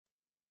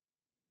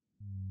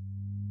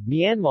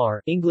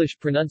Myanmar, English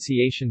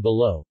pronunciation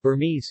below,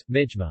 Burmese,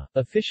 Mijma,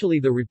 officially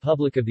the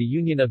Republic of the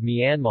Union of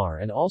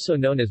Myanmar and also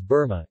known as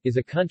Burma, is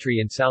a country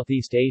in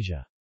Southeast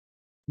Asia.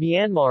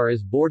 Myanmar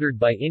is bordered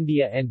by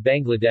India and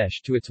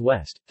Bangladesh to its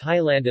west,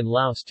 Thailand and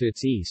Laos to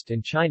its east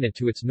and China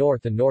to its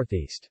north and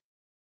northeast.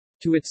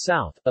 To its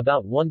south,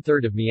 about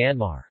one-third of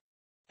Myanmar's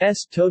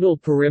total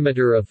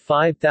perimeter of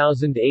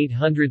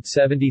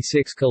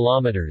 5,876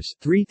 kilometers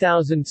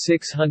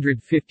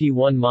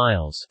 (3,651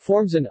 miles)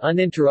 forms an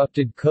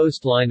uninterrupted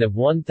coastline of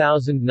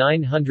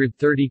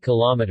 1,930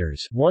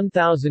 kilometers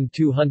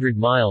 (1,200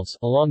 miles)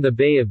 along the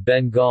Bay of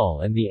Bengal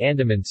and the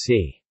Andaman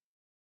Sea.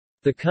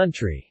 The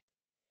country's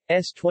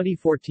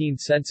 2014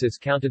 census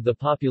counted the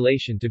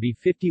population to be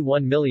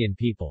 51 million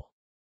people.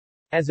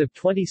 As of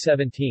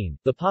 2017,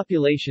 the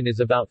population is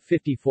about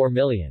 54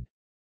 million.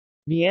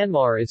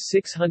 Myanmar is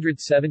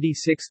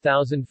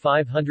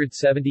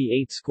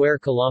 676,578 square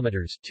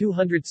kilometers,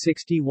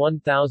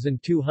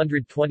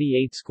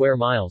 261,228 square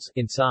miles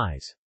in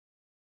size.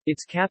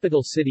 Its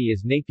capital city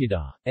is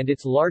Naypyidaw, and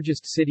its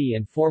largest city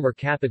and former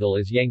capital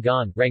is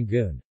Yangon,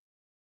 Rangoon.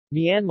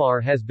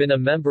 Myanmar has been a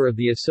member of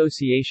the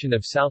Association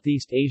of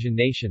Southeast Asian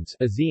Nations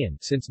 (ASEAN)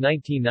 since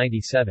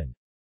 1997.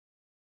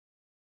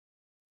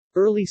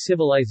 Early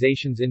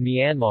civilizations in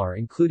Myanmar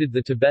included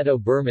the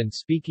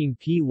Tibeto-Burman-speaking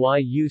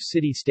Pyu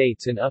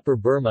city-states in Upper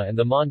Burma and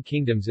the Mon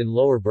kingdoms in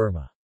Lower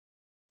Burma.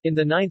 In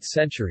the 9th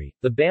century,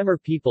 the Bamar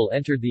people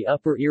entered the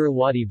Upper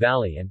Irrawaddy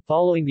Valley and,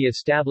 following the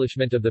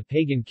establishment of the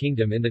Pagan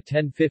kingdom in the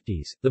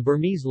 1050s, the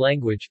Burmese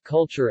language,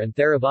 culture and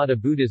Theravada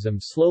Buddhism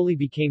slowly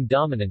became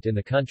dominant in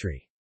the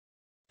country.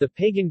 The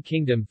Pagan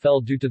kingdom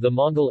fell due to the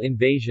Mongol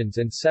invasions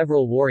and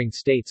several warring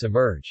states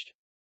emerged.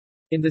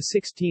 In the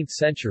 16th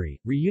century,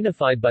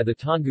 reunified by the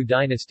Taungoo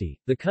dynasty,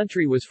 the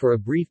country was for a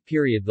brief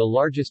period the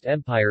largest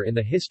empire in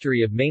the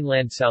history of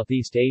mainland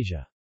Southeast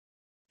Asia.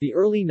 The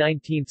early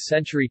 19th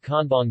century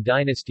Konbaung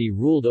dynasty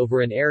ruled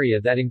over an area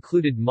that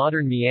included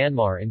modern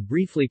Myanmar and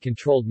briefly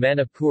controlled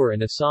Manipur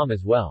and Assam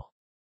as well.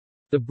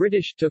 The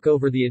British took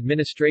over the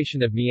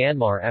administration of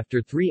Myanmar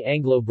after 3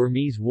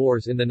 Anglo-Burmese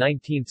wars in the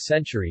 19th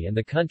century and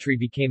the country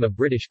became a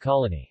British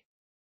colony.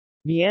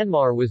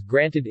 Myanmar was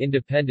granted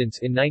independence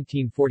in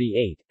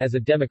 1948, as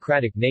a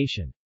democratic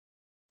nation.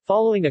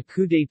 Following a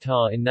coup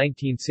d'état in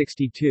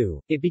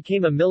 1962, it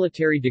became a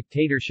military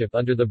dictatorship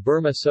under the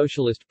Burma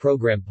Socialist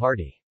Program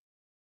Party.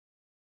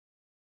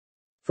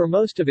 For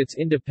most of its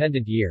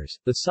independent years,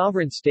 the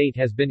sovereign state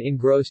has been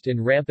engrossed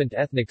in rampant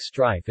ethnic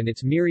strife and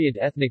its myriad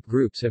ethnic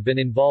groups have been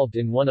involved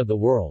in one of the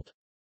world's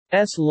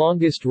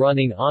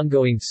longest-running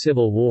ongoing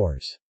civil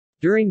wars.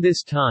 During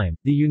this time,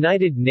 the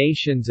United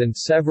Nations and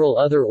several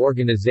other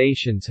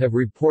organizations have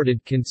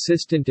reported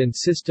consistent and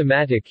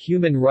systematic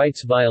human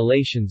rights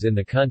violations in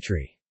the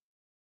country.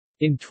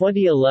 In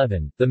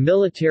 2011, the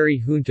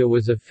military junta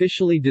was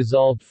officially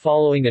dissolved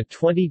following a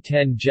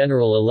 2010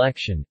 general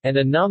election, and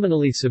a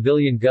nominally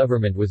civilian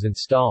government was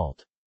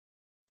installed.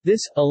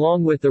 This,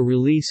 along with the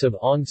release of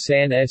Aung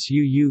San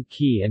Suu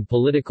Kyi and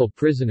political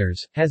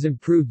prisoners, has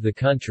improved the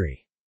country's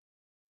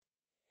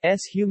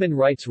human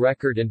rights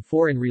record and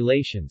foreign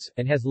relations,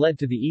 and has led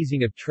to the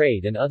easing of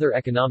trade and other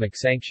economic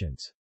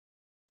sanctions.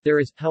 There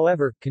is,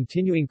 however,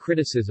 continuing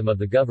criticism of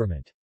the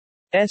government's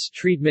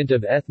treatment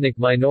of ethnic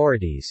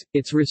minorities,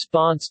 its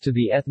response to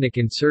the ethnic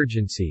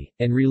insurgency,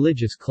 and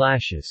religious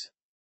clashes.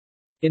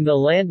 In the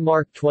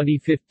landmark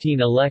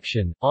 2015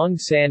 election, Aung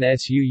San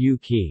Suu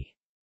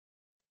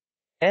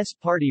Kyi's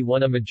party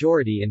won a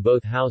majority in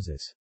both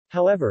houses.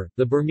 However,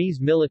 the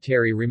Burmese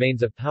military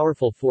remains a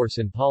powerful force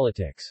in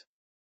politics.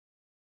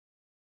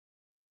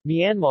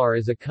 Myanmar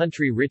is a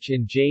country rich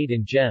in jade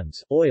and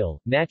gems,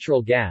 oil,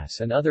 natural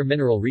gas and other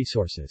mineral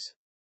resources.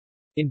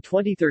 In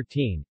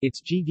 2013,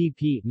 its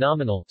GDP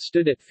nominal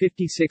stood at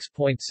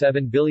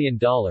 $56.7 billion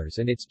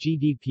and its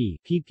GDP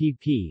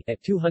PPP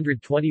at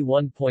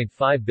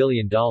 $221.5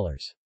 billion.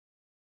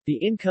 The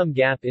income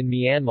gap in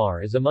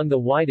Myanmar is among the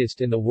widest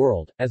in the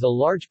world, as a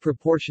large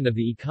proportion of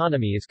the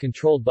economy is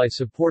controlled by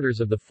supporters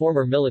of the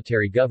former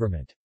military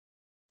government.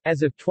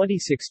 As of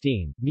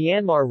 2016,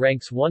 Myanmar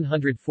ranks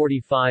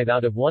 145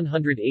 out of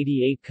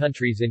 188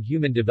 countries in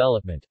human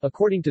development,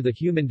 according to the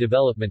Human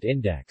Development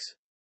Index.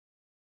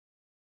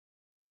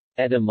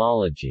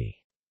 Etymology.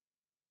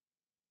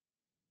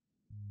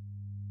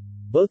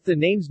 Both the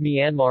names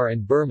Myanmar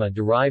and Burma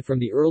derive from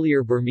the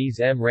earlier Burmese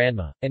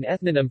Ranma, an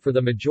ethnonym for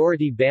the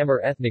majority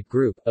Bamar ethnic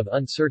group, of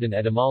uncertain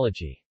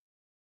etymology.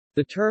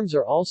 The terms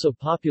are also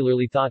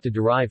popularly thought to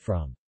derive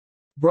from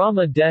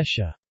Brahma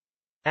Desha,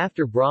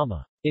 after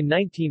Brahma. In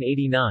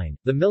 1989,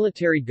 the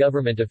military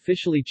government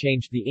officially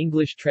changed the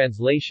English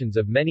translations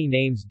of many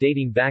names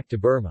dating back to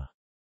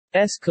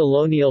Burma's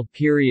colonial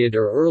period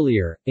or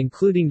earlier,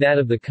 including that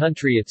of the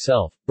country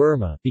itself.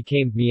 Burma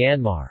became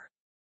Myanmar.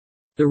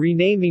 The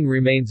renaming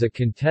remains a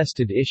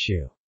contested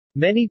issue.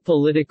 Many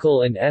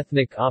political and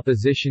ethnic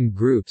opposition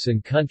groups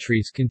and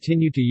countries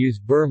continue to use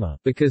Burma,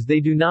 because they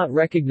do not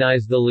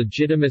recognize the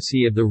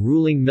legitimacy of the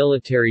ruling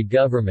military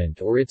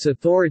government or its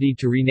authority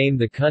to rename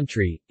the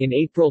country. In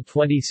April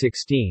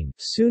 2016,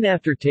 soon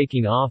after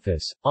taking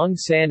office, Aung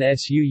San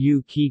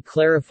Suu Kyi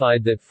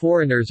clarified that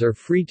foreigners are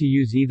free to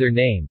use either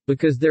name,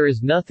 because there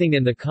is nothing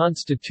in the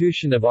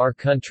constitution of our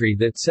country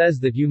that says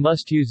that you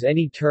must use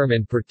any term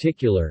in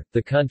particular.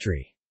 The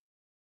country's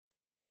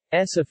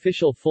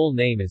official full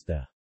name is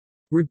the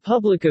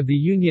Republic of the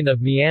Union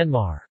of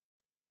Myanmar.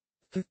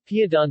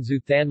 Piadanzu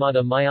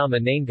Thanmata Myama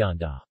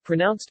Nainganda,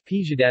 pronounced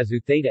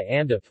Pijadazu Theta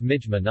Amda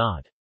Mijma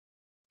Nod.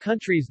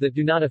 Countries that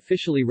do not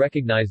officially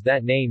recognize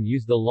that name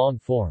use the long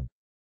form,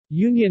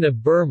 Union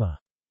of Burma.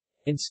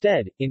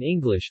 Instead, in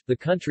English, the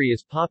country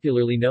is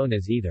popularly known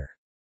as either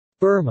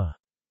Burma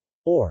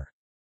or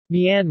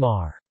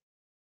Myanmar.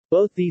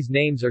 Both these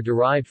names are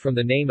derived from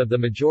the name of the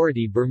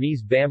majority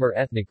Burmese Bamar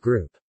ethnic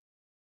group.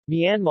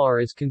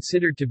 Myanmar is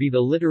considered to be the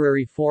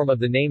literary form of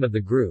the name of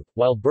the group,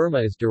 while Burma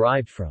is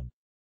derived from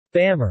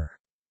Bamar,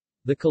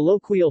 the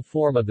colloquial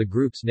form of the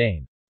group's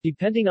name.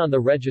 Depending on the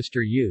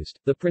register used,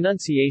 the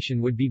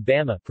pronunciation would be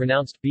Bama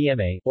pronounced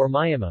Bma, or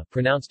Myanmar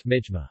pronounced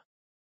Mijma.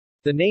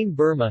 The name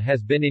Burma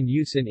has been in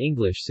use in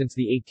English since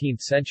the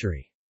 18th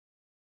century.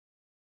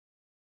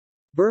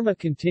 Burma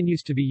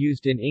continues to be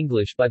used in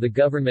English by the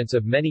governments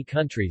of many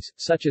countries,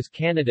 such as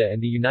Canada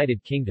and the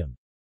United Kingdom.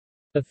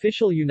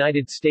 Official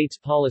United States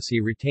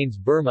policy retains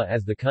Burma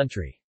as the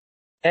country's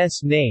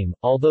name,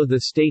 although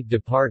the State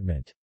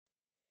Department's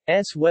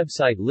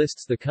website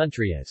lists the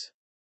country as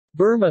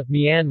Burma,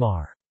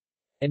 Myanmar,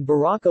 and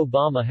Barack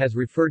Obama has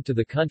referred to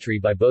the country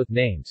by both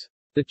names.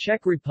 The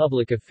Czech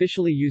Republic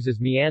officially uses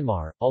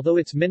Myanmar, although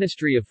its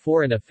Ministry of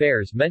Foreign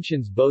Affairs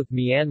mentions both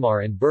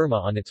Myanmar and Burma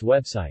on its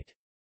website.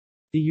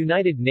 The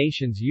United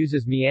Nations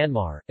uses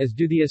Myanmar, as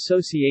do the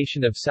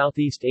Association of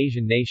Southeast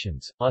Asian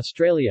Nations,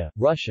 Australia,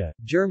 Russia,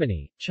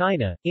 Germany,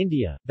 China,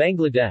 India,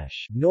 Bangladesh,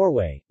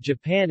 Norway,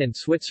 Japan and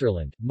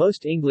Switzerland.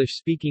 Most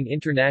English-speaking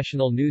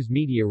international news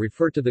media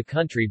refer to the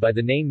country by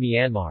the name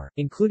Myanmar,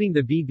 including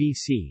the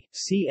BBC,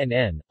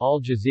 CNN,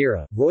 Al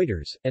Jazeera,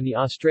 Reuters, and the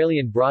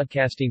Australian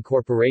Broadcasting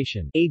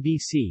Corporation,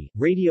 ABC,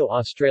 Radio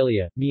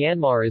Australia.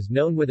 Myanmar is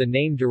known with a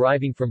name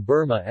deriving from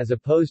Burma as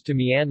opposed to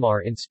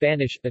Myanmar in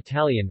Spanish,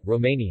 Italian,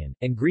 Romanian,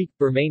 and Greek,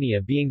 Birmania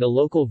being the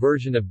local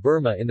version of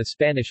Burma in the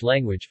Spanish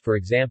language, for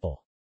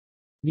example.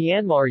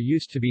 Myanmar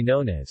used to be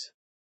known as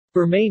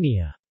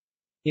Birmania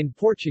in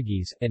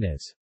Portuguese, and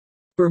as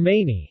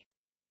Birmanie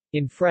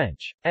in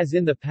French. As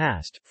in the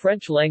past,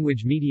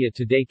 French-language media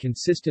today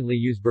consistently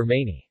use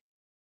Birmanie.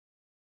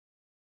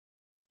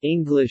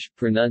 English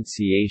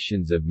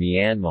pronunciations of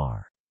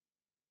Myanmar.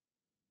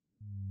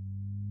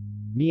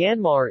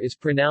 Myanmar is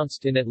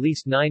pronounced in at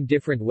least 9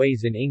 different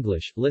ways in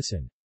English.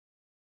 Listen.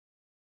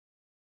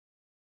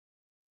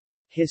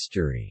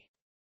 History.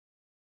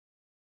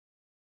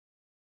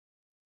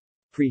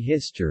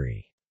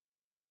 Prehistory.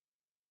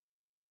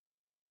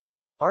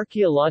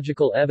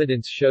 Archaeological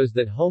evidence shows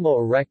that Homo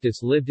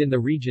erectus lived in the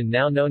region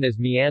now known as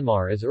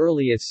Myanmar as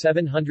early as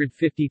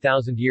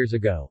 750,000 years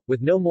ago,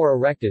 with no more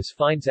erectus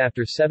finds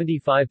after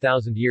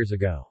 75,000 years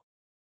ago.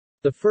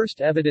 The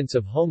first evidence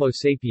of Homo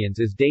sapiens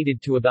is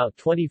dated to about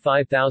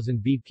 25,000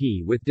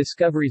 BP with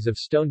discoveries of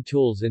stone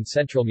tools in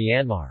central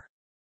Myanmar.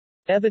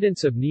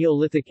 Evidence of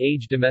Neolithic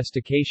age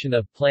domestication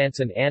of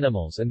plants and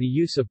animals and the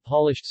use of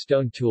polished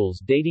stone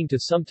tools dating to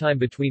sometime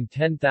between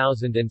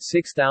 10,000 and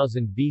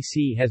 6,000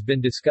 BC has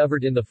been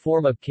discovered in the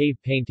form of cave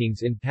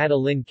paintings in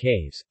Patalin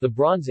caves. The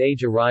Bronze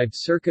Age arrived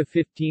circa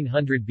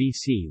 1500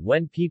 BC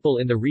when people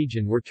in the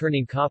region were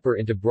turning copper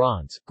into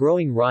bronze,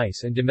 growing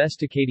rice and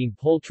domesticating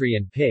poultry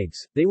and pigs.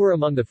 They were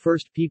among the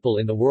first people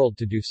in the world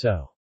to do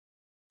so.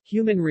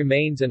 Human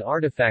remains and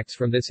artifacts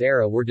from this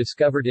era were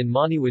discovered in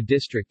Moniwa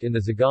district in the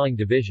Sagaing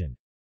division.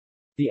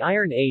 The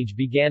Iron Age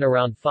began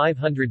around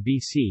 500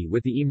 BC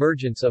with the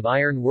emergence of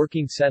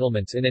iron-working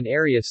settlements in an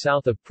area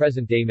south of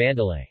present-day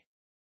Mandalay.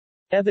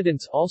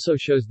 Evidence also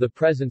shows the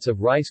presence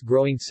of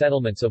rice-growing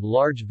settlements of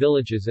large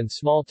villages and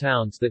small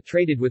towns that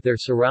traded with their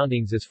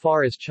surroundings as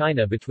far as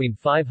China between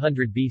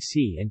 500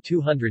 BC and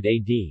 200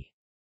 AD.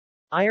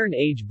 Iron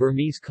Age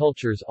Burmese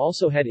cultures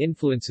also had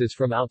influences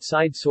from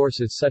outside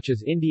sources such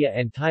as India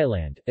and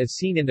Thailand, as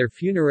seen in their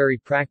funerary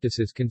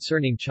practices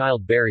concerning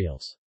child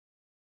burials.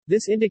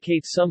 This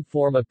indicates some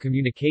form of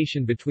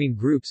communication between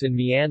groups in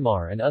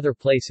Myanmar and other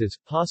places,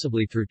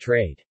 possibly through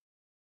trade.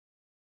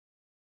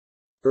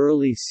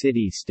 Early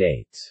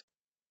city-states.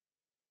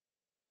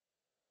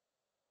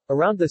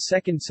 Around the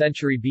 2nd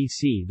century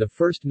BC, the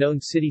first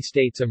known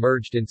city-states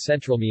emerged in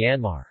central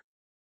Myanmar.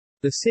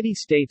 The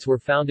city-states were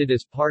founded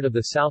as part of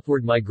the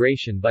southward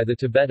migration by the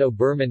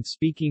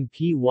Tibeto-Burman-speaking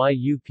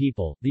Pyu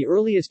people, the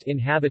earliest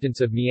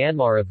inhabitants of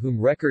Myanmar of whom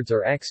records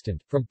are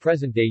extant, from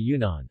present-day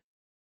Yunnan.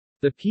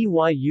 The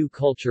Pyu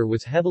culture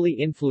was heavily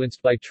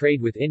influenced by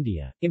trade with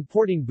India,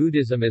 importing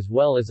Buddhism as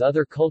well as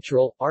other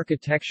cultural,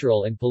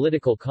 architectural and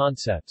political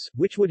concepts,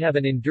 which would have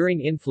an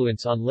enduring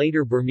influence on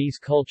later Burmese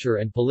culture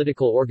and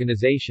political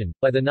organization.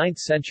 By the 9th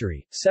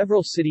century,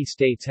 several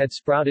city-states had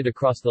sprouted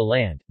across the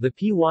land, the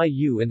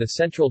Pyu in the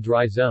central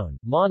dry zone,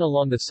 Mon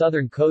along the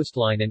southern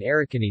coastline and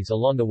Arakanese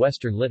along the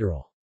western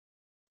littoral.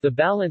 The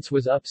balance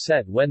was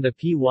upset when the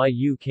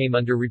Pyu came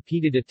under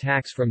repeated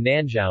attacks from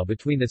Nanzhao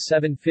between the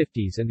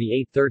 750s and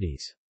the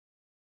 830s.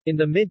 In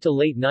the mid to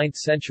late 9th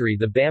century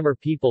the Bamar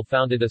people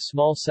founded a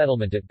small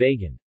settlement at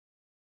Bagan.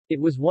 It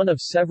was one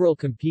of several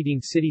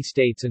competing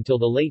city-states until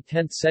the late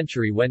 10th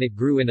century when it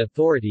grew in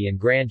authority and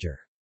grandeur.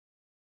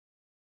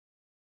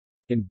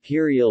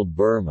 Imperial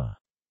Burma.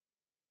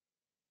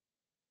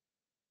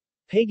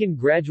 Pagan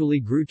gradually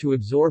grew to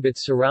absorb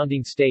its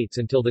surrounding states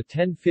until the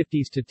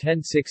 1050s to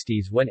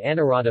 1060s when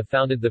Anuradha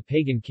founded the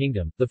Pagan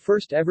kingdom, the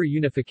first ever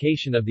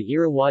unification of the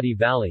Irrawaddy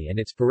Valley and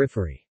its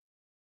periphery.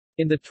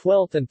 In the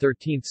 12th and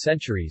 13th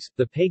centuries,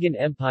 the Pagan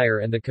Empire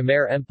and the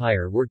Khmer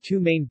Empire were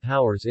two main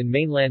powers in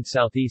mainland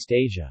Southeast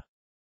Asia.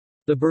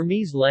 The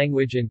Burmese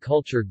language and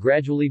culture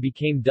gradually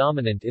became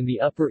dominant in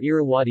the upper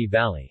Irrawaddy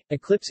Valley,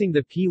 eclipsing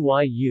the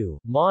Pyu,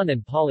 Mon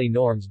and Pali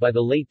norms by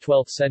the late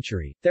 12th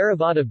century.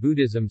 Theravada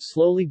Buddhism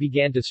slowly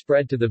began to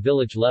spread to the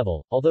village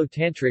level, although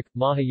Tantric,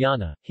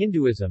 Mahayana,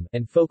 Hinduism,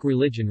 and folk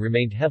religion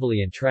remained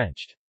heavily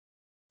entrenched.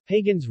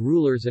 Pagans,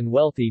 rulers and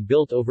wealthy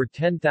built over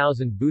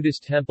 10,000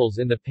 Buddhist temples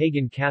in the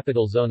pagan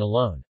capital zone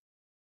alone.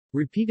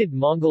 Repeated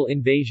Mongol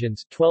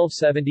invasions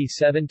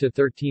 1277 to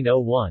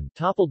 1301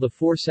 toppled the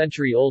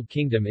 4-century-old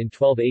kingdom in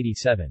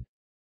 1287.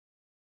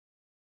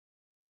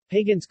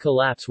 Pagan's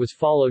collapse was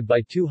followed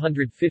by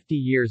 250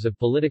 years of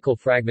political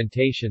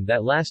fragmentation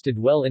that lasted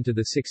well into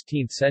the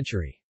 16th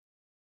century.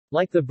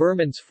 Like the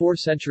Burmans 4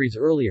 centuries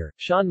earlier,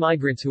 Shan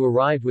migrants who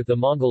arrived with the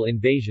Mongol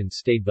invasions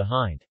stayed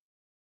behind.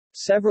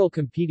 Several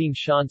competing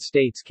Shan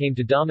states came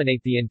to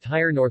dominate the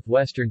entire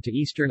northwestern to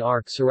eastern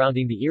arc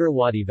surrounding the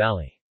Irrawaddy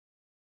Valley.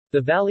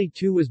 The valley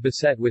too was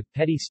beset with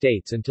petty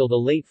states until the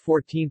late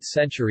 14th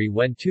century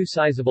when two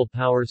sizable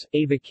powers,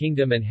 Ava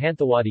Kingdom and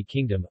Hanthawaddy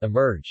Kingdom,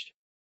 emerged.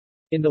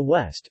 In the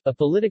west, a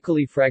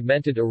politically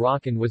fragmented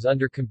Arakan was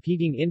under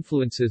competing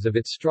influences of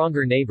its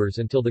stronger neighbors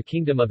until the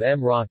Kingdom of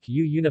Mrak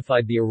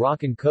unified the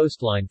Arakan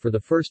coastline for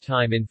the first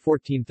time in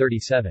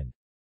 1437.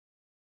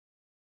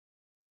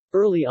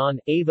 Early on,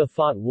 Ava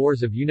fought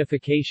wars of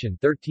unification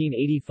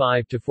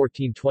 1385 to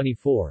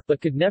 1424, but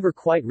could never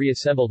quite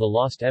reassemble the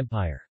lost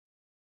empire.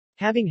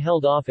 Having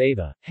held off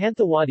Ava,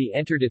 Hanthawaddy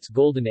entered its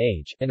golden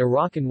age, and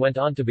Arakan went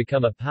on to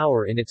become a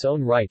power in its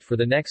own right for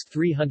the next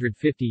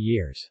 350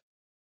 years.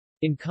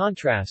 In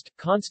contrast,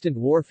 constant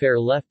warfare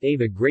left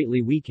Ava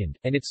greatly weakened,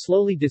 and it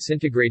slowly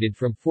disintegrated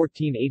from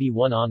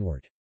 1481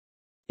 onward.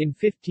 In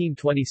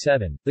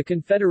 1527, the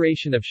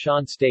Confederation of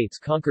Shan states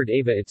conquered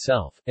Ava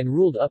itself, and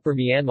ruled Upper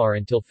Myanmar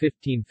until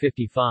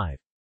 1555.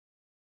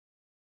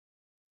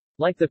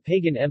 Like the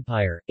Pagan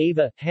Empire,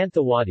 Ava,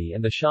 Hanthawaddy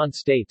and the Shan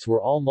states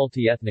were all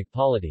multi-ethnic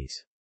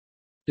polities.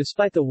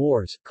 Despite the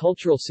wars,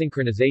 cultural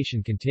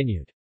synchronization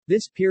continued.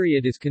 This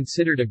period is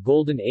considered a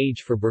golden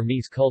age for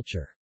Burmese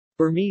culture.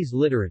 Burmese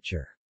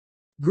literature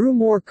grew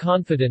more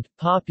confident,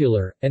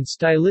 popular, and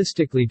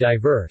stylistically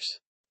diverse.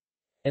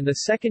 And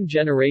the second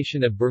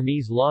generation of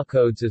Burmese law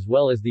codes as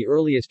well as the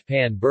earliest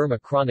Pan-Burma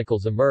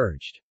chronicles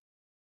emerged.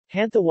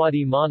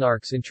 Hanthawaddy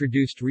monarchs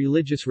introduced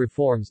religious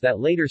reforms that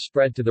later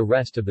spread to the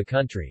rest of the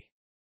country.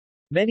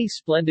 Many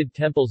splendid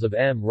temples of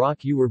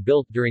Mrak were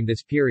built during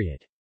this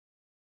period.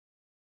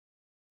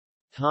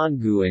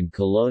 Taungoo and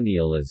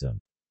colonialism.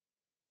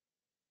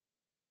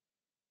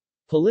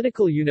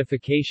 Political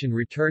unification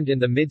returned in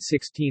the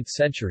mid-16th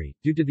century,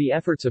 due to the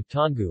efforts of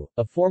Taungoo,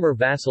 a former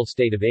vassal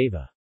state of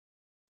Ava.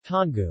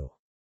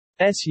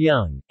 Taungoo's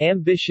young,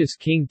 ambitious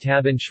king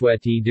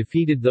Tabanshweti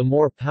defeated the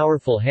more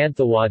powerful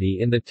Hanthawaddy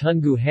in the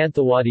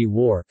Taungoo-Hanthawaddy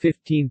War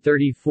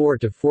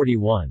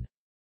 1534-41.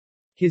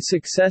 His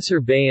successor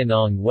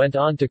Bayanong went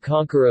on to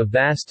conquer a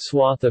vast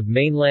swath of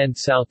mainland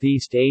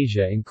Southeast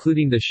Asia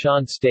including the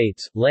Shan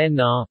states, Lan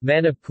Na,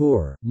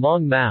 Manipur,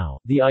 Maung Mao,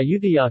 the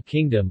Ayutthaya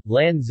Kingdom,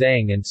 Lan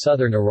Xang and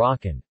southern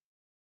Arakan.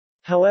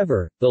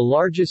 However, the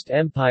largest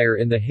empire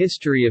in the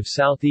history of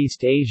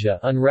Southeast Asia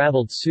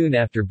unraveled soon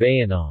after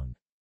Bayanong's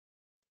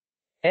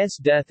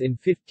death in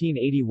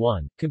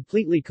 1581,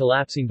 completely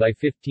collapsing by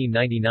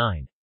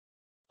 1599.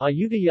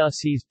 Ayutthaya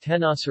seized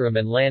Tenasserim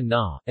and Lan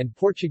Na, and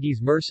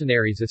Portuguese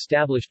mercenaries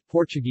established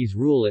Portuguese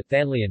rule at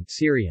Thanlaian,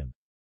 Sirium.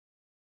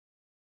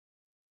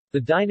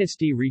 The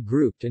dynasty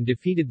regrouped and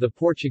defeated the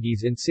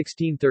Portuguese in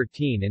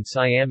 1613 and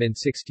Siam in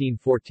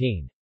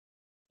 1614.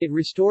 It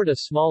restored a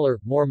smaller,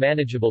 more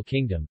manageable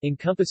kingdom,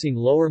 encompassing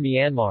Lower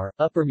Myanmar,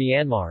 Upper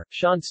Myanmar,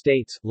 Shan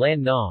states,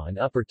 Lan Na and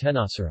Upper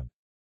Tenasserim.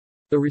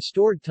 The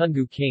restored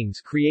Taungoo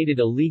kings created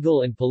a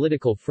legal and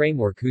political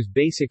framework whose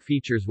basic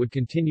features would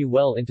continue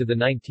well into the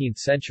 19th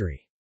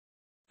century.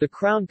 The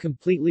crown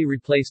completely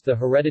replaced the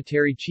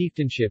hereditary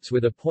chieftainships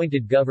with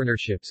appointed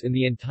governorships in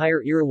the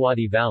entire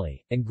Irrawaddy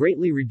Valley, and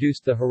greatly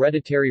reduced the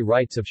hereditary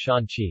rights of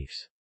Shan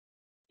chiefs.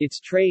 Its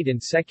trade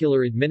and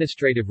secular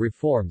administrative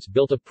reforms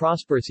built a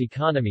prosperous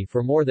economy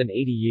for more than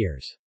 80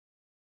 years.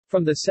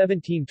 From the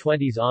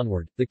 1720s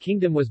onward, the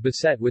kingdom was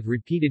beset with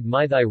repeated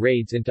Meitei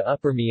raids into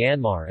Upper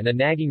Myanmar and a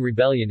nagging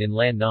rebellion in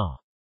Lan Na.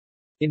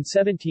 In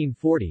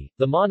 1740,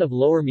 the Mon of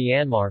Lower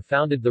Myanmar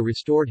founded the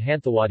restored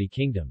Hanthawadi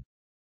kingdom.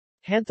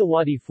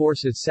 Hanthawadi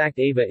forces sacked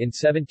Ava in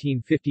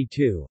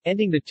 1752,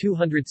 ending the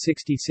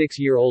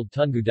 266-year-old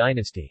Tungu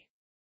dynasty.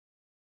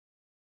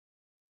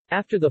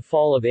 After the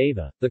fall of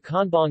Ava, the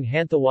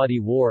Konbong-Hanthawadi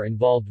War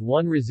involved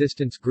one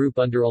resistance group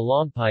under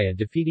Alongpaya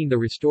defeating the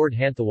restored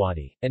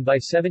Hanthawadi, and by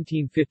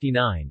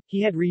 1759,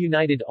 he had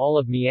reunited all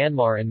of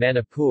Myanmar and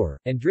Manipur,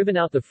 and driven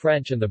out the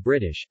French and the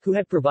British, who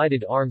had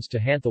provided arms to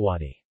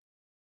Hanthawadi.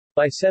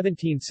 By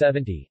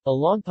 1770,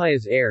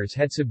 Alongpaya's heirs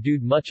had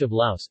subdued much of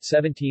Laos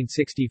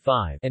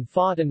 1765 and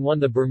fought and won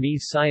the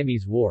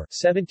Burmese-Siamese War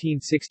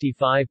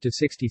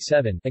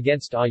 1765-67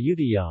 against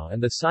Ayutthaya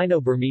and the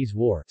Sino-Burmese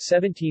War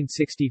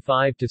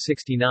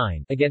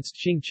 1765-69 against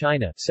Qing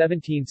China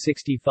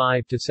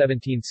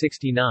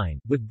 1765-1769.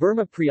 With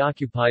Burma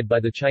preoccupied by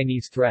the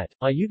Chinese threat,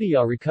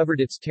 Ayutthaya recovered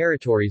its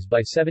territories by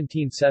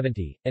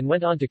 1770, and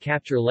went on to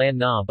capture Lan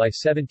Na by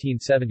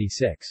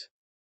 1776.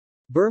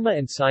 Burma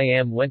and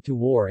Siam went to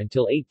war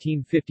until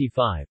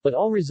 1855, but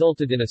all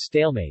resulted in a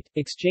stalemate,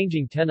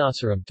 exchanging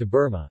Tenasserim to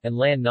Burma and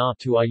Lan Na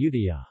to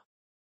Ayutthaya.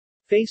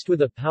 Faced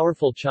with a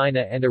powerful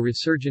China and a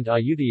resurgent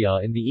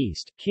Ayutthaya in the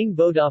east, King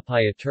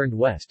Bodapaya turned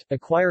west,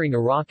 acquiring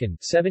Arakan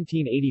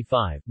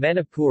 1785,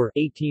 Manipur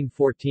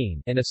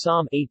 1814, and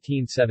Assam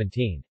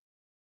 1817.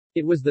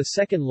 It was the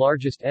second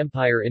largest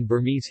empire in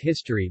Burmese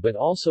history but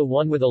also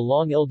one with a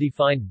long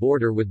ill-defined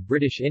border with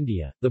British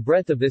India. The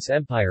breadth of this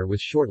empire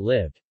was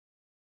short-lived.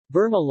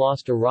 Burma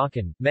lost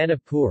Arakan,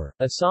 Manipur,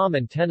 Assam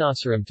and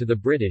Tenasserim to the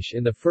British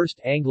in the First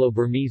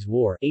Anglo-Burmese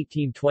War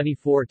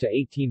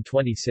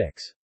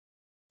 1824-1826.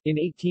 In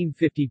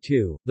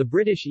 1852, the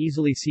British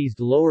easily seized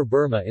Lower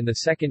Burma in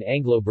the Second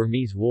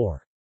Anglo-Burmese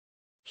War.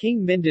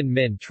 King Mindon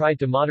Min tried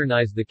to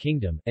modernize the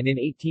kingdom, and in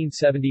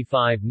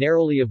 1875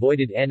 narrowly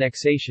avoided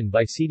annexation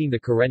by ceding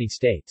the Karenni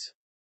states.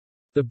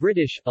 The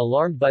British,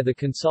 alarmed by the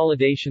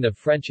consolidation of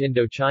French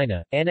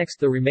Indochina,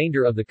 annexed the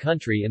remainder of the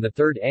country in the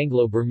Third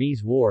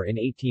Anglo-Burmese War in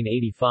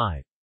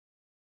 1885.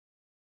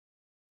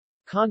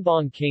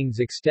 Konbong kings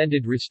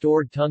extended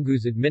restored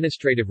Tungu's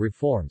administrative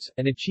reforms,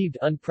 and achieved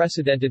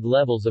unprecedented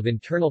levels of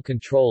internal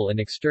control and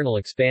external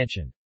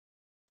expansion.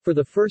 For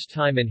the first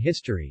time in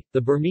history,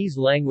 the Burmese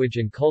language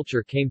and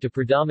culture came to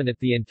predominate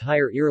the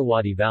entire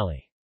Irrawaddy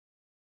Valley.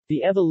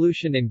 The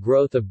evolution and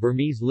growth of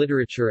Burmese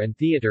literature and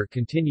theatre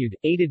continued,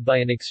 aided by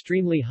an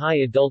extremely high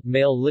adult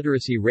male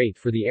literacy rate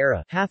for the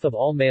era, half of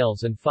all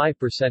males and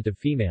 5% of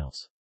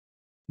females.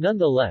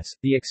 Nonetheless,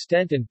 the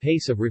extent and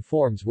pace of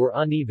reforms were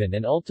uneven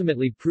and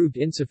ultimately proved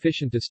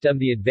insufficient to stem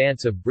the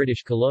advance of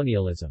British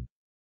colonialism.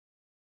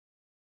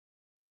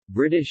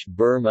 British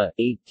Burma,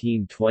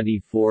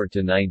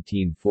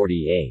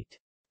 1824-1948.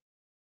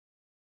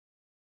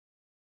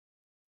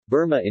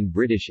 Burma in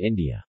British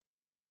India.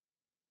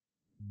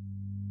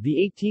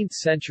 The 18th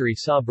century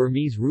saw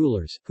Burmese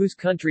rulers, whose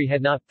country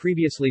had not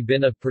previously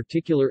been of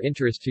particular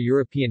interest to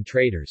European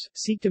traders,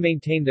 seek to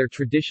maintain their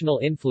traditional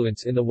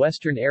influence in the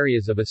western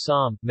areas of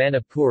Assam,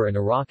 Manipur and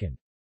Arakan.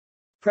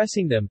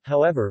 Pressing them,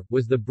 however,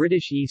 was the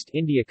British East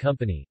India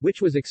Company,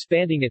 which was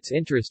expanding its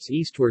interests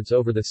eastwards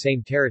over the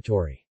same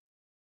territory.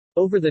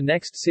 Over the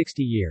next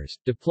 60 years,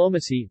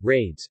 diplomacy,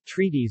 raids,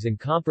 treaties and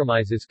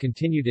compromises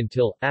continued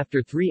until,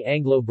 after three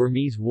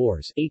Anglo-Burmese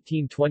Wars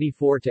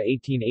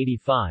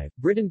 1824-1885,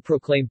 Britain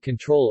proclaimed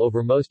control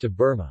over most of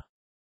Burma.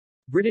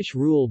 British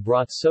rule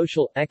brought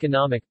social,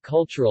 economic,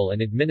 cultural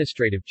and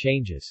administrative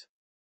changes.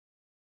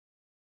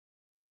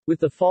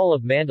 With the fall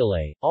of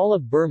Mandalay, all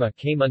of Burma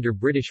came under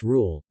British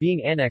rule,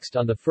 being annexed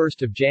on 1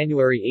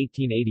 January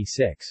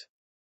 1886.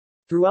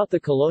 Throughout the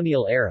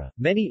colonial era,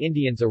 many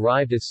Indians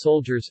arrived as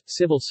soldiers,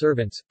 civil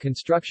servants,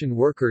 construction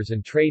workers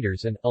and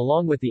traders and,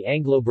 along with the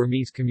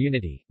Anglo-Burmese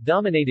community,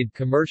 dominated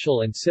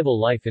commercial and civil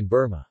life in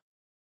Burma.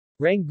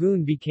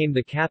 Rangoon became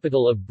the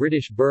capital of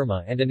British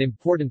Burma and an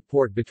important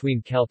port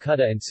between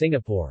Calcutta and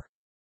Singapore.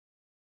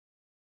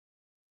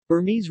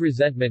 Burmese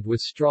resentment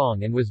was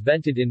strong and was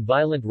vented in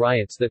violent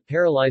riots that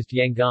paralyzed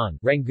Yangon,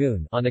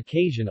 Rangoon, on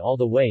occasion all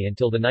the way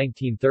until the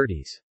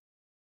 1930s.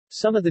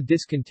 Some of the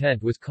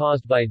discontent was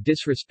caused by a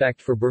disrespect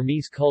for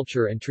Burmese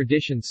culture and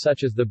traditions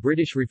such as the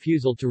British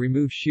refusal to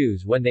remove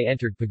shoes when they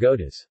entered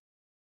pagodas.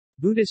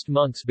 Buddhist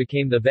monks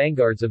became the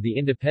vanguards of the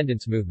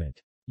independence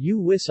movement. U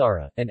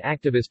Wisara, an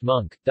activist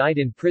monk, died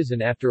in prison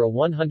after a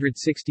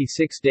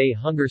 166-day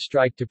hunger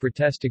strike to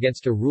protest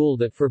against a rule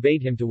that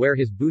forbade him to wear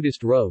his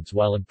Buddhist robes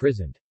while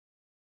imprisoned.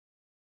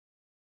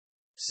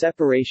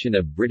 Separation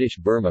of British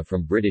Burma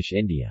from British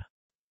India.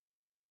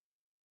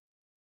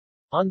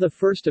 On 1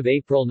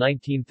 April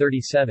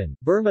 1937,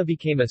 Burma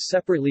became a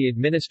separately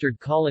administered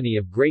colony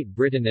of Great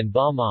Britain and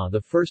Ba Maw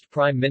the first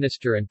Prime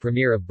Minister and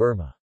Premier of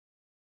Burma.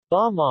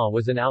 Ba Maw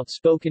was an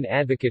outspoken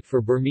advocate for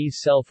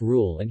Burmese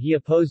self-rule and he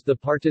opposed the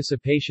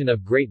participation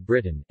of Great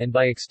Britain, and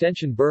by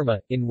extension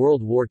Burma, in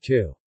World War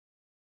II.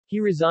 He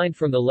resigned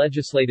from the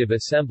Legislative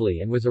Assembly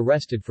and was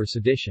arrested for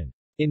sedition.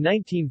 In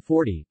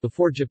 1940,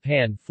 before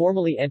Japan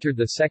formally entered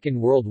the Second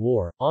World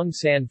War, Aung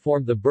San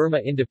formed the Burma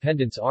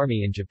Independence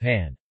Army in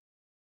Japan.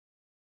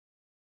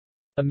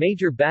 A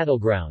major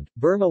battleground,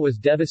 Burma was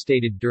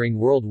devastated during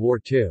World War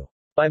II.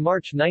 By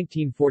March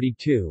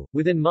 1942,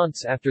 within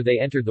months after they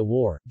entered the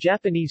war,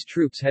 Japanese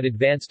troops had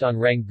advanced on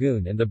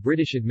Rangoon and the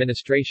British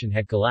administration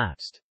had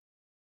collapsed.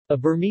 A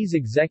Burmese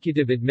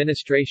executive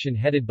administration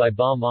headed by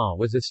Ba Maw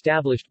was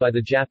established by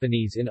the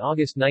Japanese in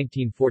August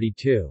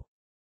 1942.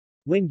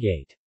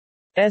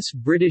 Wingate's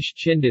British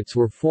Chindits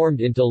were formed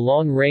into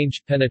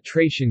long-range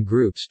penetration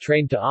groups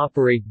trained to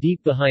operate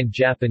deep behind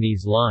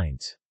Japanese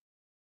lines.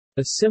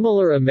 A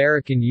similar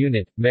American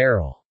unit,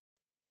 Merrill's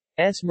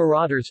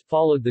Marauders,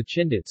 followed the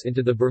Chindits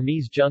into the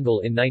Burmese jungle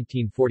in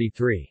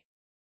 1943.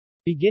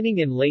 Beginning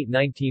in late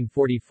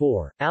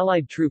 1944,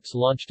 Allied troops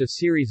launched a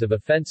series of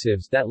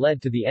offensives that led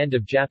to the end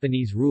of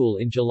Japanese rule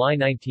in July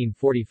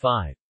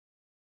 1945.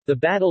 The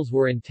battles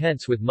were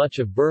intense with much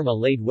of Burma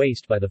laid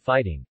waste by the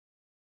fighting.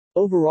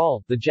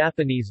 Overall, the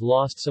Japanese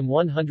lost some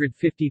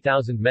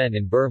 150,000 men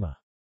in Burma.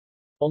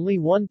 Only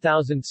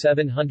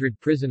 1,700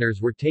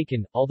 prisoners were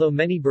taken. Although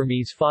many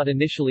Burmese fought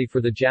initially for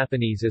the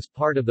Japanese as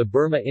part of the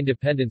Burma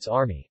Independence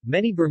Army,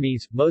 many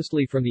Burmese,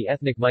 mostly from the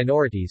ethnic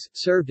minorities,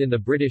 served in the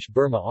British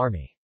Burma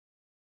Army.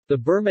 The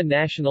Burma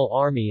National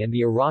Army and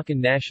the Arakan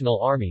National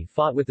Army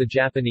fought with the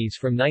Japanese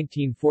from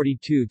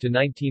 1942 to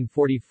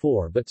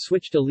 1944 but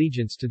switched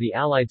allegiance to the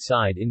Allied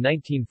side in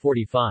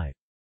 1945.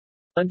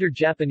 Under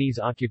Japanese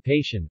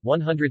occupation,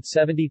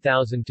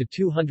 170,000 to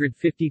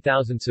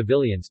 250,000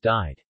 civilians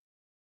died.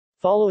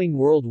 Following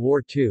World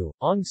War II,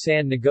 Aung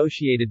San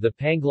negotiated the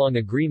Panglong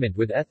Agreement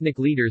with ethnic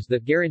leaders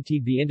that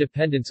guaranteed the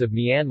independence of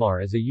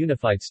Myanmar as a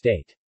unified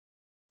state.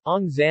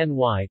 Aung San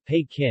Y,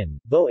 Pei Kin,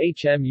 Bo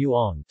Hm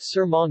Uong,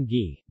 Sir Maung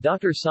Gi,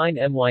 Dr. Sine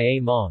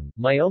Mya Maung,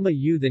 Myoma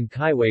U Than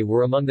Kaiwei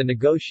were among the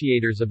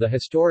negotiators of the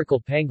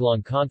historical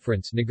Panglong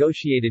Conference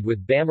negotiated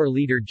with Bamar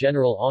leader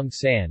General Aung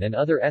San and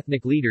other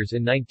ethnic leaders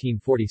in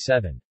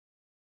 1947.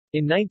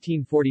 In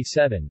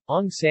 1947,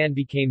 Aung San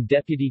became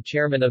deputy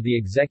chairman of the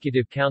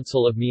Executive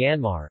Council of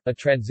Myanmar, a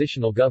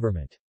transitional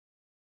government.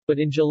 But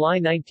in July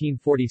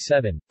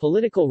 1947,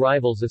 political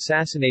rivals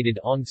assassinated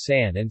Aung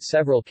San and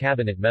several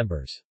cabinet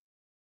members.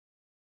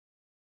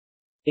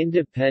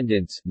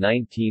 Independence,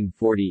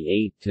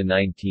 1948 to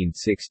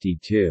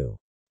 1962.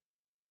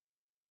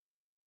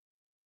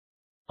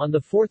 On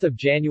 4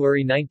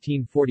 January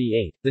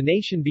 1948, the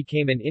nation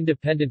became an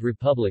independent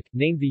republic,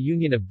 named the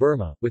Union of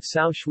Burma, with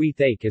Sao Shui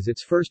Thaik as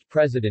its first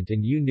president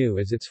and U Nu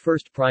as its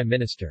first prime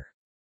minister.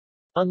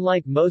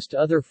 Unlike most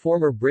other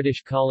former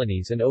British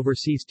colonies and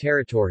overseas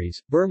territories,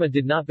 Burma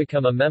did not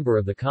become a member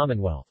of the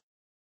Commonwealth.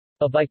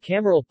 A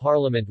bicameral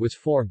parliament was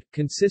formed,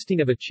 consisting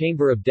of a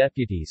Chamber of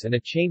Deputies and a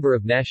Chamber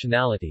of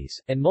Nationalities,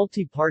 and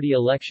multi-party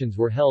elections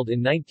were held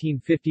in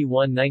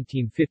 1951,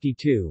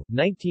 1952,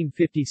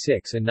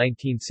 1956 and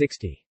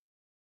 1960.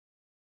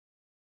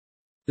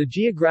 The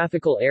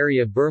geographical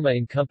area Burma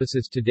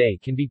encompasses today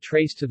can be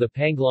traced to the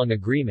Panglong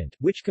Agreement,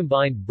 which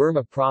combined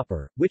Burma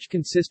proper, which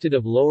consisted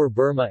of Lower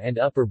Burma and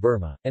Upper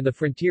Burma, and the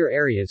frontier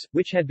areas,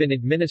 which had been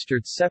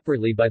administered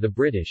separately by the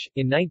British.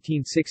 In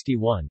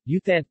 1961,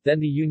 U Thant, then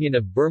the Union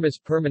of Burma's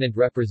permanent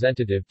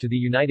representative to the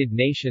United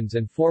Nations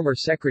and former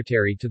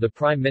secretary to the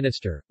Prime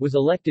Minister, was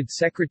elected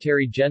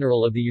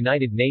Secretary-General of the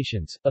United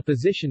Nations, a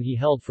position he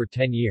held for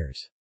 10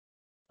 years.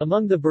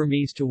 Among the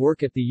Burmese to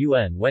work at the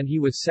UN when he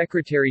was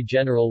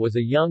Secretary-General was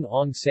a young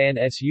Aung San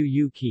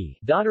Suu Kyi,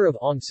 daughter of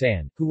Aung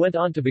San, who went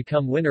on to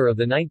become winner of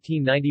the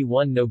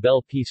 1991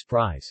 Nobel Peace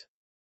Prize.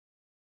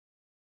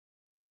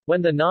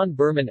 When the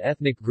non-Burman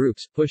ethnic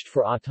groups pushed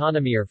for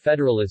autonomy or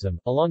federalism,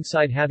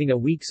 alongside having a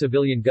weak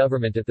civilian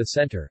government at the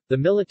center, the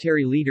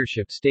military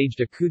leadership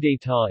staged a coup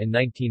d'état in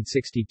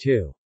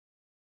 1962.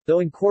 Though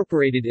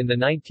incorporated in the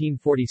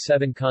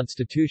 1947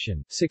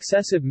 Constitution,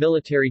 successive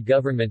military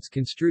governments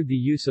construed the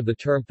use of the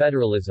term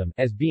federalism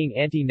as being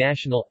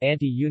anti-national,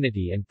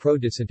 anti-unity and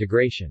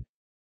pro-disintegration.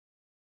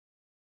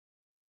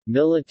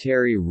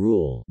 Military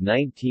rule,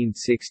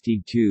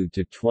 1962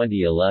 to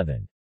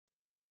 2011.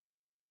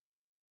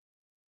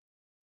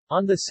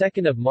 On 2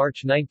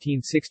 March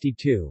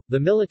 1962, the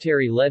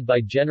military led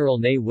by General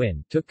Ne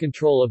Win took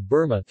control of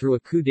Burma through a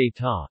coup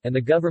d'état, and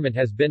the government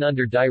has been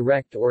under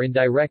direct or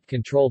indirect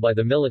control by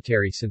the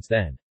military since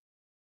then.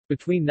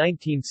 Between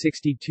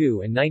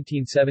 1962 and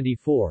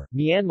 1974,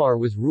 Myanmar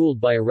was ruled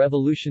by a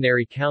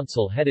revolutionary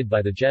council headed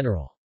by the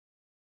general.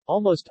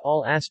 Almost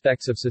all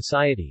aspects of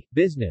society,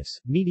 business,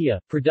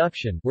 media,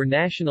 production, were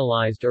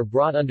nationalized or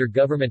brought under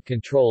government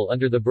control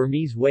under the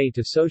Burmese way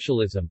to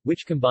socialism,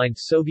 which combined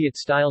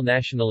Soviet-style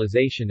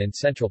nationalization and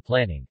central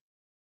planning.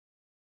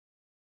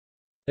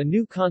 A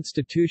new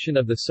constitution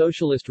of the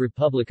Socialist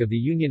Republic of the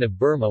Union of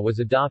Burma was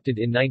adopted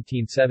in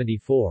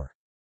 1974.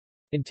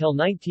 Until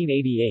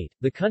 1988,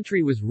 the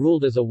country was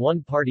ruled as a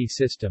one-party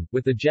system,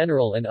 with the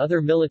general and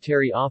other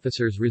military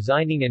officers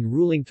resigning and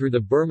ruling through the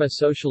Burma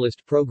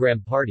Socialist Program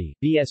Party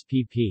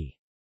 (BSPP).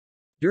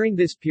 During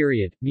this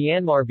period,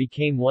 Myanmar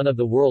became one of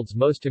the world's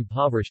most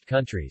impoverished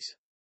countries.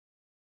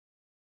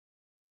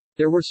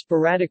 There were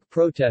sporadic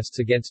protests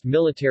against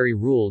military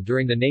rule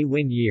during the Ne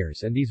Win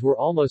years, and these were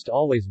almost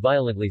always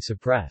violently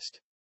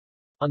suppressed.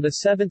 On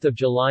 7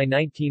 July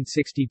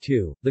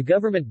 1962, the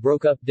government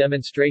broke up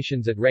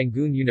demonstrations at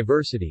Rangoon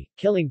University,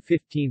 killing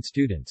 15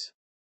 students.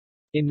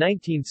 In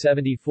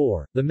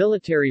 1974, the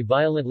military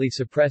violently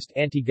suppressed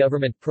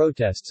anti-government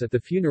protests at the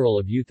funeral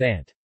of Youth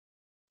Ant.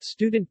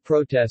 Student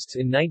protests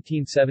in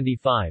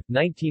 1975,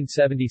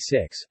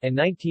 1976, and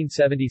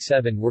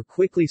 1977 were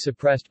quickly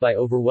suppressed by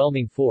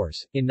overwhelming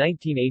force. In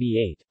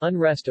 1988,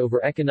 unrest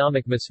over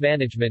economic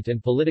mismanagement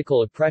and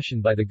political oppression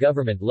by the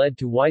government led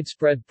to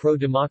widespread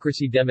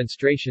pro-democracy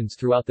demonstrations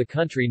throughout the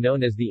country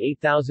known as the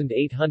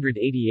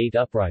 8888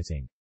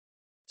 Uprising.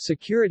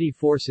 Security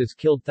forces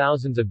killed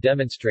thousands of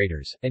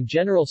demonstrators, and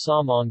General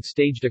Samong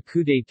staged a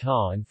coup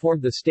d'état and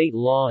formed the State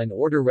Law and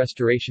Order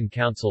Restoration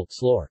Council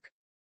 (SLORC).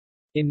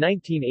 In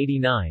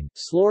 1989,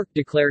 SLORC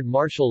declared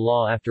martial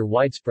law after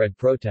widespread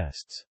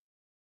protests.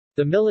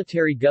 The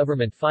military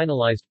government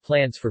finalized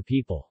plans for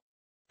People's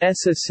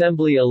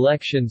Assembly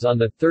elections on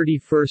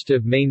 31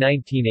 May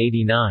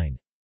 1989.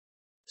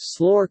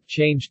 SLORC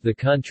changed the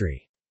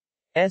country's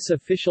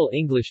official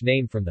English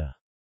name from the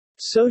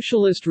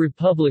Socialist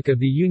Republic of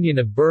the Union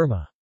of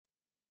Burma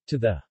to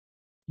the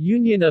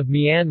Union of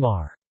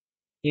Myanmar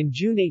in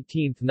June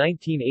 18,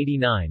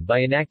 1989 by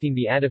enacting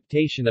the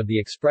adaptation of the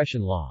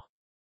expression law.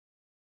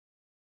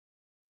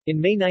 In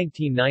May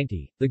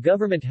 1990, the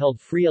government held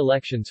free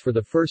elections for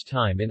the first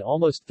time in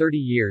almost 30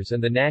 years,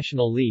 and the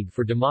National League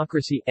for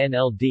Democracy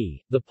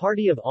 (NLD), the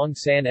party of Aung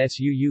San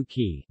Suu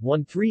Kyi,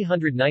 won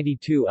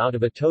 392 out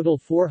of a total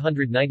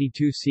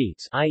 492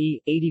 seats, i.e.,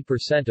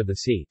 80% of the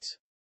seats.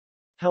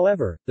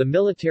 However, the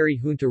military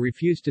junta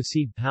refused to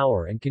cede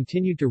power and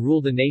continued to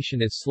rule the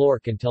nation as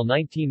SLORC until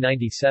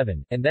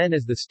 1997, and then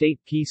as the State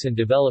Peace and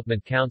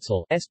Development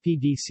Council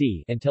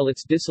 (SPDC) until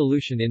its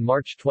dissolution in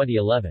March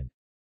 2011.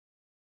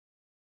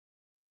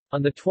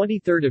 On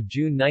 23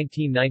 June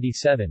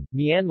 1997,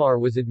 Myanmar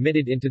was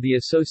admitted into the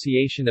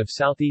Association of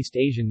Southeast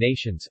Asian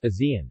Nations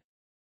 (ASEAN).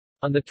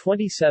 On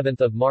 27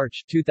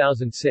 March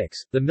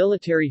 2006, the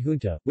military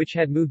junta, which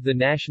had moved the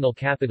national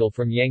capital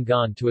from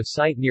Yangon to a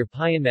site near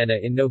Pyonmana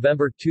in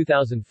November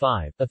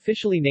 2005,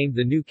 officially named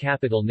the new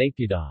capital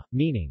Naypyidaw,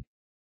 meaning,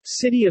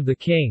 City of the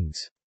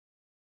Kings.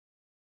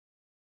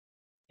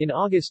 In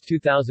August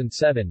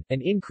 2007,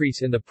 an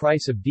increase in the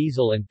price of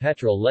diesel and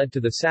petrol led to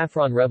the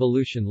Saffron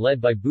Revolution led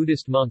by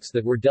Buddhist monks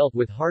that were dealt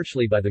with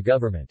harshly by the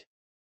government.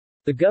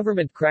 The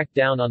government cracked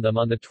down on them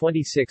on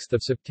 26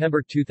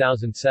 September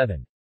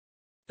 2007.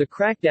 The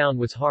crackdown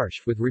was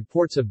harsh, with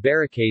reports of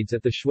barricades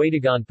at the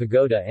Shwedagon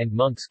Pagoda and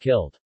monks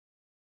killed.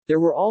 There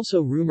were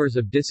also rumors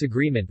of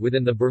disagreement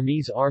within the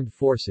Burmese armed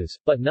forces,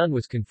 but none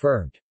was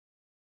confirmed.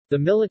 The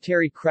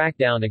military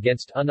crackdown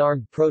against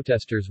unarmed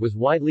protesters was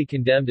widely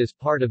condemned as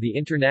part of the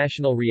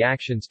international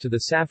reactions to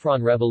the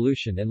Saffron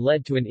Revolution and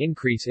led to an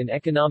increase in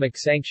economic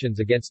sanctions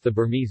against the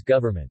Burmese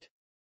government.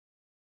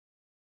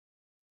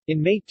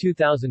 In May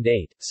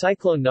 2008,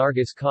 Cyclone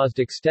Nargis caused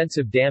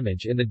extensive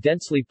damage in the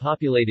densely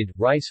populated,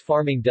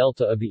 rice-farming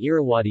delta of the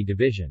Irrawaddy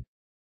Division.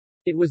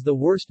 It was the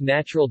worst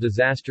natural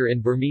disaster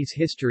in Burmese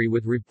history,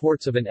 with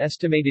reports of an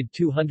estimated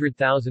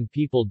 200,000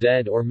 people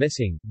dead or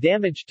missing,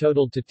 damage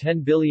totaled to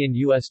 $10 billion,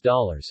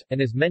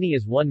 and as many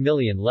as 1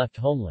 million left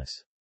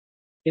homeless.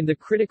 In the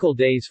critical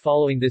days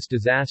following this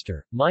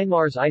disaster,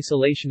 Myanmar's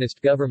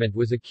isolationist government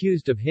was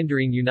accused of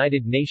hindering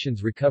United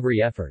Nations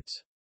recovery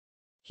efforts.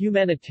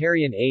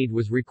 Humanitarian aid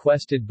was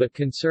requested, but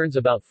concerns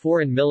about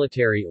foreign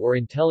military or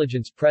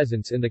intelligence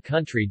presence in the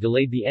country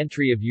delayed the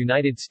entry of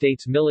United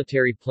States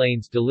military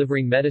planes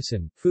delivering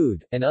medicine,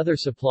 food, and other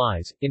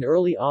supplies. In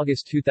early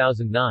August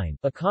 2009,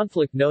 a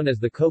conflict known as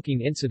the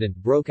Koking Incident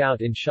broke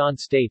out in Shan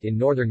State in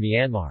northern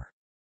Myanmar.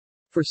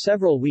 For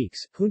several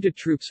weeks, junta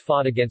troops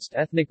fought against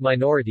ethnic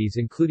minorities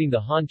including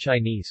the Han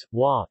Chinese,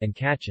 Hua, and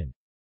Kachin.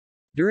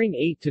 During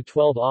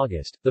 8–12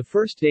 August, the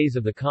first days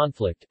of the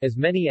conflict, as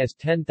many as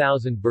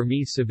 10,000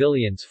 Burmese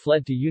civilians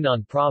fled to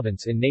Yunnan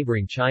province in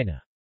neighboring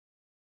China.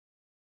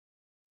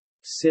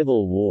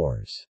 Civil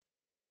wars.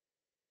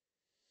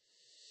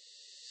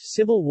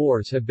 Civil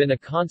wars have been a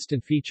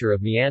constant feature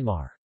of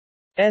Myanmar's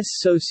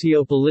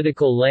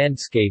socio-political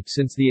landscape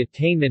since the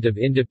attainment of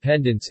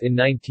independence in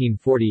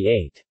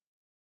 1948.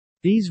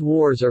 These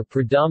wars are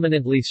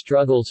predominantly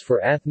struggles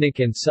for ethnic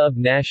and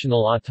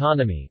sub-national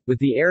autonomy, with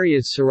the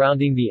areas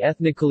surrounding the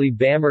ethnically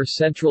Bamar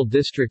central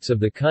districts of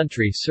the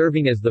country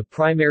serving as the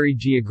primary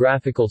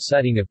geographical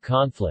setting of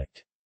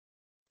conflict.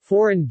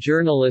 Foreign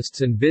journalists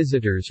and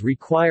visitors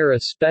require a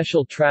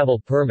special travel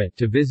permit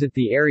to visit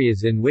the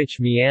areas in which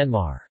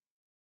Myanmar's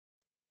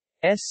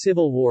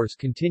civil wars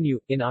continue.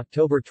 In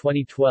October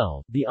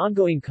 2012, the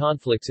ongoing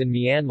conflicts in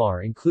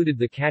Myanmar included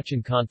the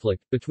Kachin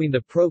conflict, between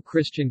the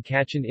pro-Christian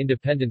Kachin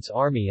Independence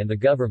Army and the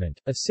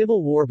government, a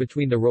civil war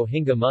between the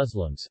Rohingya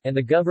Muslims, and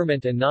the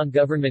government and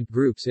non-government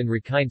groups in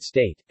Rakhine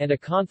State, and a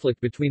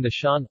conflict between the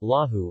Shan,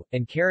 Lahu,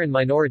 and Karen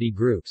minority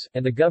groups,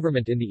 and the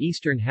government in the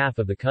eastern half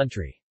of the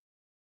country.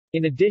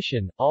 In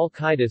addition,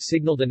 al-Qaeda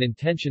signaled an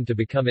intention to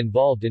become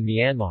involved in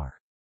Myanmar.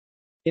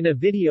 In a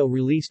video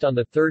released on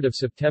 3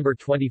 September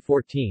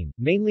 2014,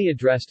 mainly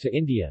addressed to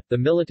India, the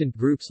militant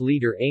group's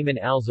leader Ayman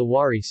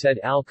al-Zawahiri said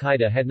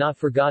al-Qaeda had not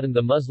forgotten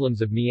the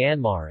Muslims of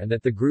Myanmar and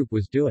that the group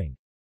was doing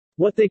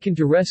what they can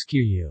to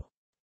rescue you.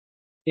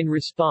 In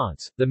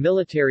response, the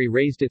military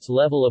raised its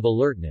level of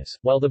alertness,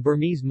 while the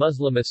Burmese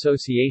Muslim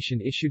Association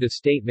issued a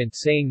statement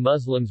saying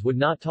Muslims would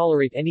not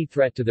tolerate any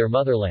threat to their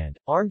motherland.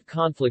 Armed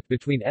conflict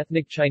between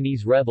ethnic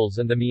Chinese rebels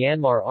and the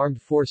Myanmar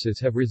armed forces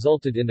have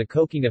resulted in the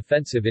Koking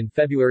offensive in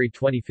February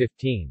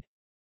 2015.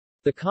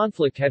 The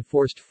conflict had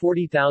forced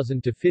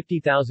 40,000 to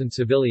 50,000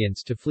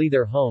 civilians to flee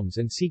their homes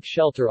and seek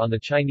shelter on the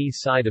Chinese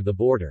side of the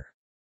border.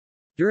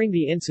 During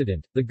the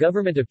incident, the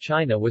government of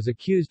China was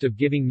accused of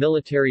giving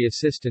military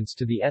assistance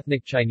to the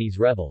ethnic Chinese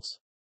rebels.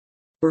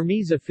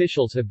 Burmese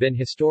officials have been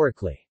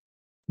historically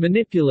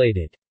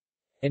manipulated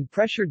and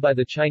pressured by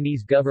the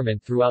Chinese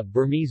government throughout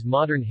Burmese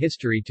modern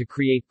history to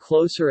create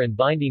closer and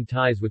binding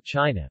ties with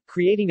China,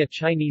 creating a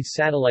Chinese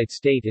satellite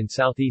state in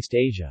Southeast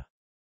Asia.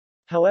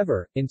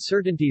 However,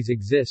 uncertainties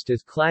exist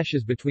as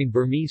clashes between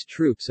Burmese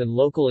troops and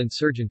local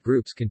insurgent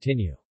groups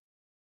continue.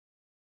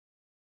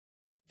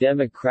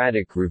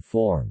 Democratic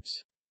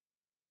reforms.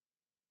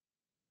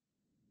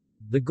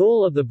 The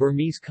goal of the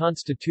Burmese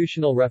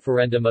constitutional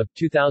referendum of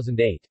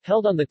 2008,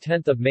 held on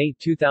 10 May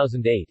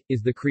 2008,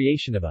 is the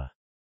creation of a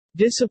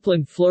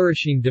disciplined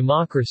flourishing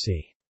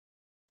democracy.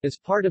 As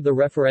part of the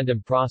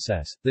referendum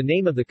process, the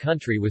name of the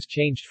country was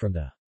changed from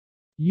the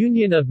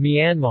Union of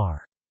Myanmar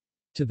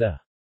to the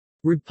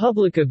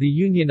Republic of the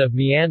Union of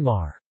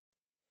Myanmar,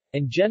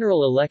 and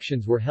general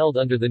elections were held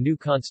under the new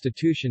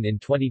constitution in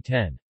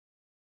 2010.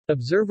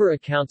 Observer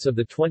accounts of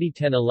the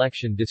 2010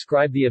 election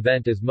describe the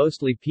event as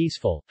mostly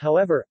peaceful.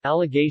 However,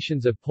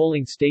 allegations of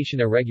polling station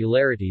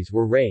irregularities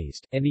were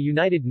raised, and the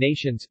United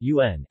Nations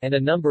 (UN) and a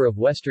number of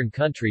Western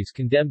countries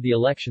condemned the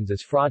elections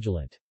as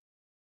fraudulent.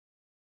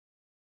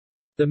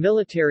 The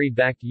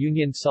military-backed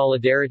Union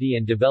Solidarity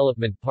and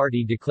Development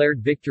Party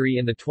declared victory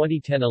in the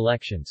 2010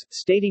 elections,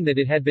 stating that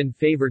it had been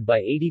favored by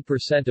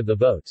 80% of the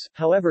votes.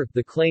 However,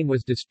 the claim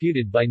was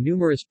disputed by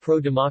numerous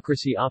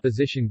pro-democracy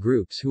opposition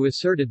groups who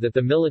asserted that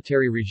the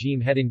military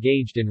regime had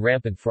engaged in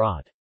rampant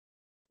fraud.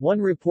 One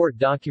report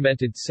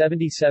documented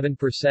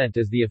 77%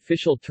 as the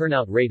official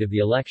turnout rate of the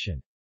election.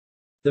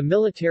 The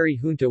military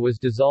junta was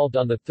dissolved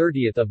on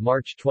 30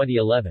 March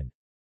 2011.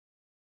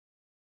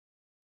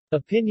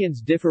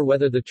 Opinions differ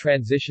whether the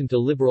transition to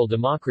liberal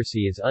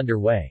democracy is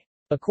underway.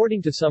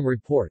 According to some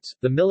reports,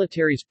 the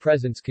military's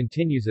presence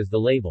continues as the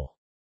label,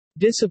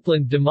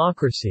 disciplined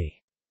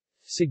democracy,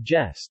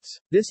 suggests.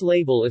 This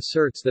label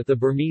asserts that the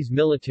Burmese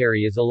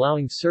military is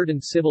allowing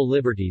certain civil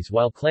liberties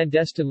while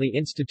clandestinely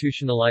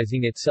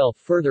institutionalizing itself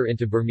further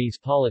into Burmese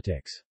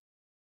politics.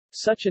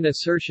 Such an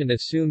assertion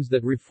assumes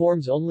that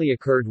reforms only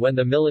occurred when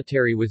the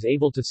military was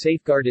able to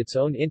safeguard its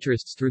own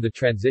interests through the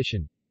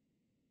transition.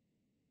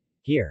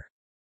 Here,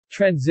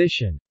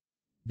 transition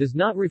does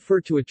not refer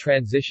to a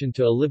transition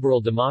to a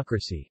liberal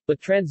democracy, but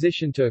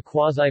transition to a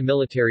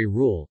quasi-military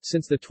rule.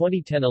 Since the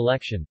 2010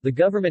 election, the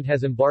government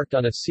has embarked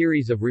on a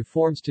series of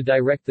reforms to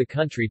direct the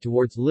country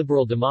towards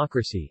liberal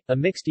democracy, a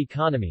mixed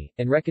economy,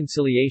 and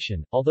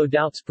reconciliation, although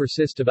doubts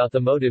persist about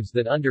the motives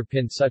that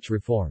underpin such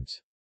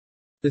reforms.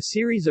 The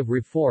series of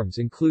reforms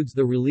includes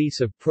the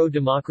release of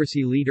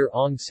pro-democracy leader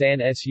Aung San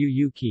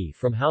Suu Kyi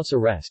from house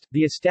arrest,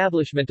 the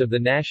establishment of the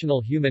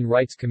National Human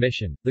Rights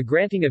Commission, the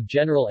granting of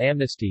general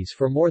amnesties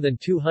for more than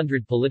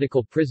 200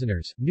 political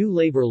prisoners, new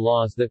labor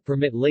laws that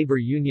permit labor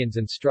unions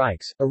and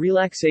strikes, a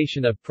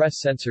relaxation of press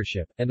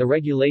censorship, and the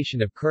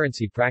regulation of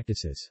currency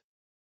practices.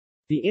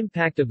 The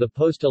impact of the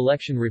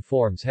post-election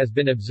reforms has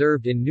been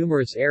observed in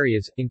numerous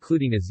areas,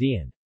 including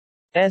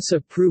ASEAN's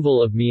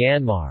approval of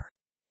Myanmar's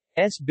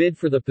bid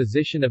for the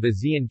position of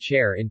ASEAN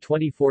chair in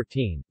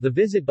 2014, the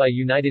visit by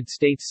United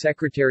States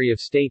Secretary of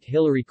State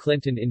Hillary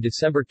Clinton in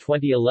December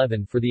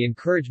 2011 for the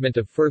encouragement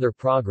of further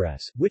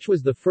progress, which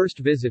was the first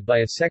visit by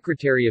a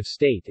Secretary of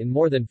State in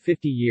more than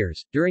 50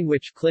 years, during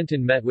which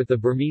Clinton met with the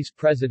Burmese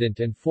president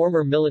and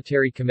former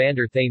military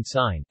commander Thein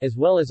Sein, as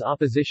well as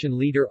opposition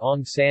leader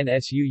Aung San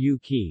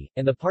Suu Kyi,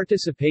 and the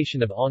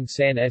participation of Aung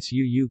San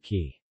Suu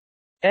Kyi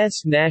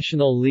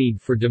National League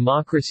for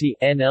Democracy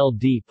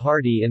 (NLD)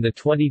 party in the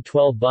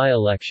 2012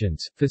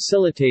 by-elections,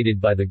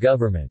 facilitated by the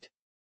government's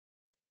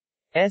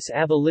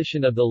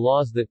abolition of the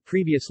laws that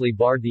previously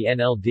barred the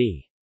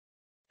NLD.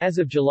 As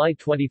of July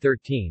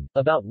 2013,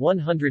 about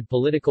 100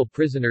 political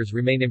prisoners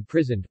remain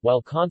imprisoned,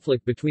 while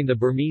conflict between the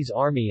Burmese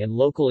army and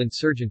local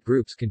insurgent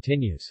groups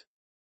continues.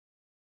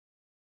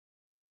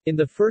 In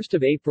the 1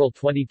 April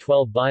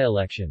 2012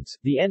 by-elections,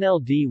 the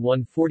NLD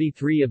won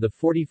 43 of the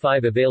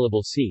 45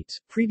 available seats.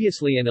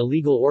 Previously an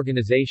illegal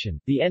organization,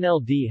 the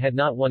NLD had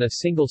not won a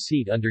single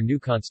seat under new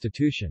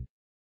constitution.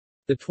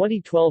 The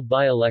 2012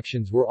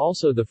 by-elections were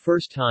also the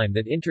first time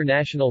that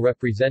international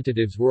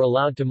representatives were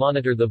allowed to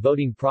monitor the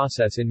voting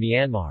process in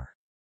Myanmar.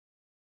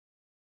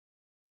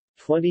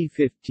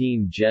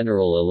 2015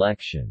 general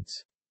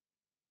elections.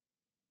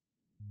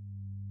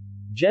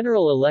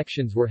 General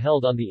elections were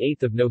held on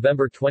 8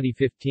 November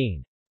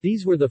 2015.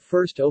 These were the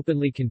first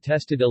openly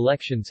contested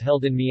elections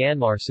held in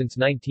Myanmar since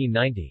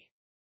 1990.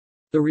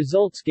 The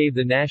results gave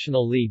the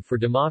National League for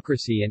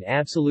Democracy an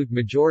absolute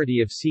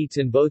majority of seats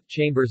in both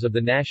chambers of the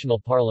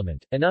national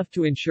parliament, enough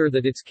to ensure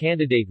that its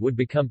candidate would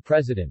become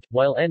president,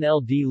 while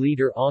NLD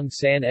leader Aung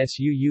San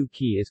Suu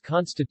Kyi is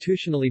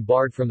constitutionally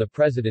barred from the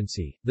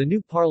presidency. The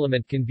new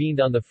parliament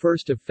convened on 1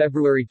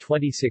 February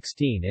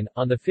 2016 and,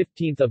 on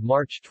 15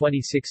 March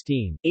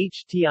 2016,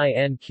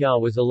 Htin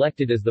Kyaw was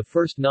elected as the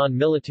first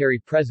non-military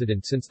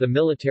president since the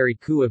military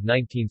coup of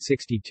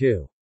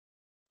 1962.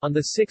 On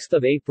 6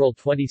 April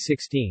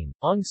 2016,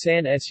 Aung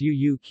San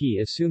Suu Kyi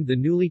assumed the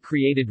newly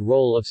created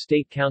role of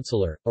State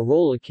Councillor, a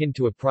role akin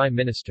to a Prime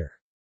Minister.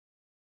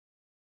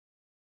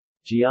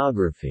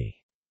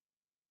 Geography.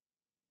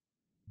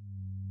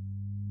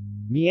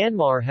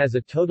 Myanmar has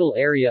a total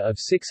area of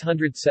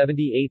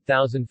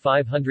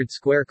 678,500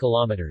 square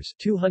kilometers,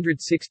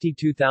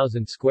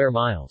 262,000 square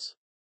miles.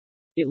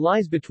 It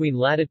lies between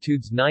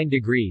latitudes 9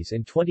 degrees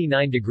and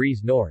 29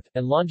 degrees north,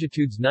 and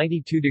longitudes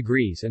 92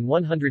 degrees and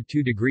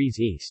 102 degrees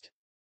east.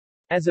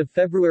 As of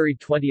February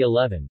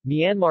 2011,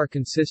 Myanmar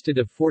consisted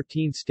of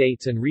 14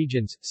 states and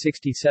regions,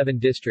 67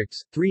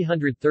 districts,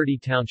 330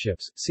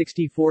 townships,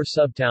 64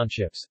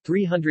 sub-townships,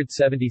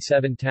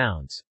 377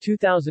 towns,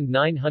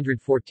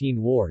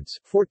 2,914 wards,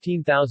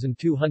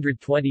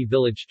 14,220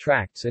 village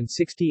tracts and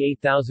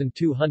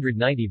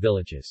 68,290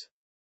 villages.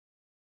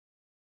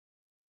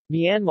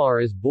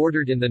 Myanmar is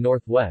bordered in the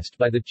northwest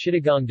by the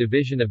Chittagong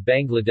division of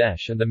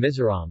Bangladesh and the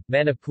Mizoram,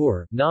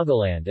 Manipur,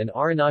 Nagaland and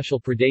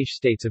Arunachal Pradesh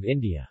states of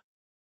India.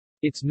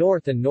 Its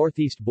north and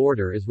northeast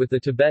border is with the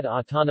Tibet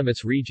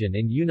Autonomous Region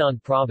in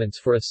Yunnan Province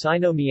for a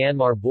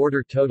Sino-Myanmar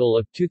border total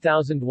of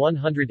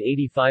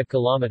 2,185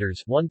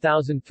 kilometers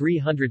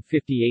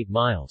 1,358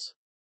 miles.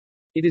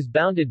 It is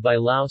bounded by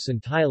Laos and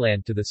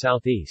Thailand to the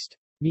southeast.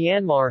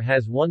 Myanmar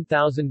has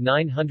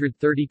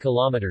 1,930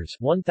 kilometers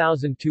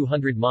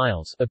 1,200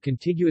 miles of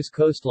contiguous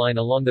coastline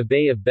along the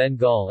Bay of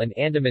Bengal and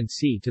Andaman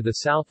Sea to the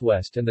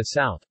southwest and the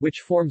south,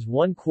 which forms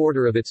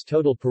 1/4 of its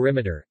total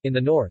perimeter. In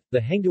the north, the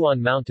Hengduan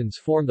Mountains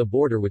form the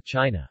border with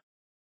China.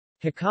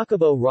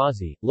 Hakakabo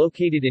Razi,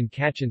 located in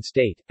Kachin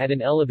State, at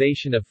an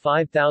elevation of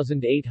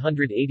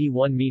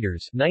 5,881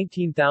 meters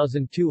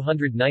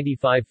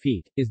 19,295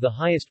 feet, is the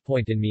highest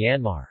point in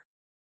Myanmar.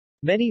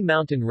 Many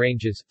mountain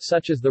ranges,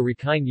 such as the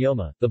Rakhine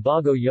Yoma, the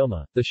Bago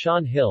Yoma, the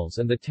Shan Hills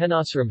and the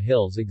Tenasserim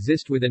Hills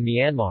exist within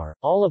Myanmar,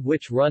 all of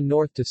which run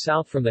north to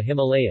south from the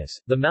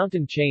Himalayas. The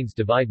mountain chains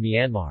divide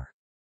Myanmar's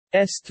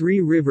 3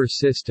 river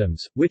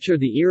systems, which are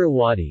the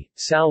Irrawaddy,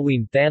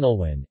 Salween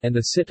Thanlwin, and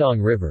the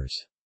Sitong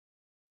rivers.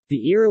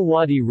 The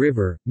Irrawaddy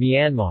River,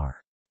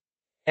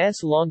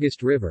 Myanmar's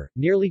longest river,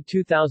 nearly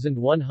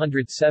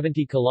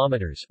 2,170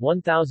 kilometers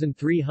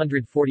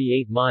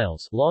 1,348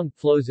 miles long,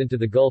 flows into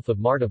the Gulf of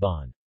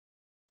Martaban.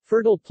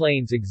 Fertile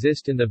plains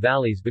exist in the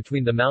valleys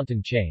between the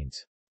mountain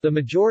chains. The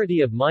majority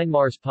of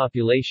Myanmar's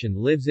population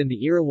lives in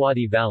the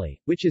Irrawaddy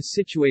Valley, which is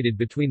situated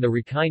between the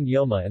Rakhine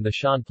Yoma and the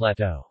Shan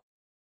Plateau.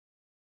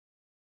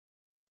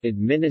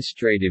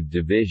 Administrative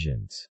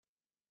divisions.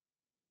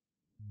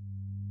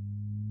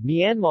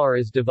 Myanmar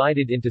is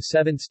divided into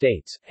 7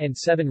 states, and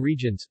 7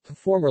 regions,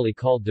 formerly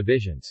called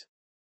divisions.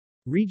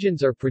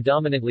 Regions are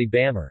predominantly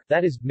Bamar,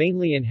 that is,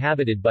 mainly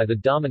inhabited by the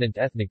dominant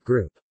ethnic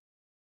group.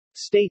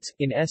 States,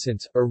 in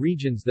essence, are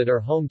regions that are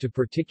home to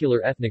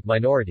particular ethnic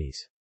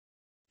minorities.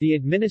 The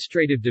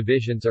administrative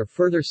divisions are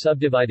further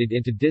subdivided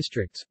into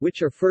districts,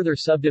 which are further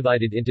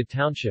subdivided into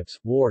townships,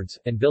 wards,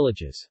 and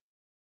villages.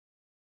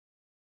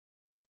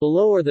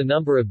 Below are the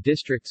number of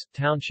districts,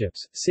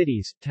 townships,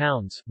 cities,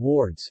 towns,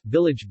 wards,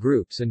 village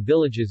groups and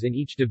villages in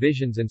each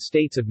divisions and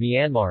states of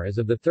Myanmar as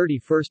of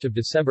 31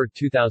 December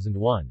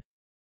 2001.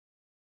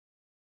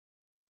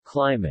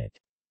 Climate.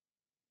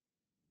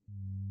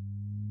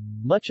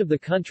 Much of the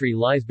country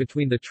lies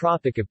between the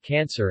Tropic of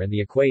Cancer and the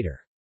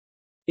equator.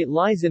 It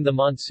lies in the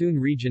monsoon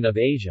region of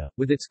Asia,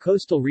 with its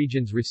coastal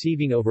regions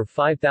receiving over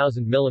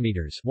 5,000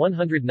 mm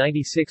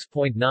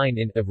 196.9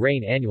 in of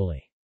rain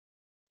annually.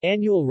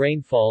 Annual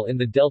rainfall in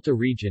the Delta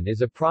region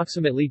is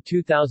approximately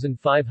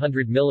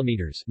 2,500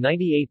 mm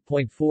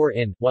 98.4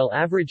 in, while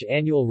average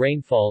annual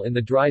rainfall in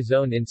the dry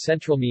zone in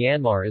central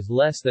Myanmar is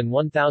less than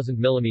 1,000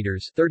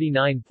 mm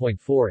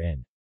 39.4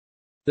 in.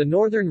 The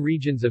northern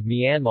regions of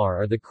Myanmar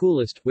are the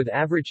coolest, with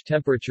average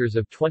temperatures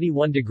of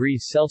 21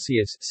 degrees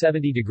Celsius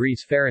 70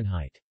 degrees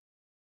Fahrenheit.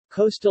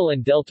 Coastal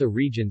and delta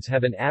regions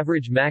have an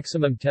average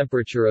maximum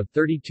temperature of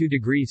 32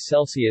 degrees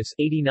Celsius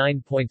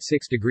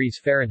 89.6 degrees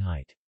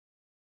Fahrenheit.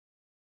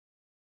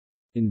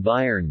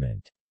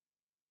 Environment.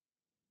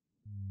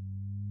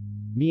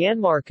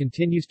 Myanmar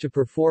continues to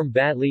perform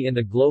badly in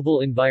the Global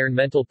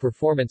Environmental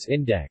Performance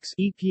Index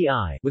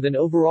 (EPI), with an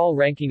overall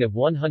ranking of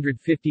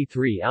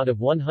 153 out of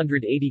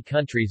 180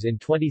 countries in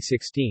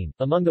 2016,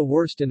 among the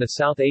worst in the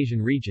South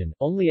Asian region,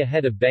 only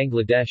ahead of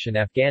Bangladesh and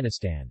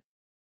Afghanistan.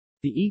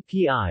 The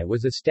EPI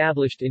was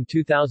established in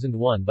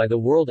 2001 by the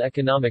World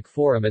Economic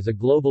Forum as a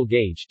global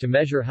gauge to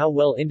measure how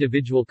well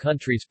individual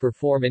countries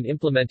perform in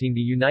implementing the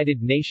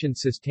United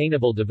Nations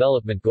Sustainable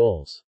Development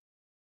Goals.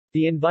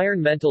 The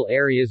environmental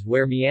areas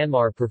where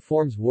Myanmar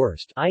performs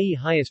worst, i.e.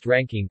 highest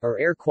ranking, are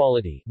air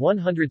quality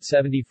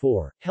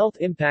 174, health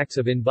impacts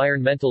of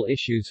environmental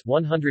issues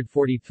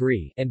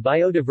 143, and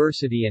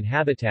biodiversity and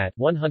habitat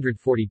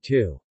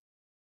 142.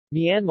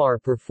 Myanmar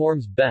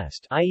performs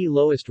best, i.e.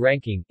 lowest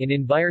ranking, in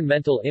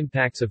environmental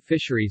impacts of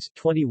fisheries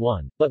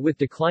 21, but with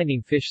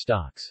declining fish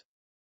stocks.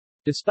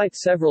 Despite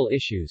several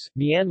issues,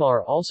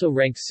 Myanmar also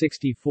ranks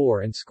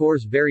 64 and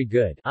scores very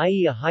good,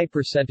 i.e. a high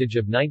percentage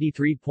of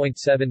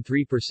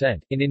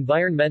 93.73%, in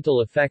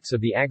environmental effects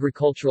of the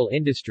agricultural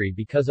industry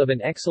because of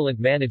an excellent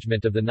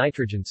management of the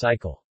nitrogen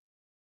cycle.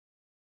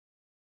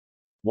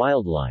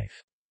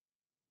 Wildlife.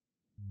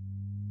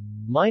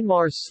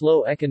 Myanmar's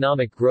slow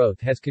economic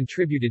growth has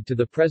contributed to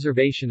the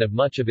preservation of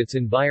much of its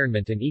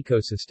environment and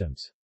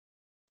ecosystems.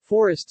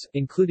 Forests,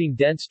 including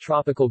dense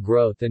tropical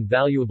growth and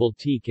valuable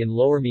teak in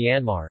lower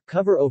Myanmar,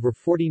 cover over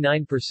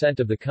 49%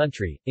 of the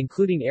country,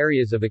 including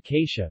areas of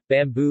acacia,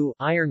 bamboo,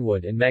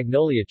 ironwood and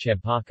magnolia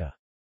champaka.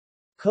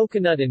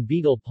 Coconut and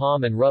betel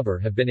palm and rubber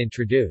have been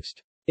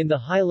introduced. In the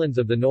highlands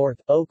of the north,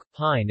 oak,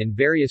 pine and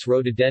various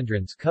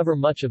rhododendrons cover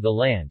much of the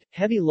land.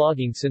 Heavy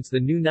logging since the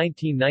new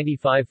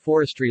 1995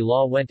 forestry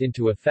law went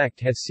into effect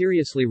has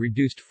seriously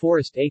reduced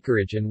forest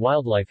acreage and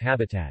wildlife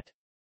habitat.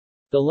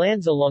 The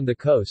lands along the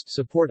coast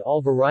support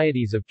all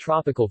varieties of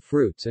tropical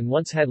fruits and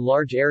once had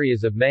large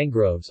areas of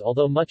mangroves,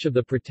 although much of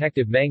the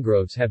protective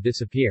mangroves have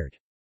disappeared.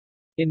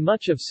 In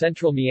much of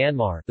central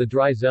Myanmar, the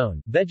dry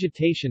zone,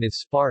 vegetation is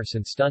sparse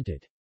and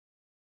stunted.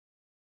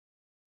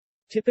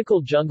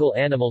 Typical jungle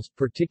animals,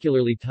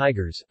 particularly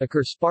tigers,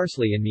 occur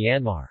sparsely in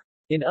Myanmar.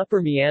 In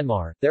Upper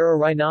Myanmar, there are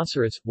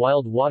rhinoceros,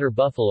 wild water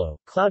buffalo,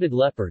 clouded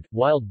leopard,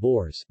 wild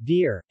boars,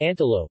 deer,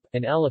 antelope,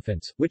 and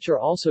elephants, which are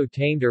also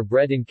tamed or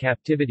bred in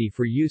captivity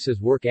for use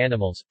as work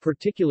animals,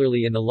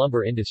 particularly in the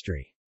lumber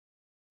industry.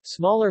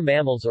 Smaller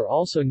mammals are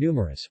also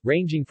numerous,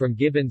 ranging from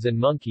gibbons and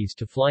monkeys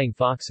to flying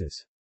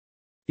foxes.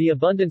 The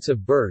abundance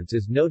of birds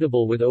is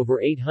notable with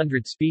over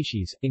 800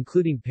 species,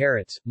 including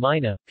parrots,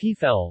 myna,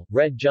 peafowl,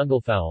 red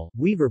junglefowl,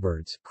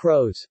 weaverbirds,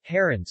 crows,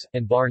 herons,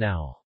 and barn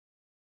owl.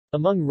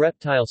 Among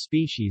reptile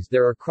species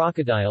there are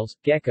crocodiles,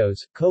 geckos,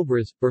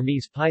 cobras,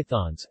 Burmese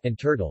pythons, and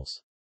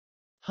turtles.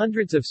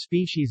 Hundreds of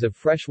species of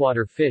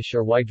freshwater fish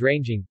are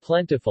wide-ranging,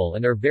 plentiful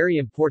and are very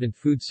important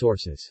food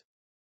sources.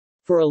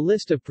 For a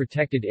list of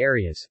protected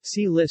areas,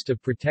 see List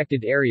of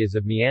protected areas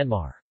of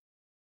Myanmar.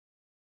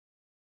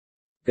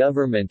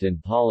 Government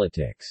and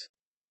politics.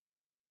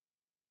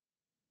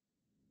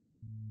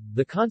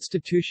 The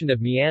Constitution of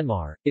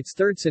Myanmar, its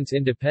third since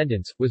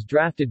independence, was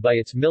drafted by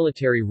its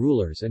military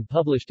rulers and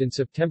published in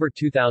September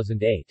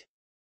 2008.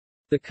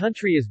 The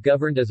country is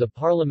governed as a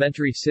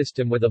parliamentary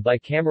system with a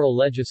bicameral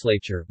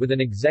legislature, with an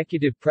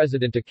executive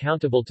president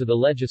accountable to the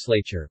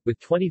legislature, with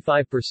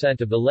 25%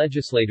 of the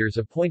legislators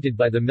appointed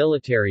by the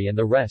military and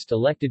the rest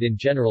elected in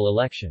general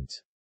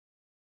elections.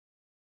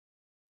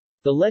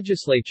 The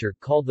legislature,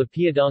 called the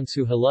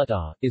Piadongsu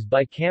Halutta, is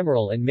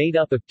bicameral and made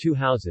up of two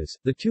houses,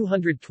 the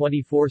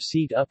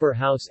 224-seat Upper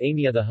House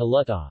Amiatha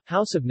Halutta,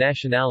 House of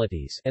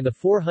Nationalities, and the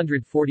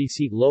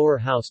 440-seat Lower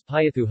House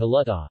Pyathu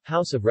Halutta,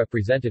 House of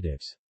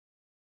Representatives.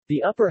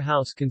 The upper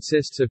house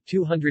consists of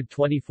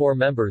 224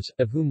 members,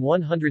 of whom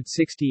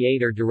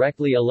 168 are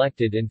directly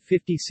elected and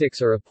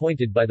 56 are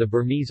appointed by the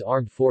Burmese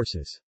Armed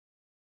Forces.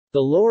 The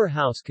lower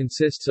house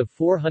consists of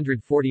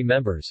 440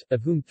 members,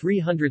 of whom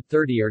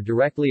 330 are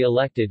directly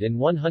elected and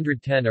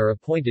 110 are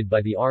appointed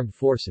by the armed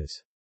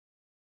forces.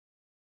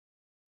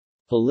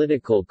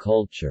 Political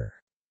culture.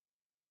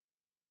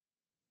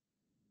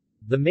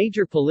 The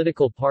major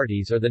political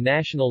parties are the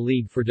National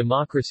League for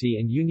Democracy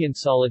and Union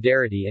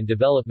Solidarity and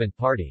Development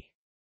Party.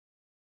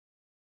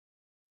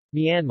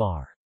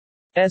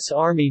 Myanmar's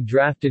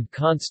army-drafted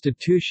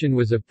constitution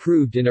was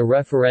approved in a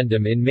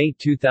referendum in May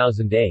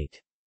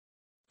 2008.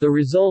 The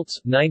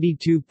results,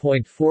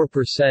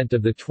 92.4%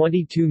 of the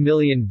 22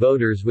 million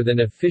voters with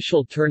an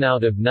official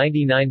turnout of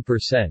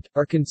 99%,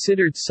 are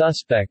considered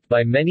suspect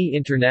by many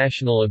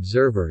international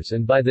observers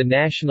and by the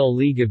National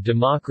League of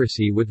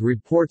Democracy with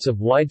reports of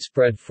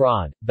widespread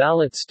fraud,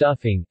 ballot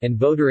stuffing, and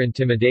voter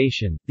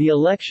intimidation. The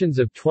elections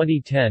of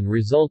 2010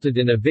 resulted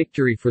in a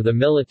victory for the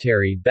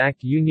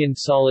military-backed Union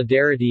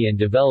Solidarity and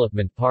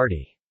Development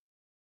Party.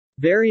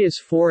 Various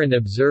foreign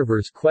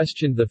observers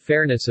questioned the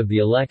fairness of the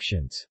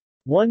elections.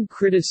 One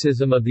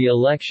criticism of the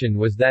election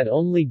was that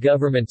only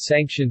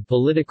government-sanctioned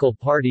political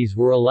parties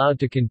were allowed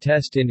to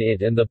contest in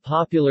it and the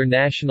Popular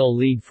National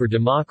League for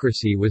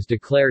Democracy was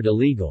declared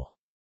illegal.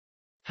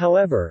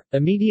 However,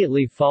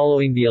 immediately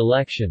following the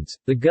elections,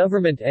 the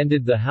government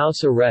ended the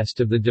house arrest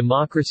of the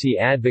democracy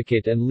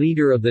advocate and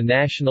leader of the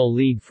National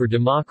League for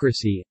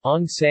Democracy,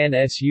 Aung San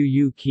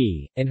Suu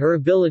Kyi, and her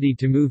ability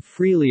to move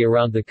freely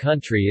around the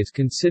country is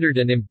considered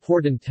an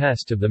important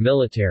test of the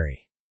military's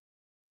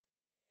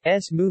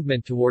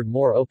movement toward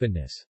more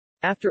openness.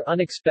 After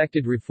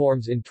unexpected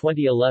reforms in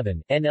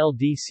 2011,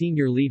 NLD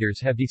senior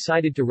leaders have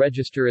decided to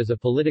register as a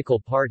political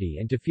party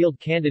and to field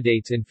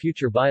candidates in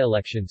future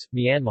by-elections.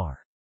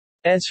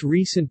 Myanmar's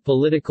recent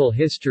political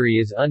history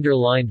is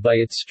underlined by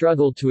its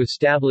struggle to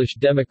establish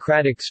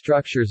democratic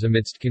structures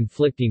amidst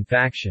conflicting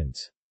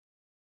factions.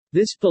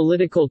 This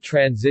political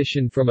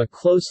transition from a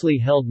closely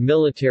held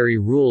military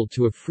rule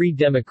to a free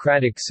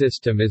democratic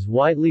system is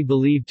widely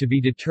believed to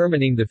be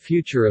determining the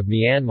future of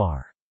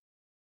Myanmar.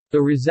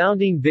 The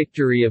resounding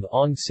victory of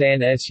Aung San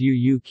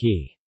Suu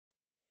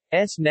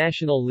Kyi's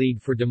National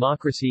League for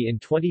Democracy in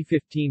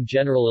 2015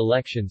 general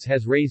elections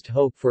has raised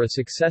hope for a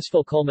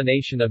successful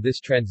culmination of this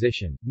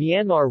transition.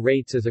 Myanmar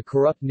rates as a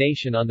corrupt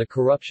nation on the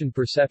Corruption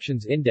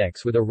Perceptions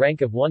Index with a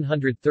rank of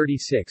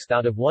 136th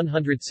out of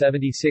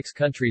 176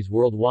 countries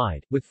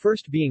worldwide, with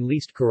first being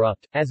least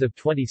corrupt, as of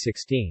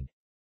 2016.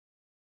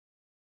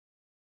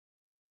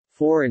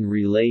 Foreign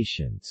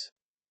relations.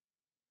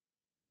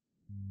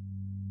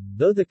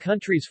 Though the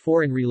country's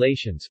foreign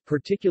relations,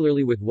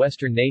 particularly with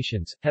Western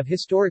nations, have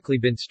historically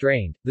been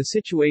strained, the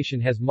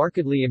situation has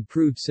markedly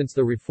improved since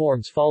the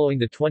reforms following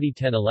the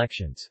 2010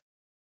 elections.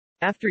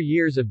 After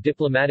years of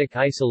diplomatic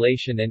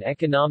isolation and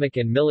economic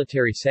and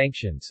military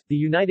sanctions, the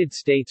United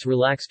States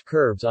relaxed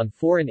curbs on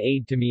foreign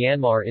aid to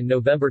Myanmar in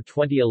November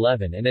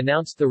 2011 and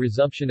announced the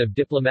resumption of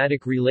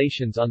diplomatic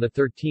relations on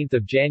 13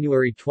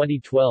 January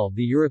 2012.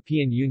 The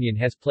European Union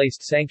has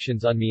placed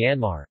sanctions on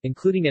Myanmar,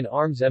 including an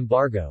arms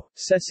embargo,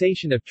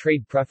 cessation of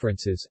trade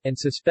preferences, and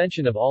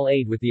suspension of all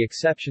aid with the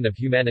exception of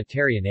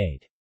humanitarian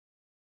aid.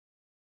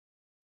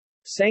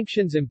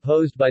 Sanctions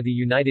imposed by the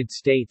United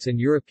States and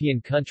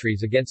European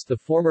countries against the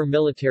former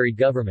military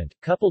government,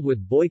 coupled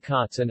with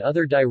boycotts and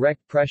other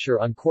direct pressure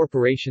on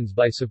corporations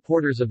by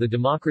supporters of the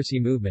democracy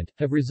movement,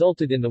 have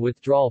resulted in the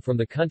withdrawal from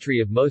the country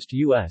of most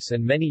U.S.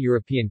 and many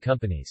European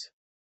companies.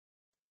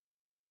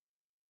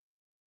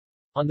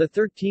 On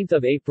 13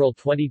 April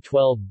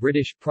 2012,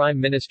 British Prime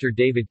Minister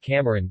David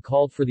Cameron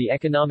called for the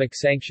economic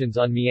sanctions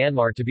on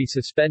Myanmar to be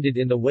suspended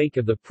in the wake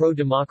of the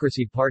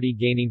pro-democracy party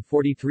gaining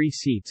 43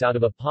 seats out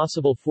of a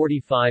possible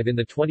 45 in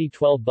the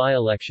 2012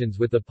 by-elections,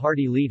 with the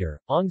party leader,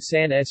 Aung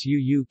San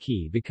Suu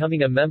Kyi,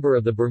 becoming a member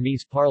of the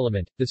Burmese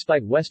parliament.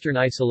 Despite Western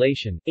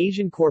isolation,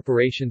 Asian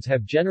corporations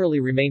have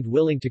generally remained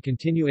willing to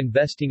continue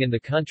investing in the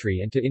country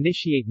and to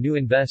initiate new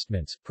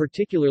investments,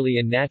 particularly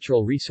in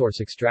natural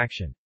resource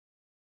extraction.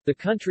 The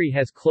country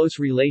has close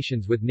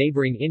relations with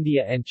neighboring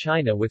India and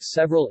China, with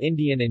several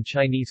Indian and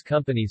Chinese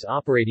companies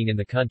operating in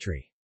the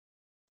country.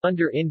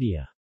 Under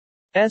India's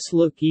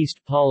Look East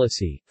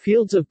policy,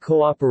 fields of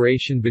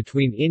cooperation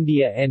between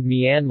India and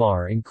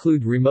Myanmar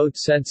include remote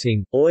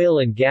sensing, oil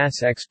and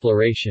gas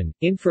exploration,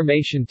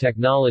 information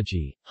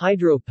technology,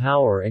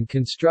 hydropower, and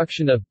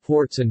construction of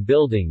ports and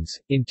buildings.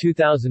 In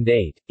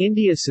 2008,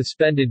 India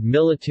suspended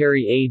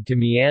military aid to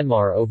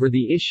Myanmar over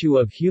the issue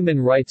of human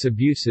rights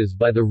abuses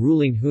by the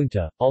ruling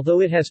junta,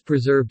 although it has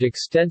preserved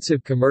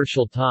extensive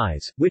commercial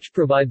ties, which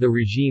provide the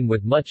regime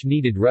with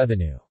much-needed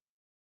revenue.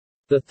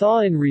 The thaw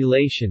in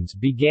relations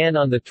began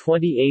on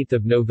 28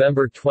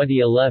 November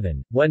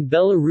 2011, when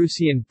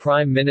Belarusian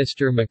Prime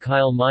Minister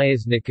Mikhail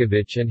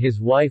Myasnikovich and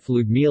his wife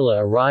Ludmila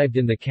arrived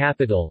in the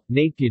capital,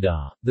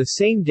 Naypyidaw, the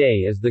same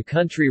day as the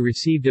country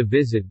received a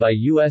visit by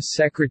U.S.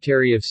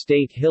 Secretary of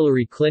State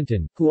Hillary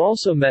Clinton, who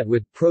also met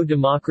with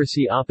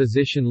pro-democracy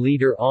opposition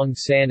leader Aung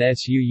San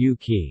Suu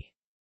Kyi.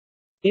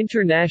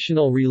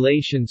 International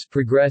relations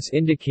progress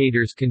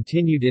indicators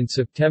continued in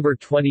September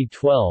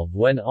 2012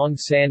 when Aung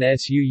San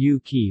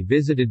Suu Kyi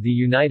visited the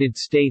United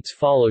States,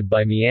 followed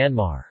by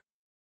Myanmar's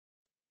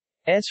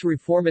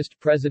reformist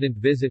president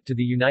visit to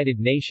the United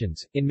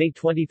Nations. In May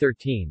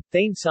 2013,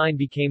 Thein Sein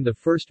became the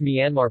first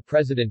Myanmar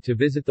president to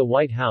visit the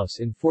White House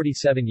in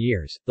 47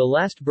 years. The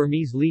last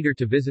Burmese leader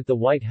to visit the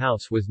White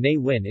House was Ne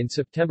Win in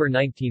September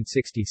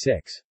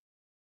 1966.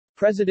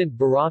 President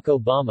Barack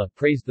Obama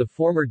praised the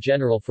former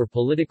general for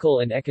political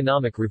and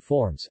economic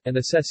reforms, and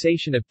the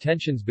cessation of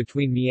tensions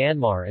between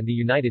Myanmar and the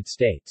United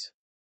States.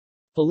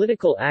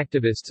 Political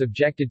activists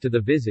objected to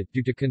the visit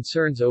due to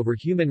concerns over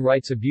human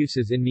rights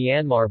abuses in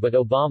Myanmar, but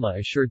Obama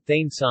assured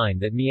Thein Sein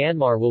that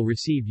Myanmar will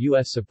receive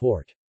U.S.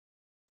 support.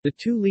 The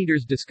two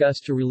leaders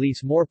discussed to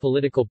release more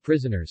political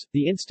prisoners,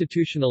 the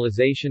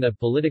institutionalization of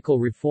political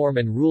reform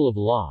and rule of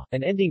law,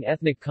 and ending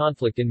ethnic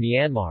conflict in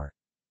Myanmar.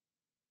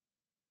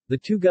 The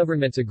two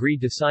governments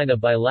agreed to sign a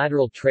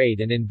bilateral trade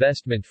and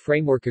investment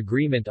framework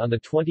agreement on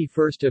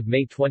 21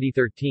 May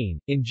 2013.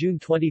 In June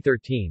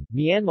 2013,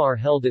 Myanmar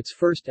held its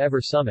first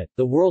ever summit,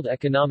 the World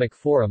Economic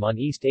Forum on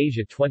East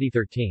Asia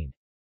 2013.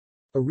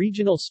 A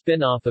regional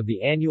spin-off of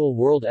the annual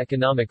World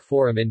Economic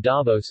Forum in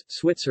Davos,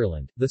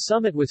 Switzerland, the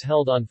summit was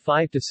held on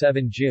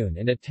 5–7 June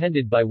and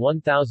attended by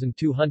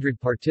 1,200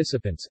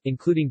 participants,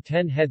 including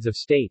 10 heads of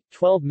state,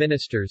 12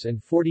 ministers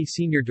and 40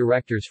 senior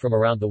directors from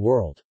around the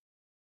world.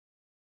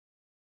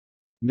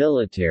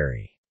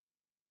 Military.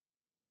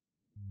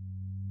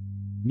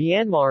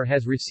 Myanmar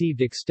has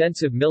received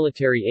extensive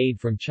military aid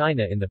from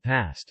China in the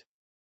past.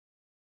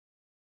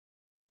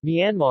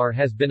 Myanmar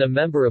has been a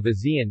member of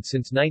ASEAN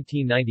since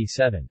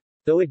 1997.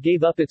 Though it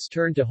gave up its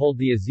turn to hold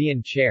the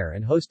ASEAN chair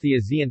and host the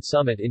ASEAN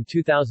Summit in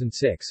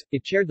 2006,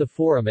 it chaired the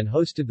forum and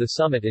hosted the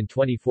summit in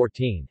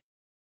 2014.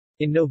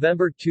 In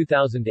November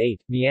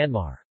 2008,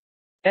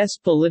 Myanmar's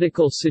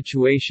political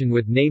situation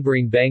with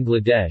neighboring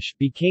Bangladesh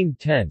became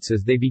tense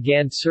as they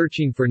began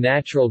searching for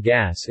natural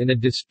gas in a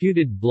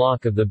disputed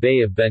block of the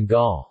Bay of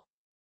Bengal.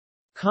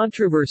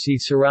 Controversy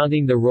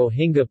surrounding the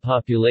Rohingya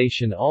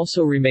population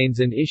also remains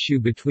an issue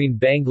between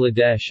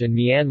Bangladesh and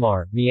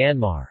Myanmar.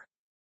 Myanmar's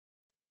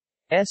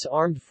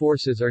armed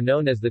forces are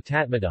known as the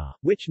Tatmadaw,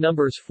 which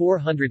numbers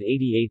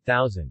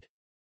 488,000.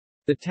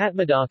 The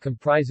Tatmadaw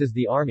comprises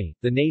the Army,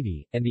 the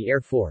Navy, and the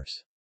Air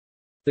Force.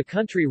 The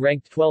country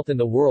ranked 12th in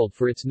the world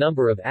for its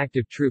number of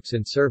active troops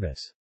in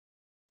service.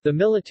 The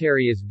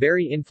military is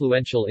very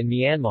influential in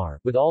Myanmar,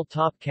 with all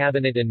top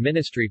cabinet and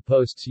ministry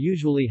posts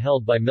usually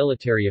held by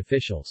military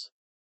officials.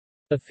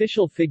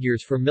 Official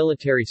figures for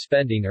military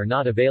spending are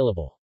not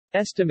available.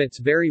 Estimates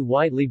vary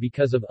widely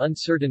because of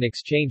uncertain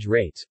exchange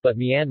rates, but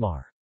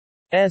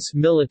Myanmar's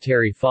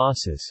military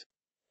forces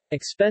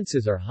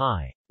expenses are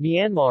high.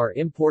 Myanmar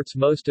imports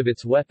most of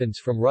its weapons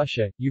from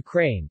Russia,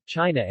 Ukraine,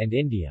 China and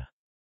India.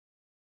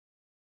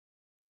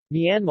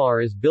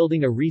 Myanmar is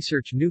building a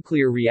research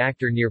nuclear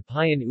reactor near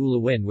Payan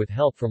Ulawin with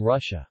help from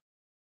Russia.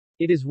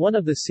 It is one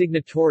of the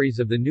signatories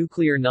of the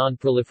Nuclear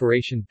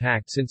Non-Proliferation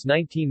Pact since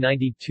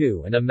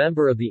 1992 and a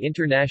member of the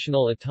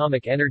International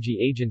Atomic Energy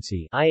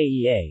Agency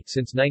 (IAEA)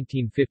 since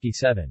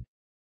 1957.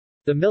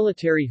 The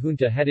military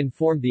junta had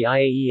informed the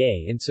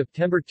IAEA in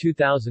September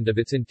 2000 of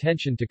its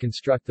intention to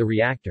construct the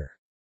reactor.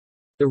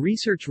 The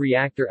research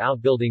reactor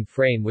outbuilding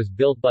frame was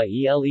built by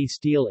ELE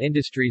Steel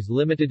Industries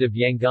Limited of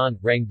Yangon,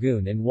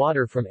 Rangoon and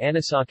water from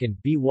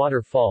Anasakan B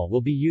waterfall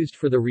will be used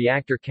for the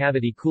reactor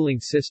cavity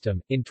cooling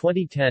system. In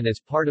 2010 as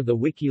part of the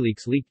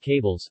WikiLeaks leaked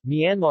cables,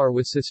 Myanmar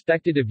was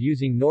suspected of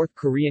using North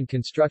Korean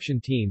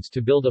construction teams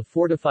to build a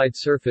fortified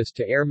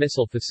surface-to-air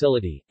missile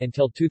facility.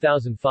 Until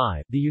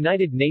 2005, the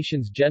United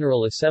Nations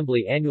General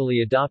Assembly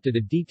annually adopted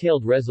a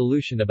detailed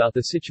resolution about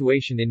the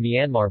situation in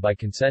Myanmar by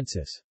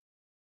consensus.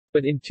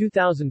 But in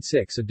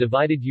 2006 a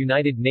divided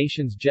United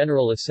Nations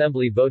General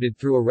Assembly voted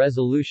through a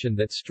resolution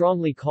that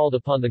strongly called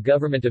upon the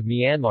government of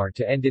Myanmar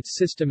to end its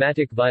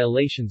systematic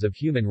violations of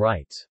human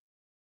rights.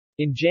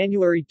 In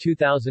January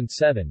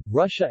 2007,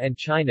 Russia and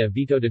China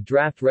vetoed a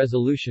draft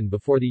resolution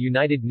before the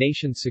United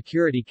Nations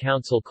Security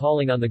Council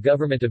calling on the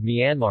government of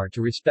Myanmar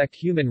to respect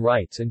human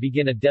rights and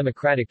begin a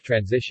democratic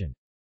transition.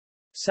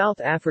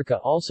 South Africa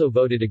also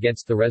voted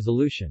against the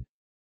resolution.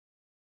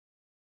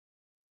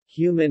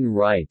 Human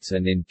rights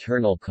and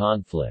internal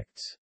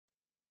conflicts.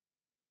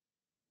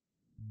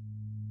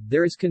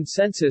 There is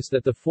consensus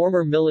that the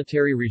former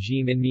military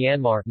regime in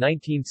Myanmar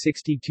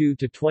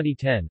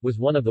 1962-2010 was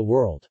one of the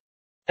world's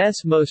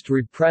most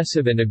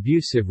repressive and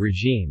abusive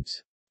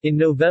regimes. In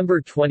November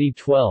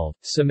 2012,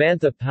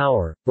 Samantha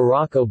Power,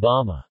 Barack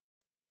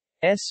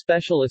Obama's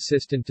special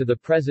assistant to the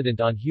President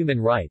on Human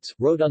Rights,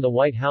 wrote on the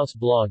White House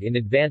blog in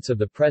advance of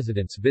the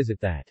president's visit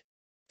that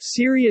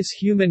serious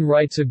human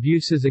rights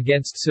abuses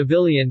against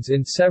civilians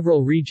in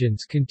several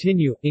regions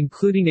continue,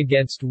 including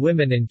against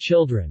women and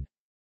children.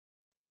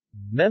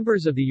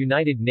 Members of the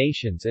United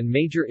Nations and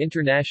major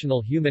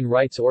international human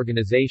rights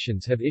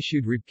organizations have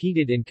issued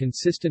repeated and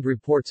consistent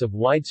reports of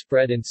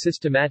widespread and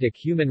systematic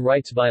human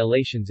rights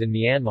violations in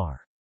Myanmar.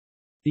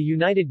 The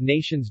United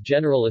Nations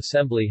General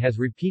Assembly has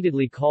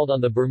repeatedly called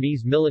on the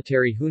Burmese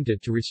military junta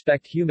to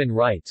respect human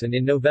rights, and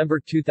in November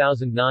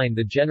 2009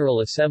 the General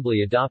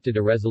Assembly adopted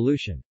a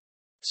resolution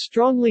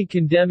strongly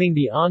condemning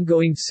the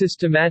ongoing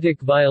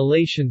systematic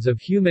violations of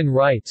human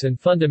rights and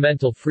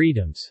fundamental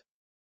freedoms,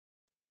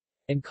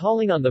 and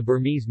calling on the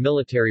Burmese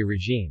military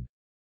regime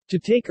to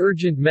take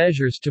urgent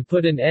measures to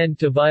put an end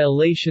to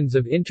violations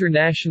of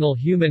international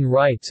human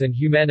rights and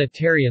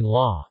humanitarian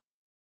law.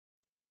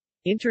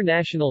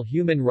 International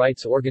human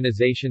rights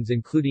organizations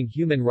including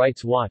Human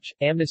Rights Watch,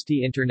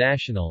 Amnesty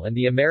International and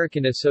the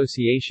American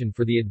Association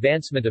for the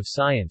Advancement of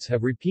Science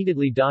have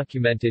repeatedly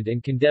documented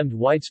and condemned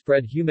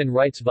widespread human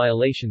rights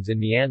violations in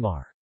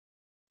Myanmar.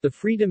 The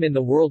Freedom in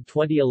the World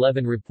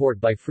 2011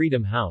 report by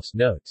Freedom House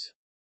notes,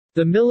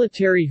 "The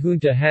military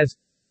junta has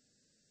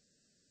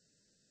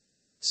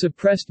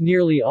suppressed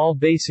nearly all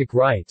basic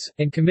rights,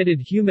 and committed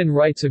human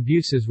rights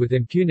abuses with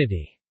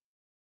impunity."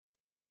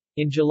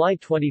 In July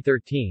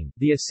 2013,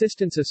 the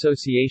Assistance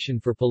Association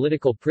for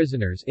Political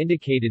Prisoners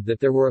indicated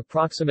that there were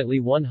approximately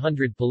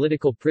 100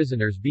 political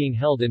prisoners being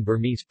held in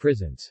Burmese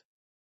prisons.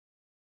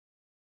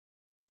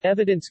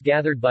 Evidence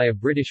gathered by a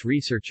British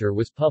researcher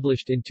was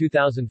published in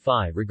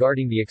 2005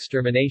 regarding the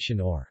extermination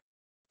or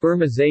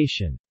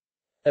Burmization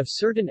of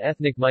certain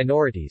ethnic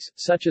minorities,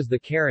 such as the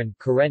Karen,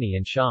 Karenni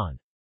and Shan.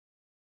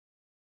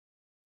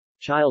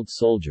 Child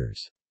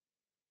soldiers.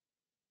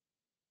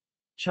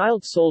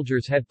 Child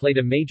soldiers had played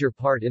a major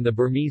part in the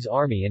Burmese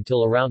army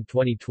until around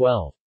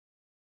 2012.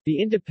 The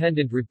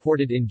Independent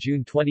reported in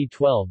June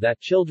 2012 that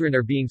children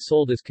are being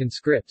sold as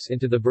conscripts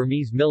into the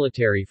Burmese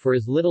military for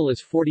as little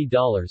as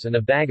 $40 and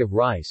a bag of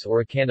rice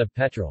or a can of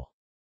petrol.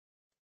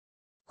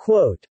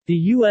 Quote, the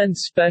UN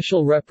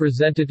Special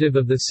Representative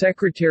of the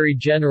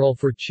Secretary-General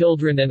for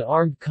Children and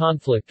Armed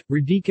Conflict,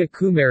 Radhika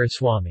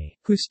Kumaraswamy,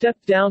 who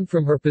stepped down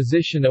from her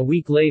position a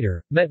week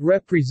later, met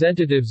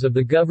representatives of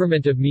the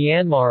government of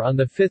Myanmar on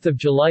 5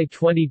 July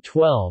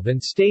 2012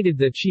 and stated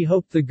that she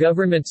hoped the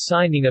government's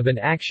signing of an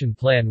action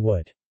plan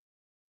would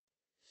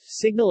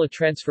signal a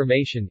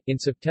transformation. In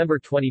September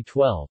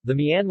 2012, the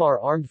Myanmar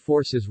Armed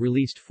Forces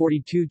released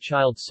 42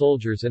 child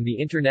soldiers and the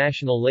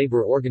International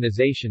Labour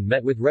Organization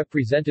met with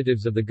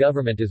representatives of the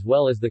government as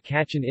well as the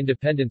Kachin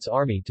Independence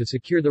Army to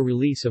secure the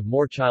release of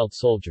more child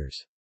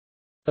soldiers.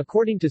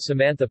 According to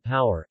Samantha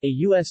Power, a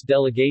U.S.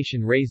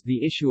 delegation raised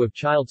the issue of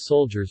child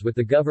soldiers with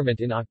the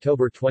government in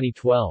October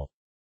 2012.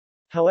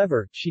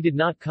 However, she did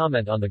not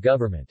comment on the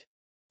government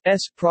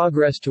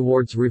progress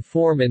towards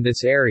reform in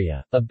this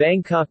area. A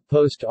Bangkok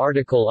Post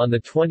article on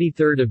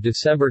 23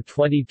 December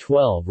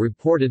 2012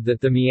 reported that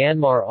the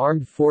Myanmar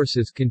Armed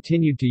Forces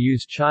continued to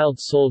use child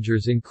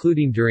soldiers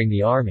including during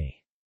the Army's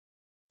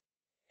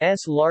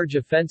large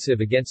offensive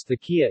against the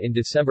Kia in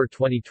December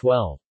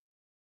 2012.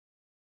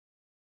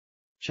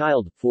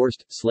 Child,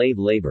 forced, slave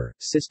labor,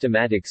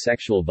 systematic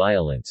sexual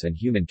violence and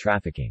human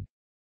trafficking.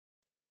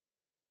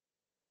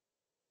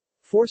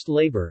 Forced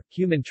labor,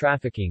 human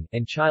trafficking,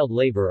 and child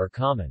labor are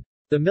common.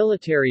 The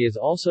military is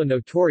also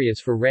notorious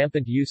for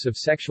rampant use of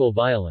sexual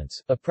violence,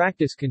 a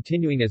practice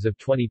continuing as of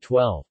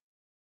 2012.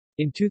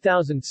 In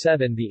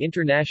 2007, the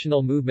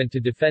international movement to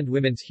defend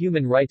women's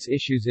human rights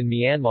issues in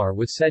Myanmar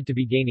was said to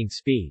be gaining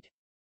speed.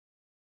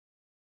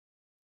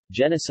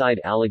 Genocide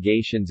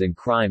allegations and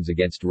crimes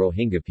against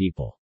Rohingya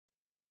people.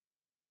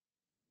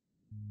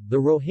 The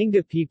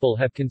Rohingya people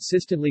have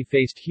consistently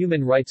faced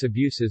human rights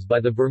abuses by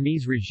the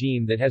Burmese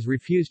regime that has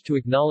refused to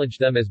acknowledge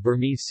them as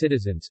Burmese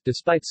citizens,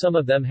 despite some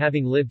of them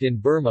having lived in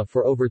Burma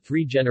for over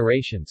 3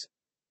 generations.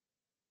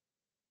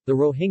 The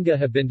Rohingya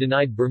have been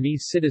denied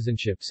Burmese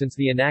citizenship since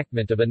the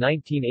enactment of a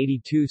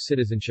 1982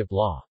 citizenship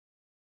law.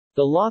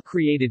 The law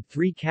created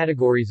 3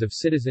 categories of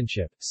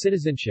citizenship: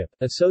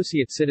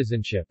 associate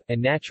citizenship,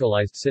 and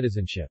naturalized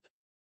citizenship.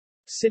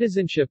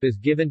 Citizenship is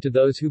given to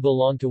those who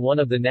belong to one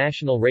of the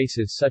national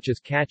races such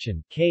as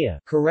Kachin, Kaya,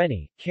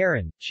 Karenni,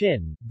 Karen,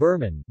 Chin,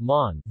 Burman,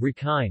 Mon,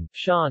 Rakhine,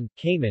 Shan,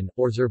 Cayman,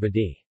 or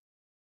Zerbadi.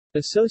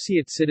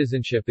 Associate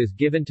citizenship is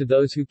given to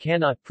those who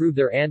cannot prove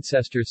their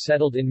ancestors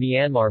settled in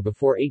Myanmar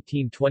before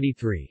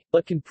 1823,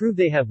 but can prove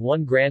they have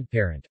one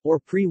grandparent, or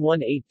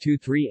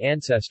pre-1823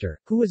 ancestor,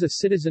 who was a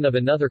citizen of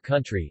another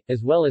country,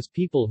 as well as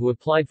people who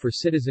applied for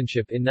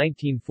citizenship in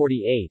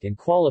 1948 and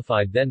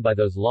qualified then by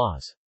those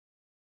laws.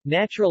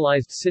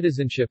 Naturalized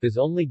citizenship is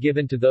only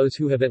given to those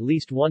who have at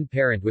least one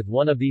parent with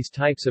one of these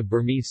types of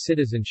Burmese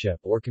citizenship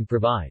or can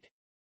provide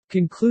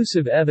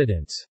conclusive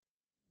evidence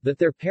that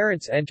their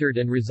parents entered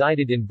and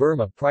resided in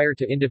Burma prior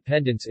to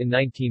independence in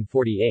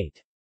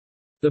 1948.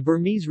 The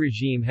Burmese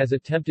regime has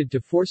attempted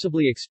to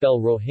forcibly expel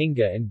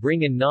Rohingya and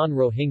bring in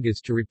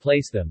non-Rohingyas to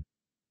replace them.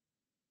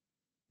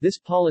 This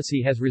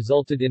policy has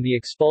resulted in the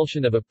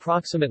expulsion of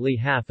approximately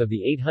half of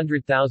the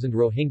 800,000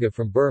 Rohingya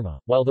from Burma,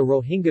 while the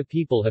Rohingya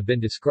people have been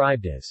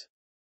described as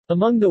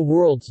among the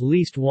world's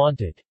least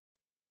wanted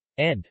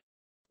and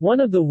one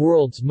of the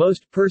world's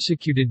most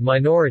persecuted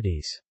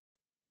minorities.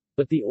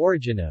 But the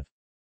origin of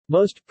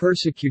most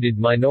persecuted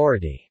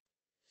minority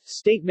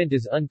statement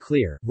is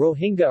unclear.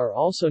 Rohingya are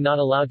also not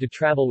allowed to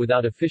travel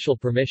without official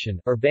permission,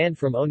 are banned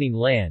from owning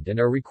land and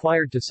are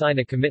required to sign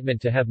a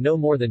commitment to have no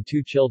more than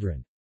 2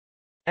 children.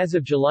 As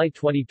of July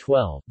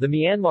 2012, the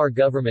Myanmar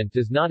government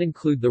does not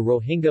include the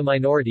Rohingya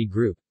minority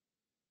group,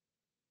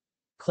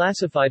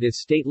 classified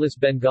as stateless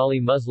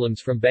Bengali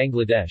Muslims from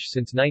Bangladesh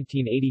since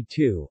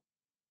 1982,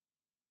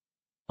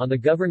 on the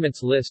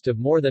government's list of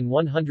more than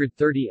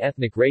 130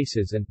 ethnic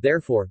races and,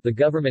 therefore, the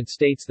government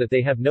states that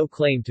they have no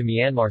claim to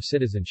Myanmar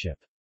citizenship.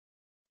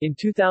 In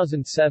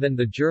 2007,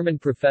 the German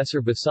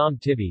professor Bassam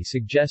Tibi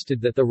suggested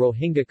that the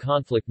Rohingya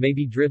conflict may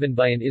be driven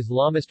by an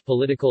Islamist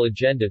political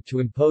agenda to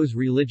impose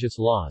religious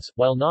laws,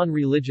 while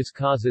non-religious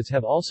causes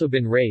have also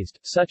been raised,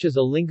 such as a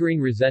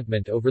lingering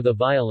resentment over the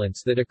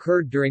violence that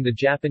occurred during the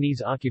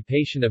Japanese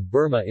occupation of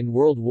Burma in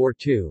World War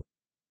II.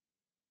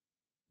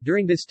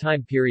 During this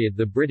time period,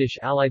 the British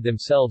allied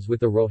themselves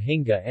with the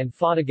Rohingya and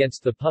fought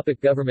against the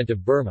puppet government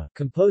of Burma,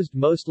 composed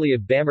mostly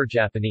of Bamar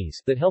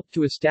Japanese, that helped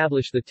to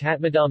establish the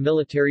Tatmadaw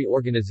military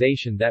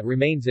organization that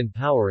remains in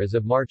power as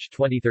of March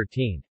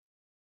 2013.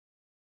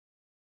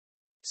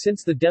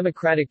 Since the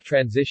democratic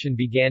transition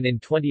began in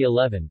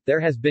 2011,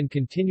 there has been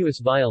continuous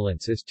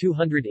violence as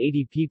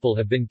 280 people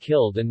have been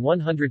killed and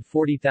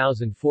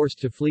 140,000 forced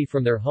to flee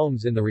from their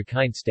homes in the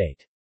Rakhine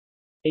state.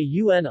 A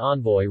UN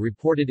envoy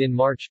reported in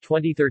March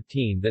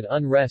 2013 that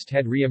unrest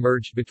had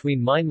re-emerged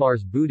between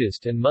Myanmar's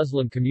Buddhist and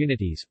Muslim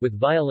communities, with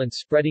violence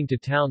spreading to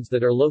towns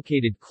that are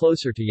located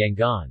closer to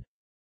Yangon.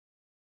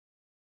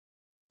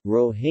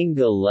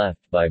 Rohingya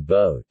left by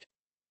boat.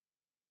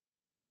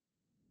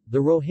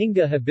 The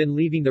Rohingya have been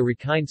leaving the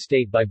Rakhine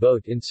state by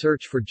boat in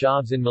search for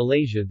jobs in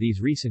Malaysia these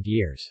recent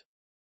years.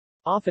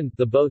 Often,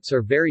 the boats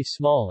are very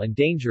small and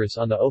dangerous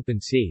on the open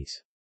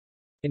seas.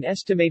 An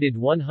estimated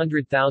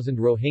 100,000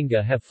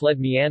 Rohingya have fled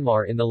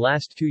Myanmar in the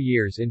last 2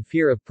 years in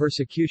fear of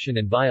persecution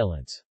and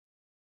violence.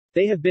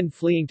 They have been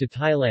fleeing to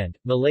Thailand,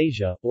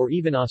 Malaysia, or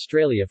even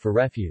Australia for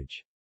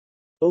refuge.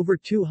 Over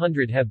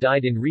 200 have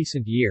died in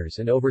recent years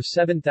and over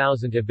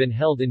 7,000 have been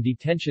held in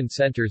detention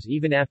centers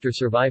even after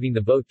surviving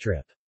the boat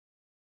trip.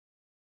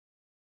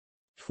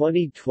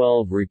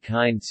 2012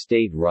 Rakhine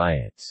State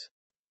riots.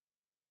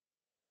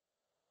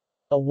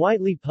 A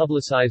widely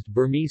publicized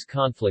Burmese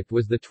conflict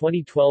was the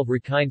 2012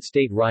 Rakhine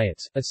State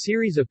riots, a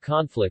series of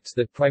conflicts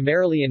that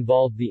primarily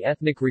involved the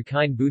ethnic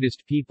Rakhine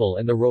Buddhist people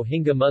and the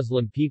Rohingya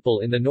Muslim people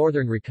in the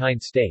northern Rakhine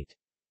State.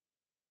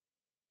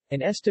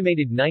 An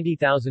estimated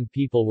 90,000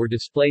 people were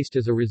displaced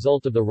as a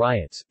result of the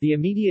riots. The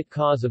immediate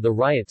cause of the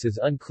riots is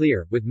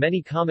unclear, with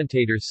many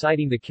commentators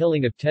citing the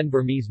killing of 10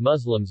 Burmese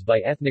Muslims by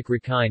ethnic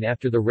Rakhine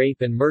after the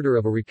rape and murder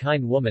of a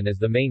Rakhine woman as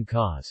the main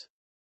cause.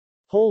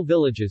 Whole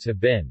villages have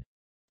been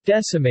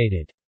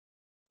decimated.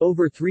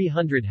 Over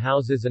 300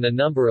 houses and a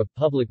number of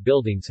public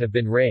buildings have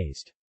been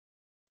razed.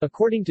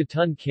 According to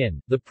Tun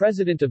Kin, the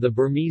president of the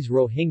Burmese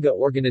Rohingya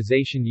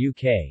Organization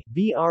UK,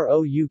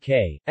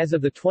 BRO-UK, as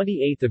of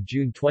 28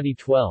 June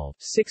 2012,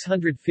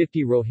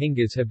 650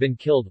 Rohingyas have been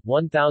killed,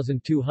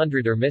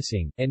 1,200 are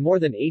missing, and more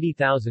than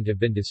 80,000 have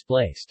been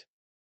displaced.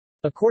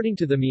 According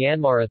to the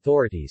Myanmar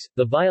authorities,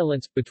 the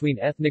violence between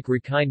ethnic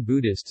Rakhine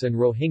Buddhists and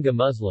Rohingya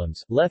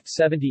Muslims left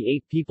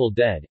 78 people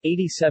dead,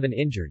 87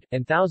 injured,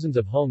 and thousands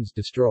of homes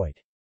destroyed.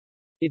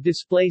 It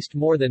displaced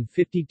more than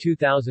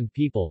 52,000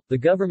 people. The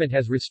government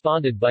has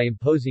responded by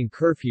imposing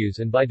curfews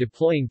and by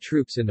deploying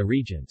troops in the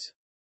regions.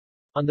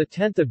 On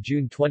 10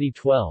 June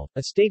 2012,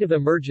 a state of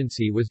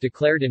emergency was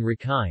declared in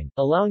Rakhine,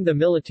 allowing the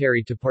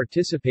military to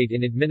participate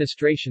in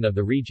administration of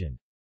the region.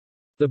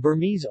 The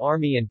Burmese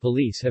army and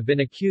police have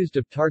been accused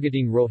of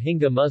targeting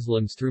Rohingya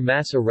Muslims through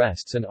mass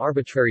arrests and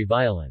arbitrary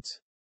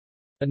violence.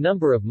 A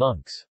number of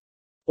monks'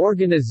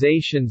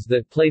 organizations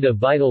that played a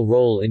vital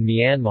role in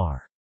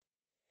Myanmar's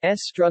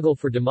struggle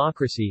for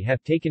democracy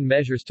have taken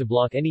measures to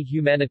block any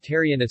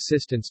humanitarian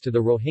assistance to the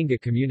Rohingya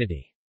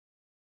community.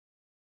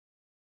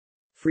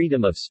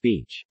 Freedom of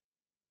speech.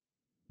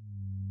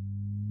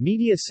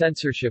 Media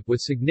censorship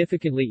was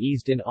significantly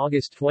eased in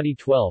August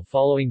 2012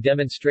 following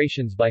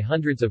demonstrations by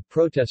hundreds of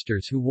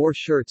protesters who wore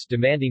shirts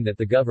demanding that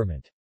the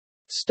government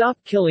stop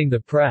killing the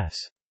press.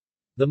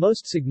 The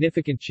most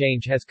significant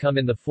change has come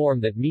in the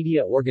form that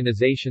media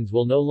organizations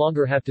will no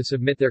longer have to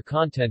submit their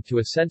content to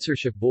a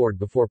censorship board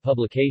before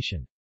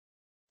publication.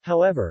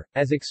 However,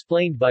 as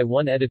explained by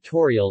one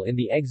editorial in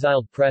the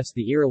exiled press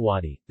the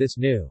Irrawaddy, this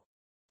new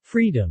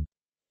freedom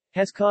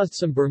has caused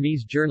some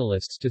Burmese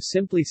journalists to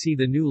simply see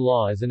the new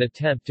law as an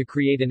attempt to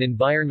create an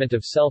environment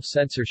of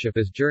self-censorship,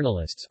 as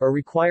journalists are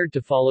required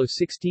to follow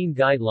 16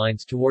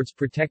 guidelines towards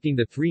protecting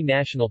the 3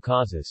 national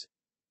causes: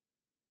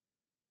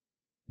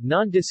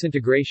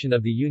 non-disintegration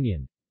of the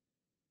Union,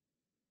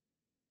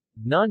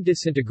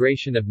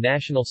 non-disintegration of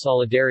national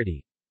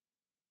solidarity,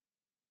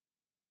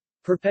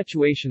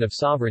 perpetuation of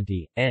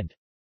sovereignty, and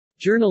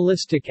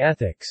journalistic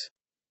ethics,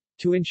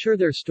 to ensure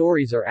their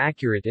stories are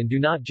accurate and do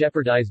not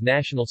jeopardize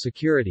national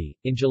security.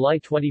 In July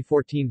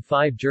 2014,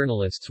 5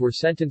 journalists were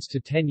sentenced to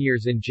 10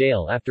 years in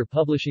jail after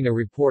publishing a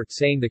report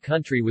saying the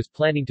country was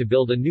planning to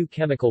build a new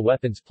chemical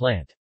weapons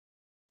plant.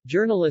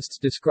 Journalists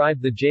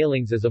described the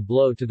jailings as a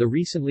blow to the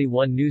recently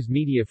won news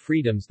media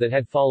freedoms that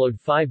had followed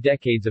 5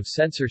 decades of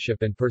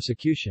censorship and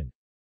persecution.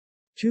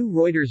 2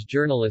 Reuters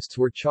journalists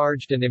were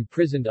charged and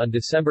imprisoned on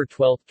December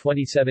 12,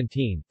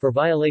 2017, for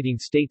violating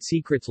state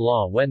secrets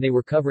law when they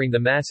were covering the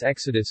mass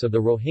exodus of the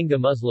Rohingya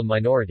Muslim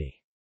minority.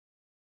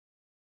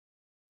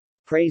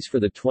 Praise for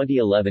the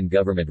 2011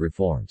 government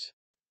reforms.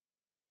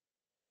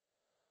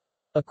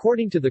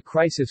 According to the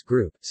Crisis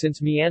Group,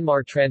 since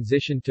Myanmar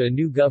transitioned to a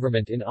new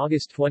government in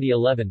August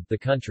 2011, the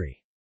country's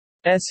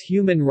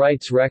human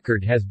rights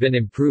record has been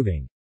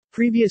improving.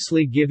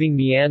 Previously giving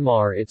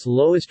Myanmar its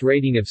lowest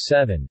rating of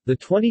 7, the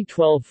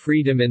 2012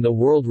 Freedom in the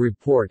World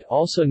report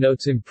also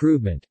notes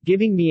improvement,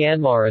 giving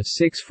Myanmar a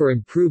 6 for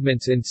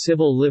improvements in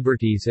civil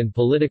liberties and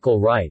political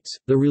rights,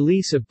 the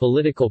release of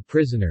political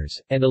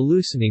prisoners, and a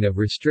loosening of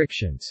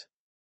restrictions.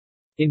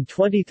 In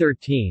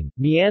 2013,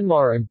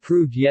 Myanmar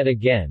improved yet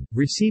again,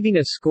 receiving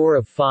a score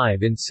of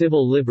 5 in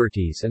civil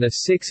liberties and a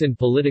 6 in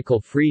political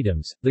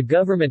freedoms. The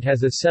government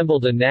has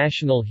assembled a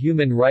National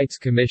Human Rights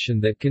Commission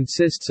that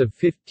consists of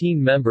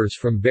 15 members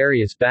from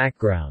various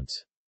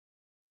backgrounds.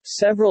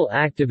 Several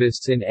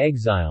activists in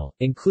exile,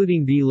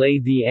 including the Lay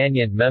the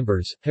Anyant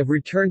members, have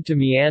returned to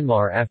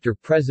Myanmar after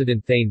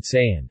President Thein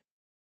Sein's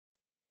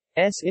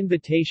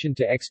invitation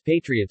to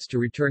expatriates to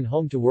return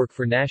home to work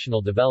for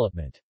national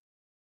development.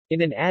 In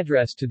an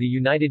address to the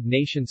United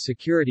Nations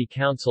Security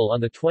Council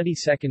on the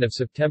 22nd of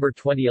September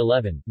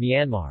 2011,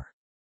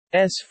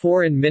 Myanmar's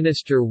Foreign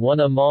Minister Won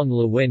Among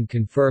Lawin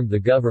confirmed the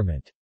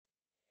government's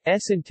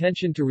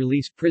intention to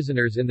release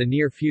prisoners in the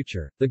near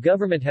future. The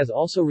government has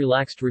also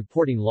relaxed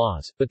reporting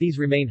laws, but these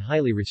remain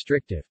highly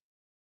restrictive.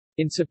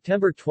 In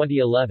September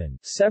 2011,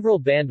 several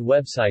banned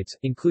websites,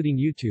 including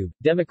YouTube,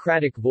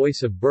 Democratic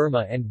Voice of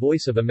Burma and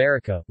Voice of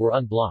America, were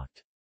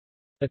unblocked.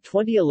 A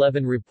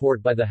 2011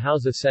 report by the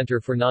Hausa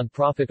Center for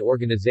Nonprofit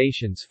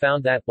Organizations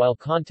found that, while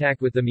contact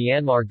with the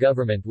Myanmar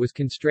government was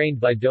constrained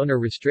by donor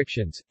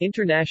restrictions,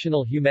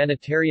 international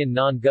humanitarian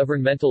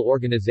non-governmental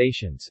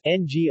organizations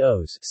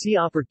 (NGOs) see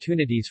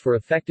opportunities for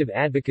effective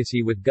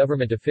advocacy with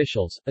government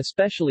officials,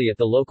 especially at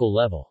the local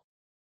level.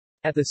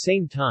 At the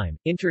same time,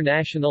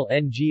 international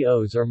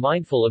NGOs are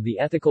mindful of the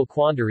ethical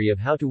quandary of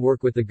how to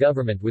work with the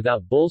government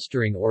without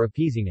bolstering or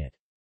appeasing it.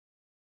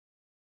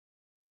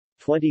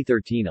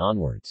 2013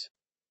 onwards.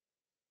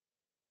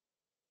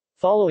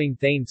 Following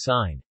Thein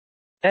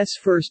Sein's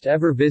first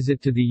ever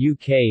visit to the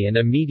UK and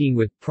a meeting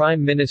with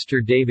Prime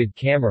Minister David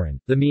Cameron,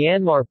 the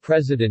Myanmar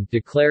president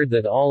declared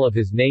that all of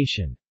his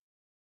nation's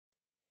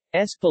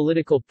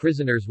political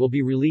prisoners will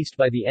be released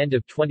by the end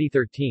of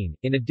 2013,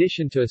 in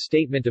addition to a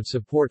statement of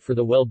support for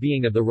the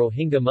well-being of the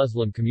Rohingya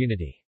Muslim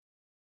community.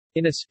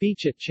 In a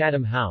speech at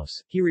Chatham House,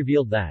 he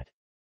revealed that,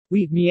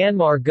 "We,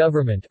 Myanmar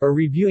government, are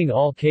reviewing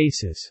all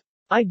cases.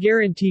 I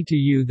guarantee to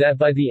you that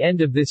by the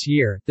end of this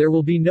year, there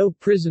will be no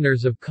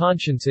prisoners of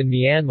conscience in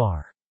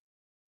Myanmar."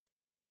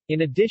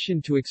 In addition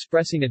to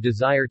expressing a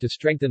desire to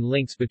strengthen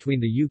links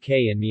between the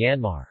UK and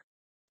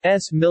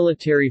Myanmar's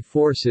military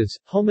forces,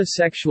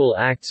 homosexual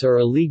acts are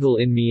illegal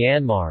in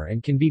Myanmar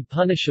and can be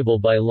punishable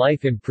by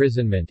life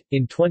imprisonment.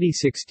 In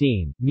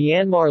 2016,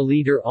 Myanmar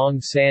leader Aung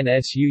San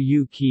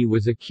Suu Kyi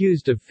was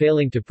accused of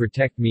failing to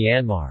protect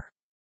Myanmar's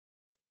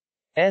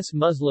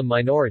Muslim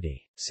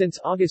minority. Since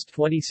August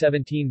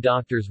 2017,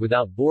 Doctors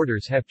Without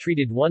Borders have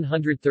treated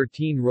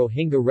 113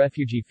 Rohingya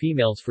refugee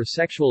females for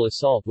sexual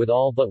assault, with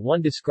all but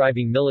one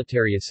describing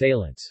military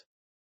assailants.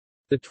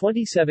 The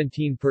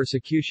 2017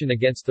 persecution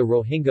against the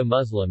Rohingya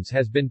Muslims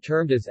has been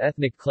termed as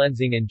ethnic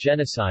cleansing and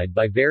genocide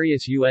by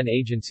various UN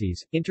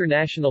agencies,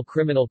 international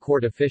criminal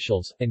court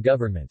officials, and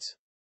governments.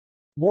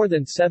 More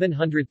than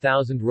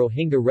 700,000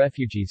 Rohingya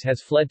refugees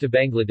has fled to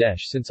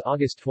Bangladesh since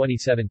August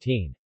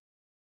 2017.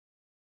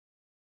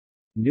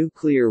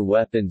 Nuclear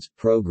weapons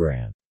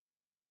program.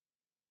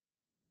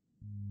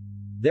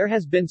 There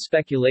has been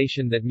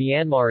speculation that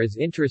Myanmar is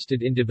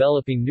interested in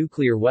developing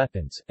nuclear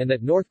weapons, and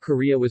that North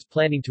Korea was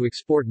planning to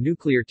export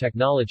nuclear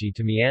technology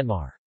to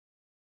Myanmar.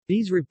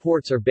 These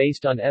reports are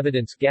based on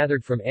evidence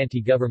gathered from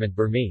anti-government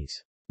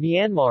Burmese.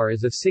 Myanmar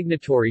is a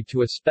signatory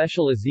to a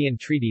special ASEAN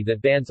treaty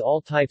that bans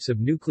all types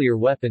of nuclear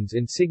weapons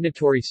in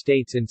signatory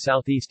states in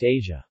Southeast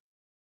Asia.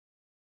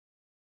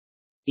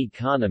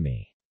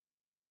 Economy.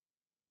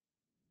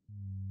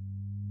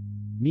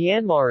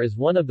 Myanmar is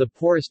one of the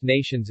poorest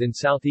nations in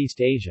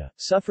Southeast Asia,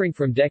 suffering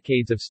from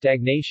decades of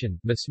stagnation,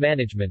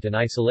 mismanagement and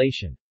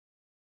isolation.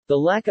 The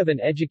lack of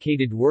an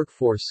educated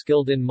workforce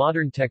skilled in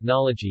modern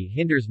technology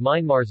hinders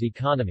Myanmar's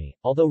economy,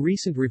 although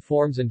recent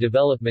reforms and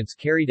developments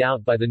carried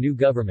out by the new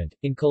government,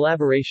 in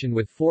collaboration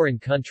with foreign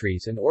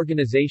countries and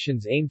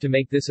organizations aim to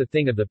make this a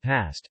thing of the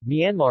past.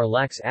 Myanmar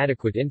lacks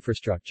adequate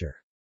infrastructure.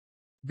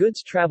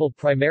 Goods travel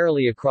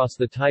primarily across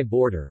the Thai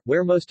border,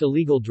 where most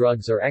illegal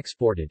drugs are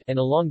exported, and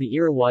along the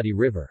Irrawaddy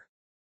River.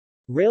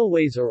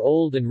 Railways are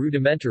old and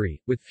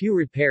rudimentary, with few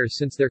repairs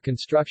since their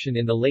construction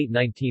in the late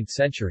 19th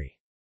century.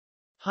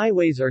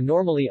 Highways are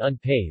normally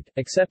unpaved,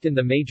 except in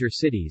the major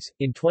cities.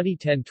 In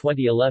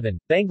 2010-2011,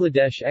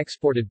 Bangladesh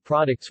exported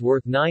products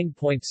worth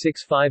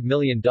 $9.65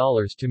 million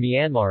to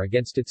Myanmar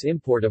against its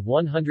import of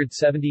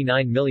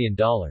 $179 million.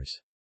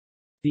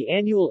 The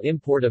annual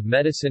import of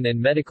medicine and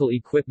medical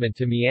equipment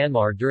to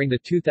Myanmar during the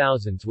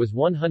 2000s was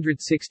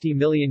 $160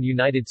 million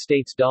United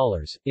States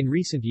dollars. In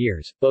recent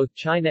years, both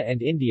China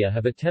and India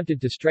have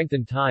attempted to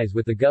strengthen ties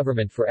with the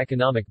government for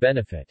economic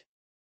benefit.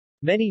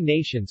 Many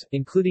nations,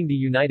 including the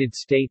United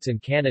States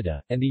and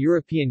Canada, and the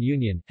European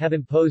Union, have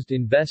imposed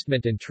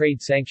investment and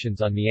trade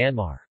sanctions on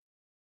Myanmar.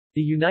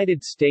 The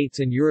United States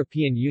and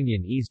European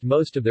Union eased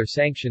most of their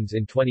sanctions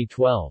in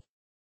 2012.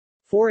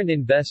 Foreign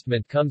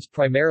investment comes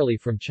primarily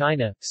from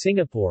China,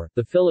 Singapore,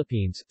 the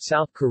Philippines,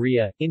 South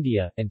Korea,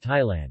 India, and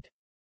Thailand.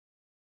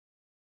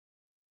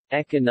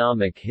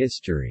 Economic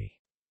history.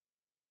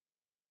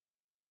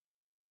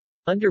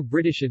 Under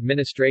British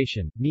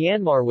administration,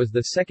 Myanmar was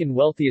the second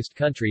wealthiest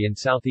country in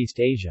Southeast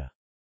Asia.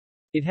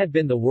 It had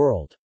been the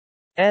world's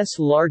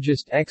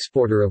largest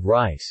exporter of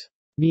rice.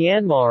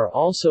 Myanmar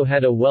also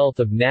had a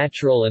wealth of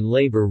natural and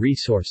labor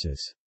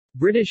resources.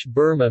 British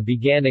Burma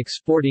began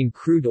exporting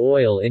crude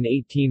oil in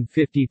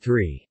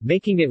 1853,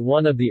 making it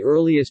one of the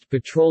earliest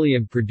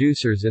petroleum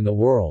producers in the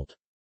world.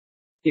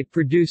 It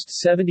produced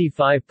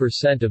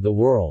 75% of the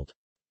world's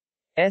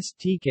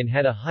teak and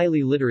had a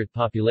highly literate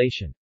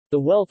population. The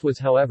wealth was,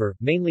 however,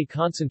 mainly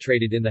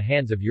concentrated in the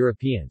hands of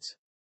Europeans.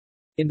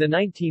 In the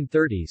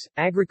 1930s,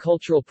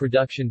 agricultural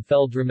production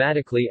fell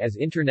dramatically as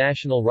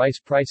international rice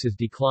prices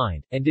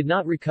declined, and did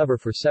not recover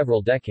for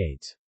several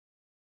decades.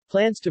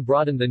 Plans to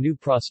broaden the new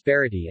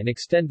prosperity and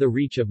extend the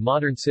reach of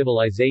modern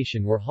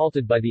civilization were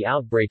halted by the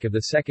outbreak of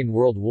the Second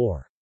World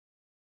War.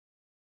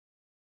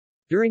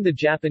 During the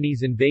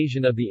Japanese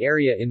invasion of the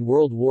area in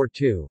World War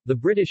II, the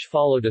British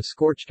followed a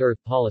scorched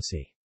earth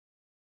policy.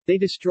 They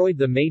destroyed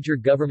the major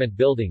government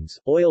buildings,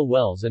 oil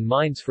wells and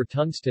mines for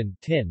tungsten,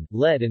 tin,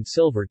 lead and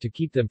silver to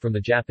keep them from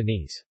the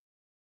Japanese.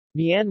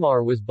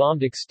 Myanmar was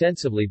bombed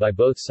extensively by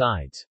both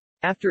sides.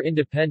 After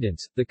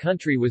independence, the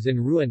country was in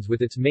ruins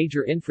with its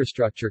major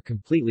infrastructure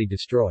completely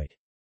destroyed.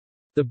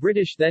 The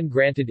British then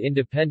granted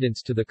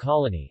independence to the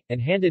colony,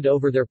 and handed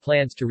over their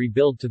plans to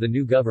rebuild to the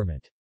new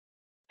government.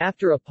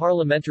 After a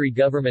parliamentary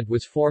government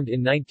was formed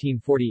in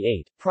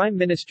 1948, Prime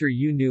Minister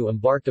U Nu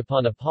embarked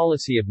upon a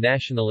policy of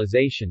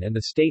nationalization and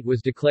the state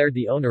was declared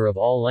the owner of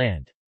all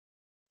land.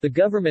 The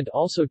government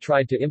also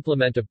tried to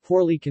implement a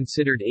poorly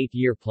considered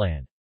 8-year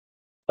plan.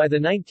 By the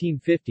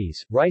 1950s,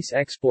 rice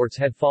exports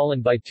had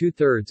fallen by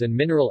 2/3 and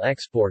mineral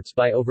exports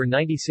by over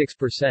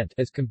 96%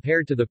 as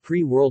compared to the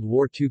pre-World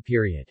War II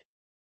period.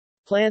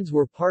 Plans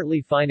were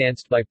partly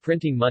financed by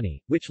printing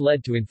money, which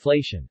led to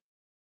inflation.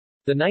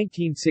 The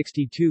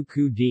 1962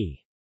 coup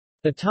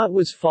d'état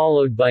was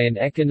followed by an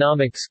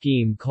economic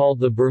scheme called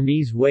the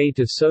Burmese Way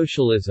to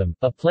Socialism,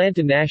 a plan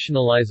to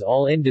nationalize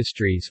all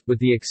industries, with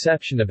the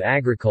exception of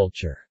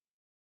agriculture.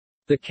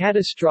 The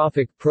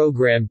catastrophic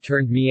program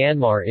turned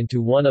Myanmar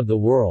into one of the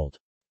world's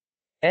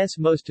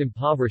most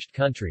impoverished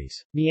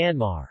countries.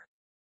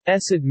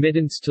 Myanmar's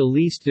admittance to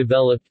least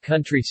developed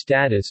country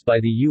status by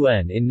the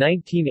UN in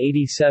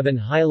 1987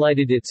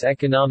 highlighted its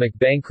economic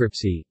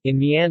bankruptcy. In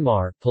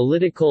Myanmar,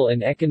 political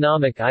and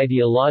economic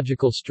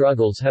ideological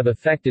struggles have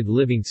affected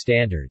living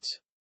standards.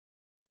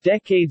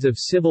 Decades of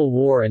civil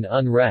war and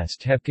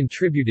unrest have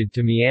contributed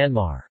to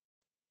Myanmar's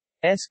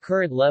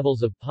current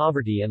levels of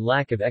poverty and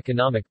lack of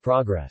economic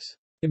progress.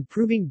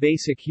 Improving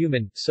basic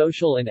human,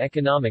 social and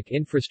economic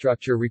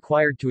infrastructure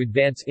required to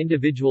advance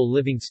individual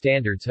living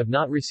standards have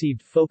not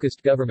received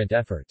focused government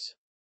efforts.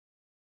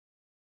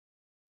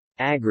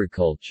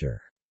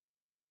 Agriculture.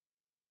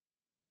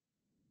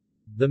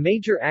 The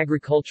major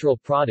agricultural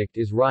product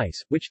is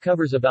rice, which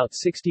covers about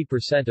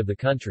 60% of the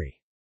country's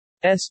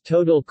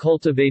total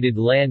cultivated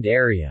land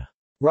area.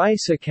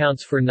 Rice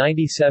accounts for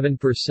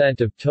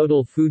 97% of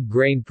total food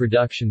grain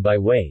production by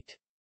weight.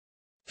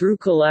 Through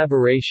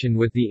collaboration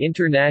with the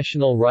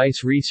International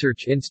Rice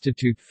Research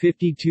Institute,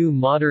 52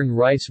 modern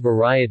rice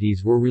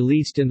varieties were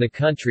released in the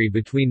country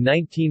between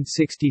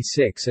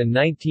 1966 and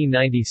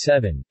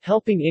 1997,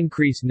 helping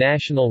increase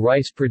national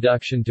rice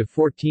production to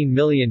 14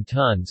 million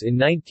tons in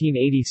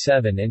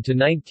 1987 and to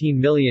 19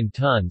 million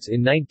tons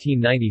in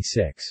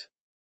 1996.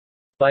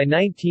 By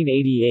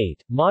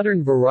 1988,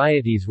 modern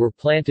varieties were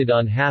planted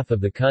on half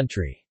of the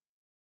country's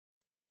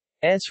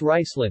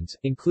ricelands,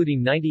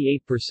 including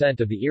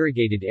 98% of the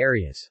irrigated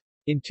areas.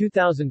 In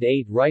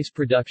 2008, rice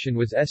production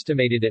was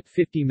estimated at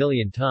 50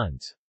 million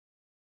tons.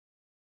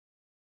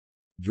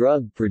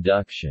 Drug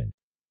production.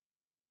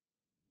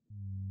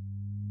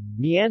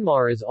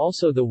 Myanmar is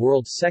also the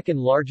world's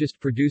second-largest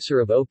producer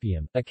of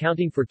opium,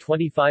 accounting for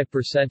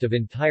 25% of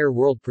entire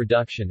world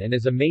production and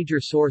is a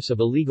major source of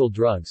illegal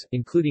drugs,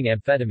 including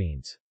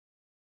amphetamines.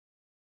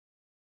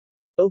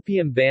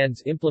 Opium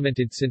bans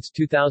implemented since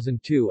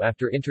 2002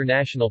 after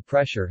international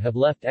pressure have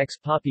left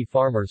ex-poppy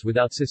farmers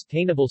without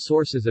sustainable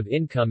sources of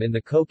income in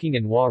the Kokang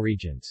and Wa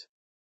regions.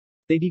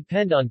 They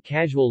depend on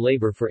casual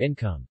labor for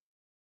income.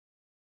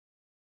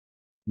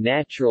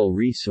 Natural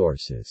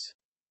resources.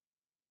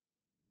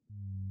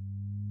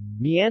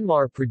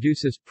 Myanmar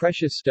produces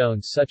precious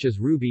stones such as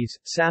rubies,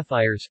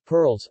 sapphires,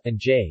 pearls, and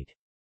jade.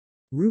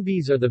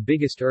 Rubies are the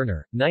biggest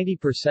earner.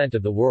 90%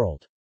 of the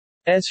world's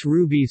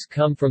rubies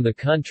come from the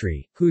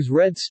country, whose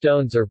red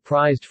stones are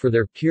prized for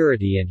their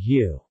purity and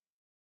hue.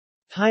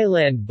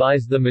 Thailand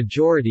buys the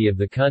majority of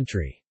the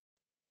country's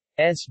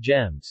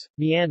gems.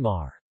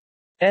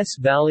 Myanmar's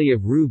Valley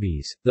of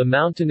Rubies, the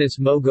mountainous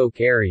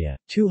Mogok area,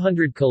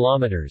 200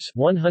 kilometers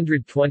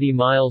 120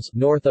 miles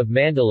north of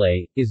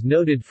Mandalay, is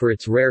noted for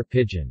its rare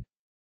pigeon.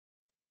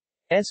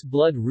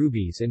 Blood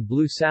rubies and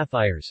blue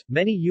sapphires.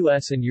 Many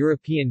U.S. and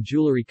European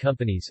jewelry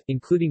companies,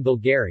 including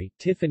Bulgari,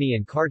 Tiffany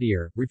and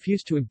Cartier,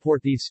 refuse to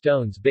import these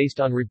stones based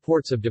on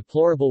reports of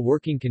deplorable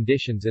working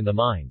conditions in the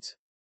mines.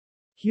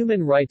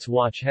 Human Rights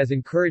Watch has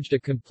encouraged a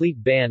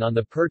complete ban on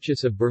the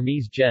purchase of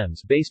Burmese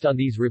gems based on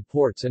these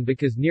reports and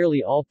because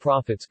nearly all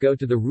profits go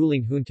to the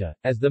ruling junta,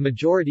 as the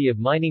majority of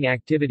mining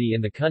activity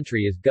in the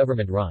country is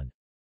government-run.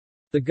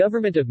 The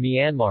government of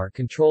Myanmar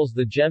controls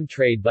the gem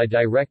trade by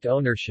direct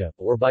ownership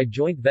or by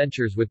joint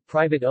ventures with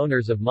private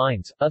owners of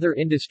mines. Other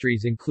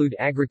industries include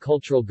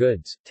agricultural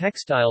goods,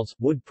 textiles,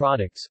 wood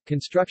products,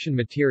 construction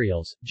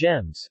materials,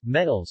 gems,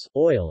 metals,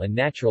 oil and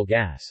natural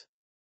gas.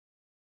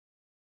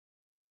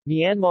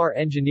 Myanmar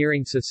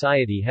Engineering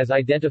Society has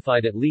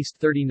identified at least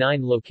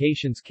 39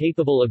 locations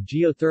capable of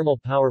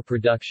geothermal power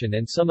production,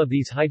 and some of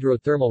these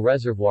hydrothermal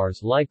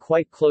reservoirs lie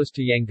quite close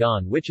to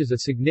Yangon, which is a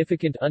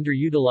significant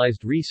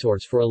underutilized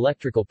resource for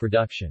electrical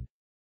production.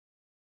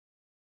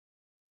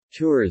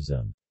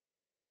 Tourism.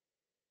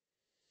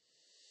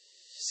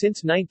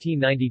 Since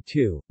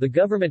 1992, the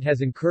government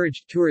has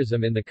encouraged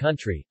tourism in the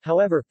country.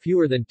 However,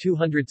 fewer than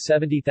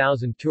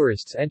 270,000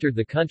 tourists entered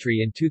the country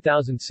in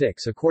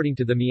 2006 according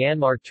to the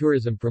Myanmar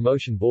Tourism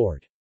Promotion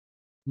Board.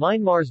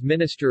 Myanmar's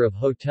Minister of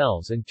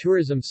Hotels and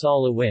Tourism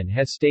Saw Win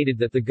has stated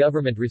that the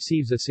government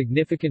receives a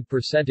significant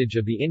percentage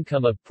of the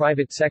income of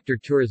private sector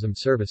tourism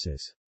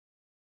services.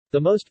 The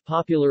most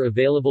popular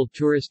available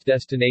tourist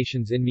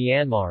destinations in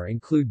Myanmar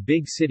include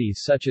big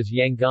cities such as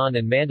Yangon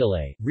and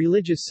Mandalay,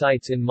 religious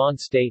sites in Mon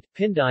State,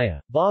 Pindaya,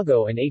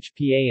 Bago and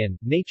Hpan,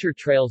 nature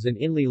trails in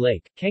Inle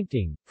Lake,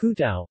 Kengtung,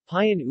 Putao,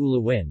 Payan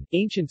Ulawin,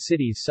 ancient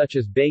cities such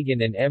as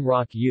Bagan and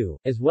Mroc U,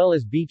 as well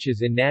as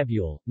beaches in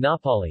Nabule,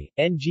 Napali,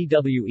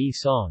 Ngwe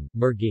Song,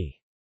 Mergui.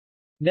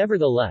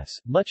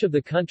 Nevertheless, much of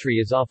the country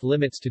is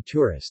off-limits to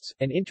tourists,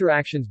 and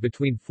interactions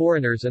between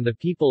foreigners and the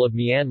people of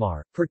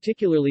Myanmar,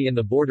 particularly in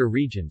the border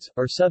regions,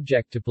 are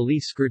subject to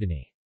police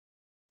scrutiny.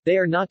 They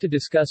are not to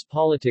discuss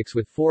politics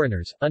with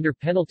foreigners, under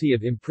penalty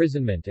of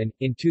imprisonment and,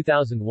 in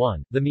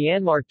 2001, the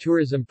Myanmar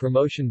Tourism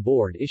Promotion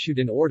Board issued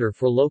an order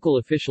for local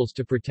officials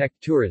to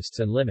protect tourists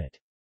and limit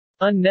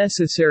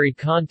unnecessary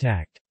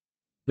contact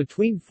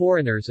between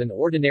foreigners and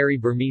ordinary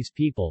Burmese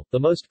people. The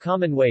most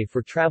common way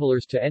for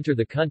travelers to enter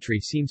the country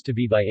seems to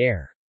be by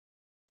air.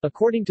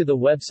 According to the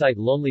website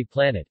Lonely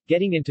Planet,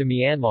 getting into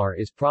Myanmar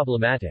is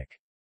problematic.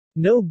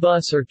 No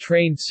bus or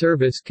train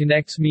service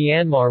connects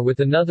Myanmar with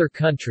another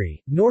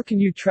country, nor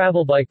can you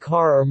travel by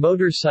car or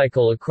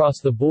motorcycle across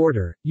the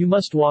border, you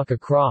must walk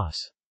across.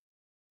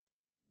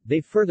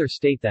 They further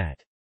state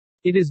that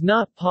it is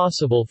not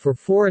possible for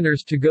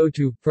foreigners to go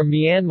to, from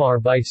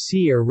Myanmar by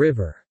sea or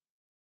river.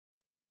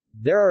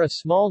 There are a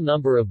small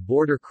number of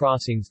border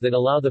crossings that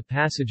allow the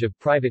passage of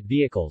private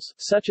vehicles,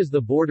 such as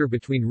the border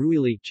between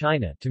Ruili,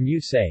 China, to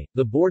Musei,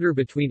 the border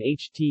between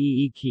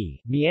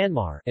Hteeki,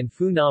 Myanmar, and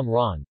Phnom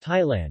Ron,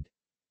 Thailand,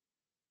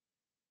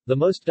 the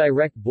most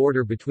direct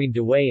border between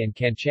Dawei and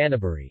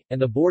Kanchanaburi, and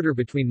the border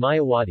between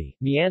Mayawadi,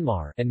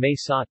 Myanmar, and Mae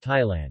Sot,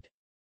 Thailand.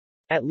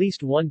 At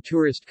least one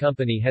tourist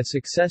company has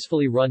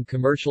successfully run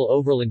commercial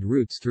overland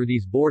routes through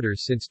these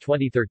borders since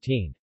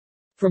 2013.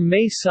 From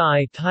Mae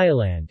Sai,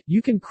 Thailand,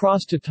 you can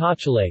cross to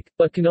Tachalake,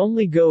 but can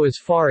only go as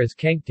far as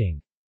Kengtung.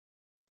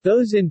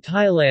 Those in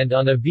Thailand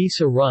on a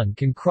visa run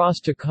can cross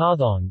to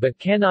Kathong but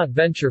cannot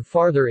venture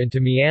farther into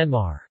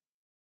Myanmar.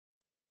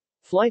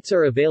 Flights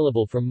are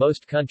available from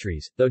most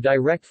countries, though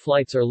direct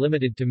flights are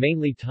limited to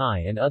mainly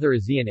Thai and other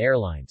ASEAN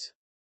airlines.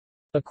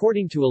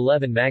 According to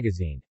 11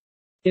 magazine.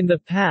 In the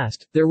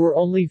past, there were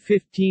only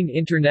 15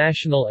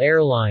 international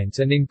airlines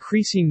and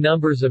increasing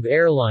numbers of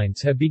airlines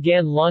have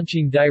began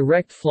launching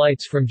direct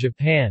flights from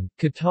Japan,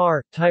 Qatar,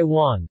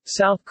 Taiwan,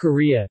 South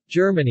Korea,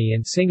 Germany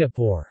and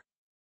Singapore.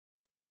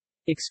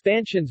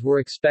 Expansions were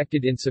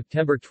expected in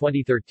September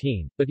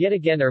 2013, but yet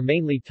again are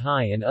mainly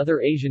Thai and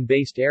other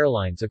Asian-based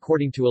airlines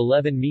according to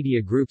 11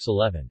 media groups.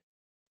 11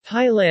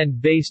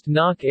 Thailand-based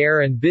Nok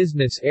Air and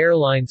Business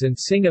Airlines and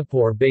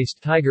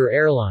Singapore-based Tiger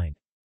Airline.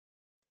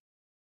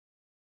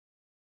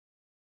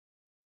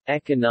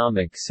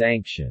 Economic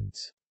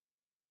sanctions.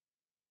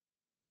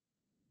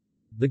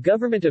 The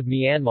government of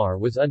Myanmar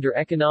was under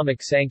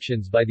economic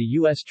sanctions by the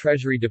U.S.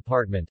 Treasury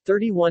Department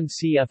 31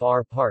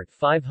 CFR Part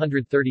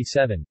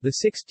 537,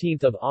 16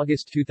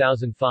 August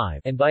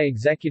 2005 and by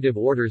Executive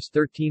Orders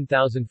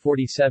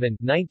 13047,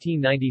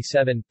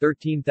 1997,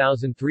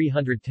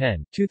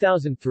 13310,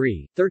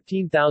 2003,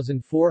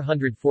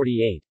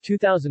 13448,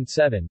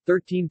 2007,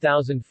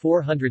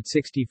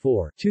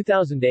 13464,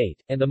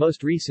 2008, and the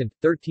most recent,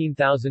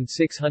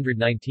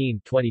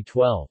 13619,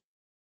 2012.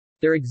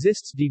 There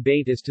exists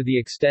debate as to the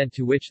extent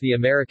to which the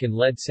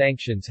American-led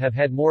sanctions have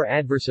had more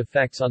adverse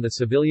effects on the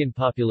civilian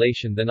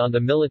population than on the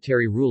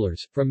military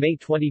rulers. From May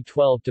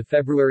 2012 to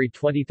February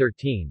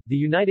 2013, the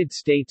United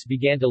States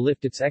began to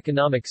lift its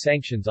economic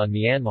sanctions on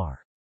Myanmar.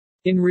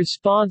 In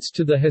response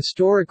to the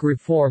historic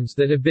reforms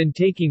that have been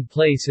taking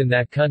place in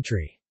that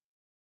country.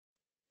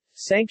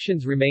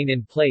 Sanctions remain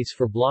in place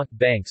for blocked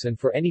banks and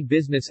for any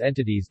business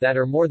entities that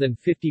are more than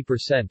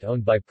 50%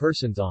 owned by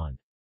persons on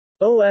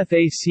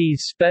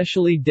OFAC's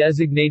Specially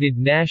Designated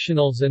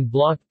Nationals and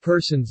Blocked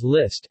Persons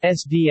List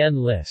 (SDN)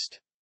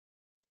 list.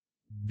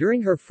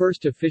 During her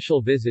first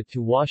official visit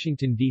to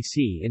Washington,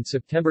 D.C. in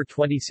September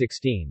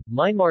 2016,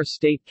 Myanmar's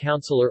State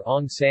Councilor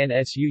Aung San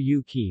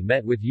Suu Kyi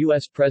met with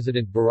U.S.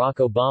 President Barack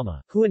Obama,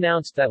 who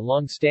announced that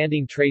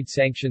long-standing trade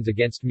sanctions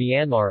against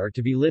Myanmar are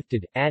to be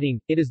lifted,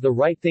 adding, "It is the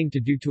right thing to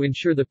do to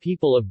ensure the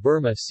people of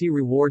Burma see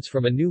rewards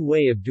from a new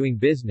way of doing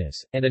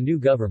business, and a new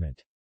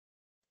government."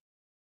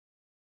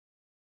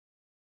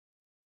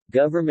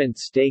 Government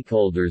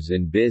stakeholders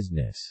in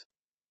business.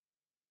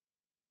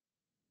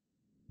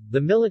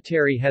 The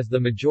military has the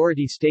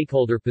majority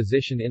stakeholder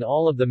position in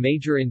all of the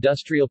major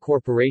industrial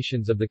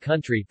corporations of the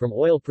country, from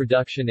oil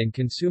production and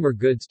consumer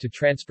goods to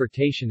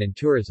transportation and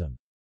tourism.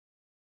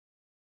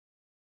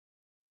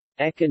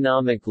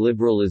 Economic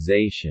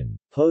liberalization,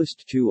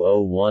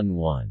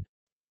 post-2011.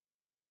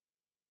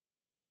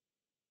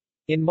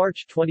 In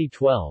March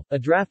 2012, a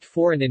draft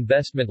foreign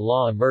investment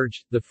law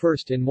emerged, the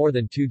first in more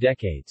than 2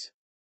 decades.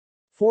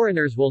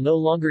 Foreigners will no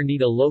longer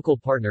need a local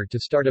partner to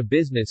start a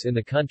business in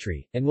the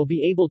country, and will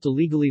be able to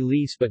legally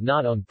lease but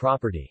not own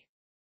property.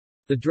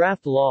 The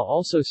draft law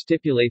also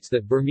stipulates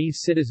that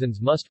Burmese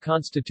citizens must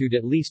constitute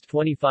at least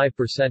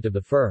 25% of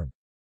the firm's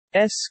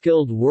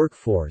skilled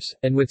workforce,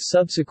 and with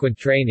subsequent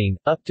training,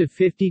 up to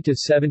 50 to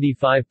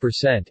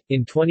 75%.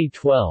 In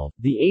 2012,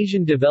 the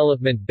Asian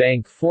Development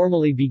Bank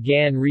formally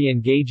began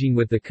re-engaging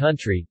with the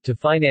country, to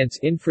finance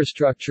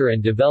infrastructure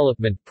and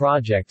development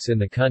projects in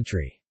the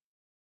country.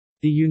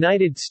 The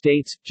United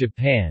States,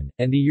 Japan,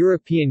 and the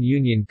European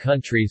Union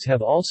countries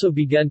have also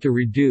begun to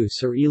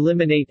reduce or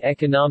eliminate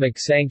economic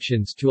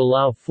sanctions to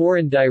allow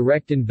foreign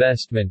direct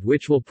investment,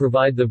 which will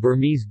provide the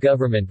Burmese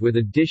government with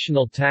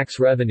additional tax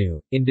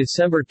revenue. In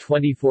December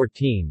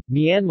 2014,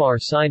 Myanmar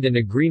signed an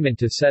agreement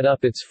to set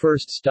up its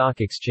first stock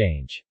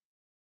exchange.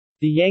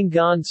 The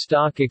Yangon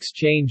Stock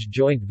Exchange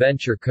Joint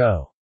Venture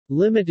Co.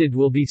 Limited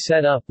will be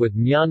set up with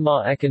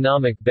Myanmar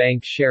Economic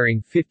Bank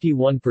sharing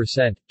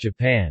 51%,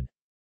 Japan.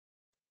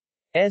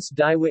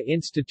 Daiwa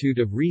Institute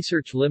of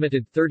Research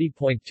Limited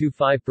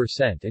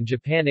 30.25% and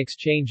Japan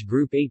Exchange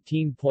Group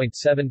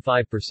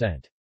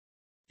 18.75%.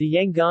 The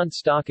Yangon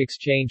Stock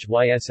Exchange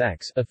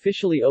YSX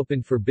officially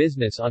opened for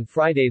business on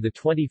Friday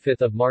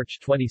 25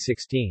 March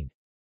 2016.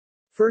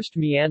 First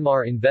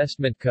Myanmar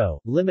Investment Co.,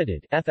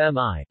 Limited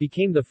FMI,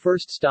 became the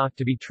first stock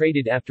to be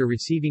traded after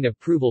receiving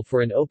approval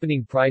for an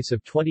opening price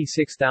of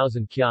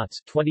 26,000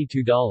 kyats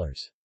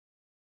 $22.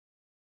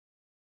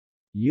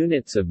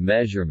 Units of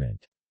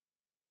measurement.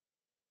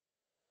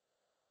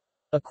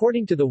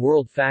 According to the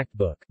World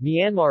Factbook,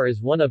 Myanmar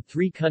is one of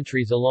 3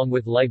 countries along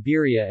with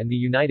Liberia and the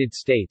United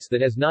States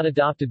that has not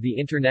adopted the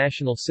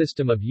International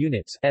System of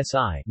Units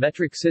 (SI)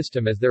 metric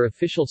system as their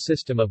official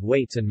system of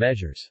weights and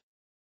measures.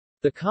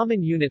 The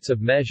common units of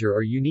measure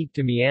are unique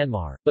to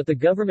Myanmar, but the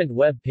government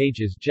web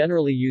pages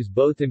generally use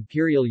both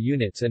imperial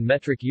units and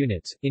metric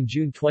units. In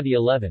June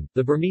 2011,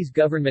 the Burmese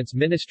government's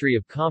Ministry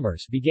of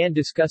Commerce began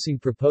discussing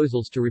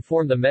proposals to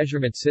reform the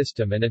measurement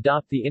system and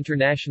adopt the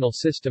international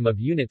system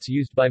of units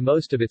used by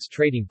most of its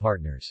trading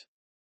partners.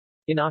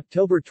 In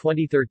October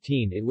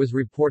 2013, it was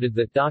reported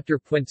that Dr.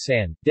 Puent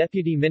San,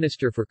 Deputy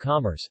Minister for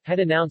Commerce, had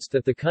announced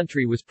that the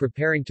country was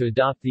preparing to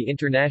adopt the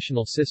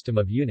international system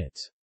of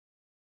units.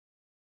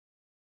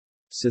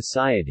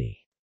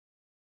 Society.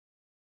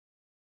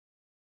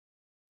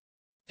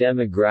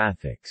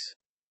 Demographics.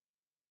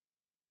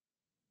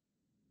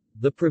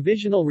 The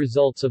provisional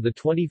results of the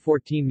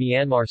 2014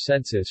 Myanmar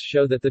census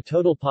show that the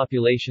total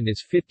population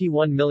is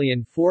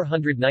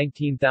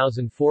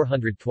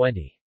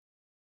 51,419,420.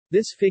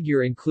 This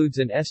figure includes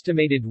an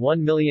estimated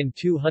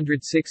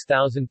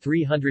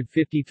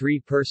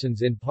 1,206,353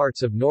 persons in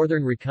parts of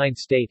northern Rakhine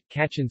State,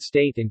 Kachin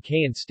State and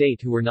Kayin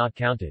State who were not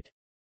counted.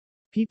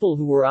 People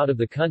who were out of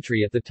the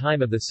country at the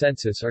time of the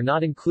census are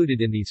not included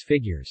in these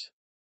figures.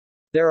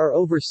 There are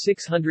over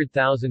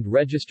 600,000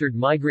 registered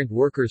migrant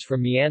workers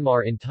from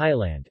Myanmar in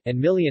Thailand, and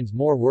millions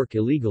more work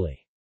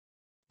illegally.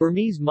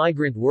 Burmese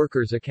migrant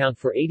workers account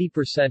for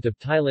 80% of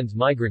Thailand's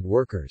migrant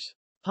workers.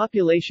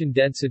 Population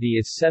density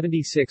is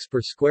 76 per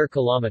square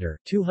kilometer,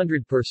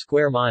 200 per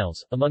square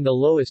miles, among the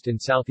lowest in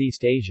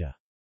Southeast Asia.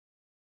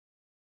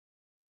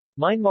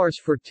 Myanmar's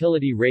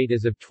fertility rate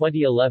as of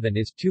 2011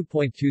 is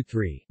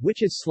 2.23,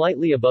 which is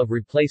slightly above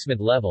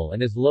replacement level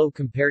and is low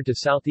compared to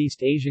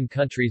Southeast Asian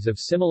countries of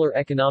similar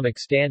economic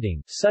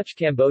standing, such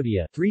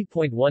Cambodia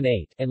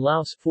 3.18 and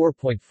Laos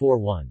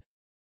 4.41.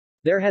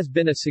 There has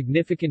been a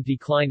significant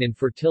decline in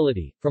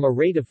fertility, from a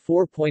rate of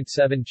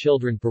 4.7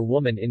 children per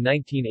woman in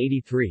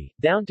 1983,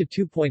 down to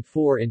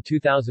 2.4 in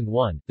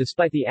 2001,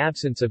 despite the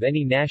absence of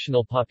any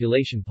national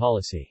population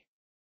policy.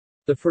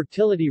 The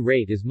fertility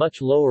rate is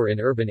much lower in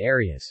urban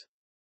areas.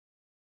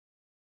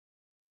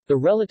 The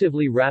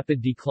relatively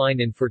rapid decline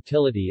in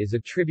fertility is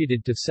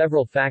attributed to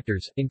several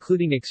factors,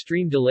 including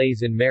extreme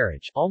delays in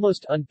marriage,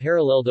 almost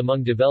unparalleled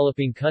among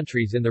developing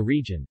countries in the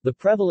region, the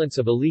prevalence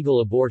of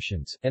illegal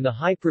abortions, and the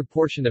high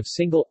proportion of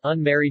single,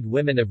 unmarried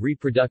women of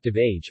reproductive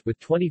age, with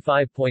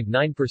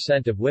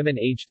 25.9% of women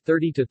aged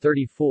 30 to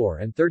 34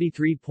 and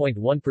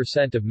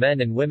 33.1% of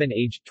men and women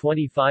aged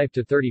 25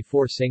 to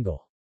 34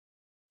 single.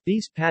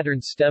 These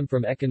patterns stem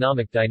from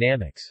economic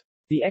dynamics.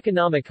 The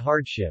economic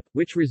hardship,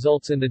 which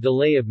results in the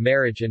delay of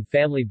marriage and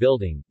family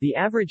building. The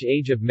average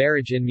age of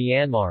marriage in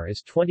Myanmar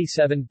is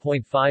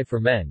 27.5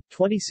 for men,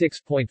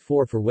 26.4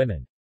 for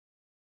women.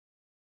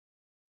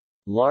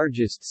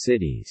 Largest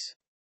cities.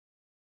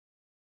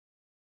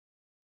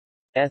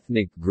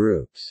 Ethnic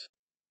groups.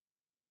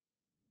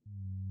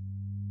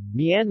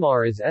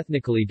 Myanmar is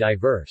ethnically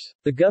diverse.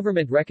 The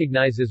government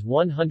recognizes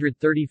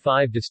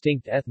 135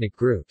 distinct ethnic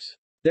groups.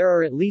 There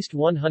are at least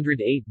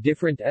 108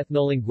 different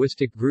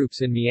ethnolinguistic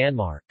groups in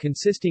Myanmar,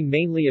 consisting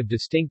mainly of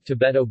distinct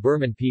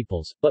Tibeto-Burman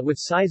peoples, but with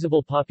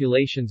sizable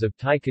populations of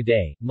Thai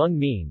Kadai, Hmong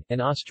Mien,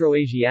 and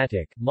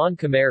Austroasiatic, Mon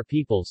Khmer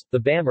peoples. The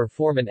Bamar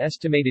form an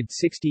estimated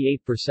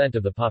 68%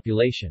 of the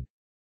population.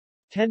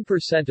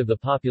 10% of the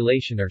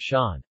population are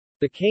Shan.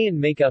 The Kayin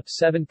make up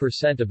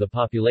 7% of the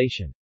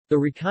population. The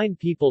Rakhine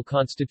people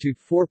constitute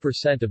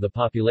 4% of the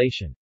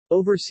population.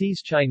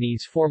 Overseas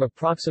Chinese form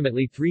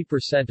approximately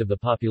 3% of the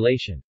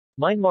population.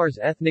 Myanmar's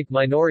ethnic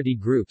minority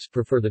groups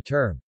prefer the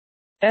term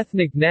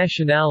ethnic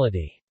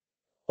nationality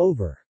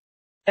over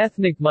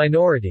ethnic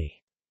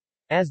minority,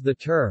 as the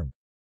term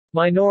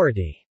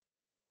minority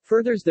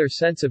furthers their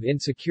sense of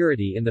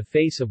insecurity in the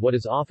face of what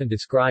is often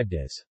described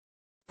as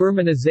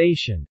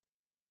Burmanization.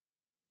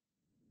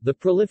 The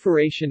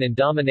proliferation and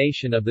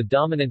domination of the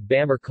dominant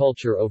Bamar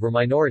culture over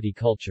minority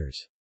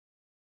cultures.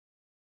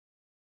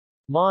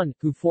 Mon,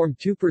 who form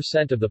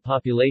 2% of the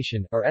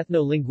population, are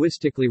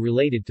ethno-linguistically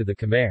related to the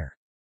Khmer.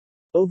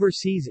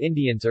 Overseas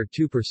Indians are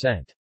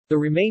 2%. The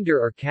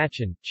remainder are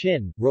Kachin,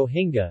 Chin,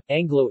 Rohingya,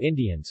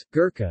 Anglo-Indians,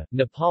 Gurkha,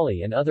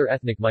 Nepali and other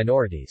ethnic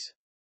minorities.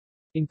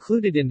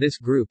 Included in this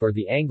group are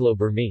the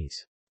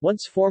Anglo-Burmese.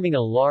 Once forming a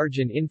large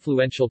and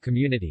influential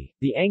community,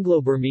 the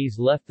Anglo-Burmese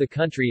left the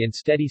country in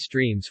steady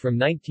streams from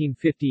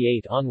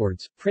 1958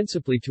 onwards,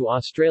 principally to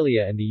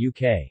Australia and the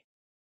UK.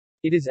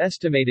 It is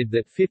estimated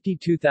that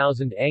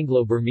 52,000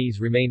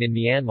 Anglo-Burmese remain in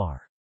Myanmar.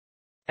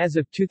 As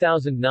of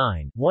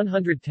 2009,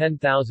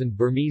 110,000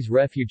 Burmese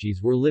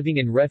refugees were living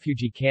in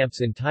refugee camps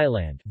in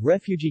Thailand.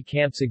 Refugee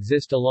camps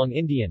exist along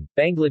Indian,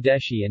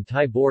 Bangladeshi and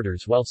Thai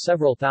borders while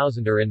several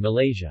thousand are in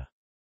Malaysia.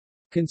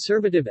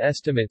 Conservative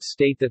estimates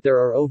state that there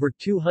are over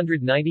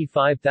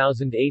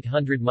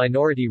 295,800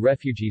 minority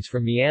refugees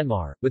from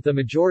Myanmar, with the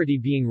majority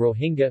being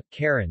Rohingya,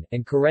 Karen,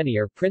 and Karenni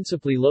are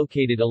principally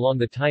located along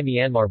the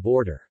Thai-Myanmar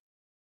border.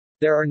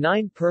 There are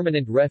 9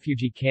 permanent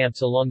refugee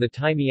camps along the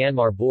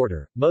Thai-Myanmar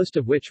border, most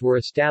of which were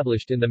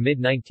established in the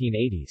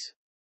mid-1980s.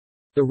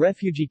 The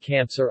refugee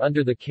camps are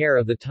under the care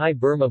of the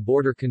Thai-Burma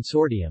Border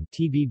Consortium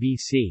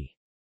 (TBBC).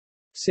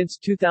 Since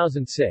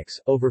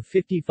 2006, over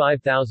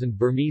 55,000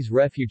 Burmese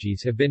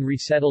refugees have been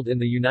resettled in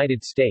the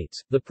United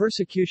States. The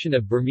persecution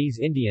of Burmese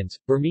Indians,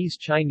 Burmese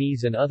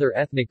Chinese and other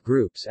ethnic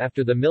groups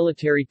after the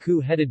military coup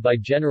headed by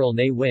General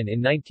Ne Win in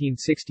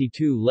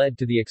 1962 led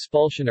to the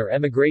expulsion or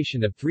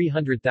emigration of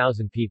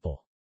 300,000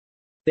 people.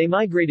 They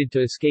migrated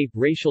to escape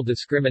racial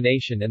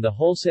discrimination and the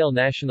wholesale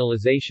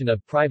nationalization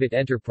of private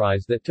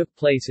enterprise that took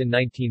place in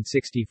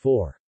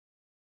 1964.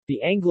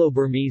 The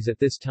Anglo-Burmese at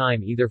this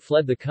time either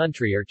fled the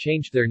country or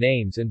changed their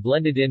names and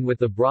blended in with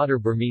the broader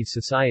Burmese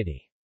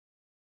society.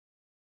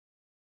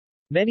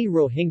 Many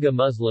Rohingya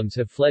Muslims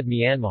have fled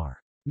Myanmar.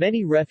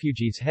 Many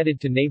refugees headed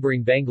to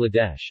neighboring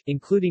Bangladesh,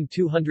 including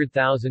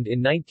 200,000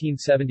 in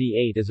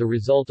 1978 as a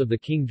result of the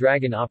King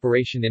Dragon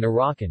operation in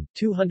Arakan,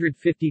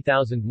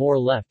 250,000 more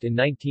left in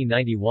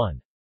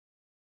 1991.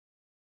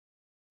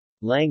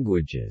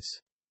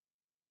 Languages.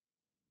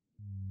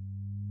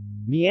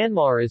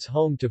 Myanmar is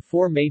home to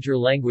 4 major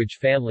language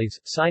families: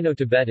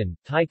 Sino-Tibetan,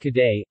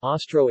 Thai-Kadai,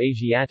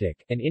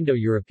 Austro-Asiatic, and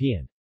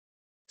Indo-European.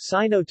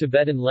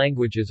 Sino-Tibetan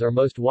languages are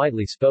most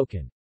widely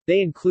spoken.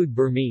 They include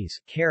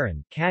Burmese,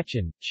 Karen,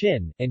 Kachin,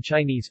 Chin, and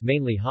Chinese,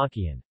 mainly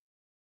Hokkien.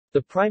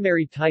 The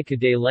primary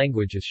Thai-Kadai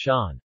language is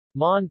Shan.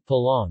 Mon,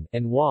 Palong,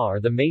 and Wa are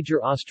the major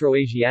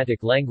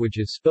Austroasiatic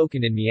languages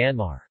spoken in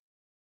Myanmar.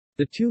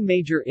 The 2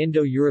 major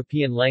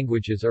Indo-European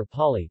languages are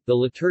Pali, the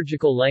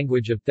liturgical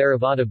language of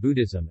Theravada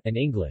Buddhism, and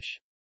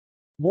English.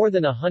 More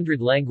than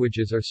 100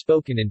 languages are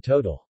spoken in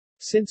total.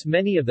 Since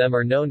many of them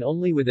are known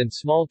only within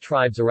small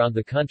tribes around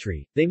the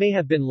country, they may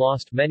have been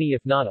lost, many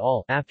if not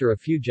all, after a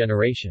few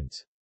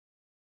generations.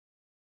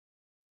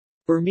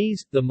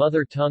 Burmese, the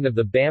mother tongue of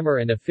the Bamar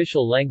and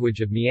official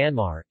language of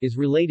Myanmar, is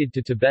related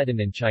to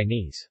Tibetan and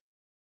Chinese.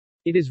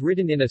 It is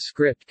written in a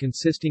script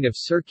consisting of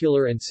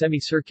circular and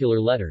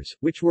semicircular letters,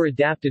 which were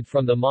adapted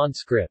from the Mon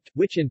script,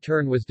 which in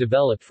turn was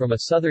developed from a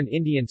southern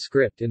Indian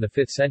script in the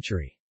 5th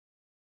century.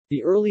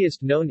 The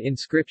earliest known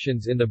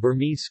inscriptions in the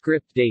Burmese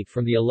script date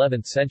from the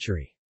 11th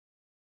century.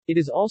 It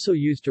is also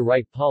used to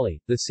write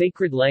Pali, the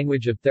sacred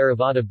language of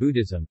Theravada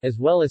Buddhism, as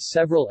well as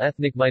several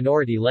ethnic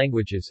minority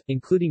languages,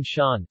 including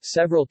Shan,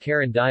 several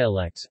Karen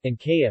dialects, and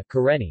Kaya,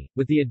 Karenni,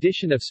 with the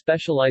addition of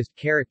specialized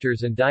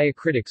characters and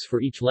diacritics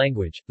for each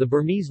language. The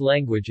Burmese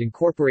language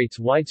incorporates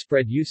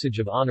widespread usage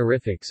of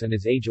honorifics and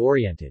is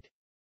age-oriented.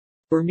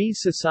 Burmese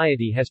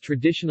society has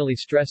traditionally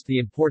stressed the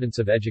importance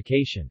of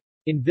education.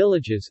 In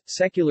villages,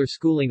 secular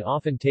schooling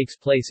often takes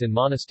place in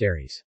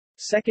monasteries.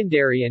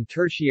 Secondary and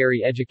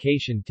tertiary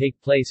education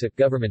take place at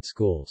government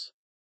schools.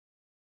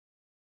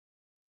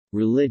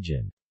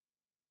 Religion.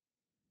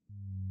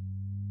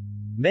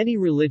 Many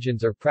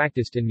religions are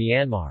practiced in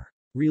Myanmar.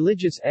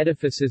 Religious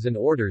edifices and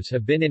orders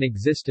have been in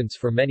existence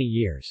for many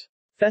years.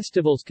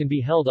 Festivals can be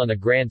held on a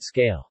grand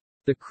scale.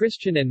 The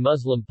Christian and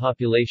Muslim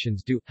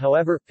populations do,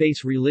 however,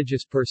 face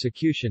religious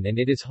persecution, and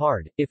it is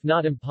hard, if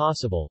not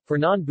impossible, for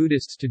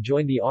non-Buddhists to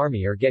join the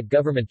army or get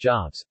government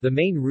jobs, the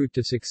main route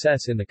to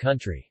success in the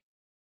country.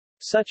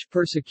 Such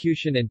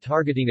persecution and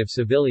targeting of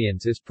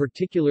civilians is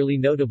particularly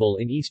notable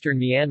in eastern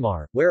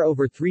Myanmar, where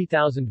over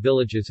 3,000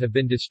 villages have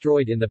been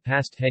destroyed in the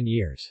past 10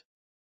 years.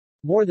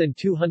 More than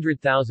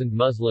 200,000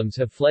 Muslims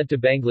have fled to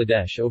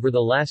Bangladesh over the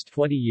last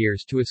 20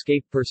 years to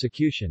escape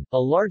persecution. A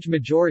large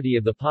majority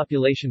of the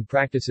population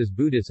practices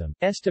Buddhism.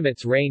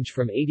 Estimates range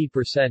from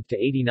 80% to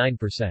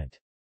 89%.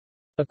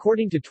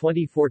 According to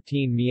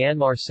 2014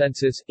 Myanmar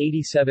census,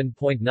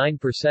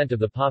 87.9% of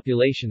the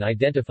population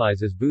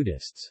identifies as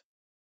Buddhists.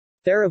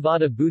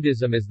 Theravada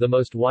Buddhism is the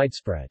most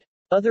widespread.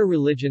 Other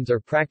religions are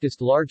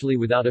practiced largely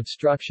without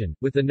obstruction,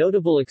 with the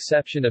notable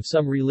exception of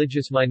some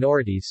religious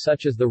minorities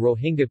such as the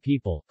Rohingya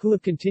people, who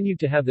have continued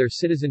to have their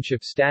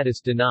citizenship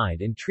status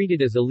denied and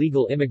treated as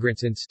illegal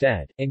immigrants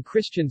instead, and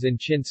Christians in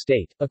Chin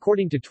State.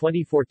 According to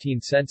 2014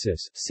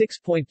 census,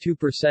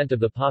 6.2% of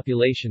the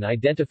population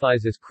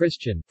identifies as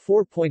Christian,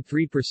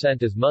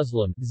 4.3% as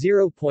Muslim,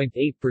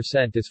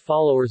 0.8% as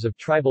followers of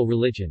tribal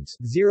religions,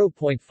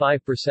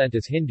 0.5%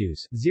 as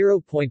Hindus,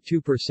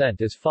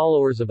 0.2% as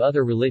followers of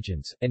other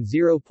religions, and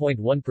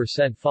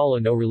 0.1% follow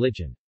no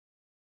religion.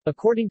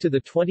 According to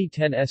the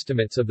 2010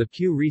 estimates of the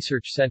Pew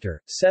Research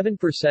Center,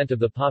 7% of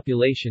the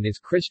population is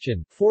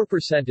Christian,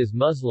 4% is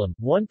Muslim,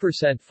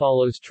 1%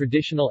 follows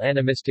traditional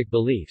animistic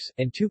beliefs,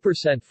 and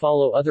 2%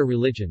 follow other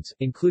religions,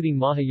 including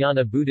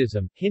Mahayana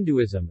Buddhism,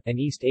 Hinduism, and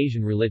East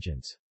Asian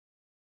religions.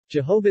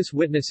 Jehovah's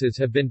Witnesses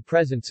have been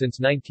present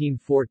since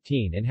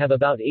 1914 and have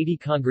about 80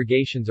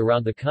 congregations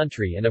around the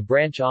country and a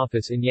branch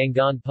office in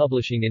Yangon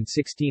publishing in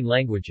 16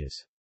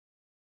 languages.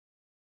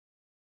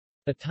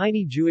 A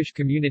tiny Jewish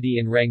community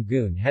in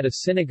Rangoon had a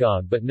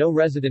synagogue but no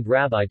resident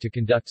rabbi to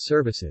conduct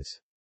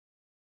services.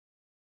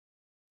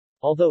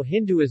 Although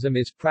Hinduism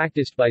is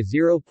practiced by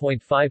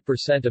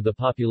 0.5% of the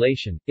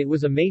population, it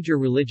was a major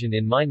religion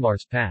in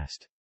Myanmar's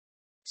past.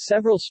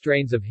 Several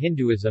strains of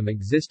Hinduism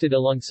existed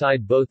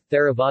alongside both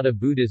Theravada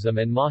Buddhism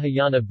and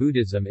Mahayana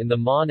Buddhism in the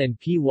Mon and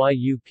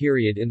Pyu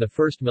period in the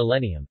first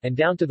millennium, and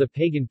down to the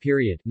pagan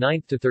period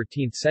 9th to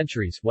 13th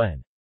centuries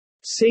when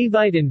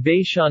Saivite and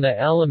Vaishnava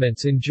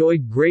elements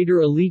enjoyed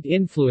greater elite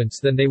influence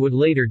than they would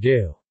later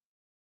do.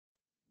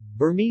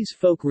 Burmese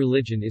folk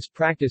religion is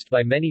practiced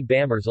by many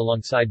Bamars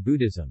alongside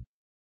Buddhism.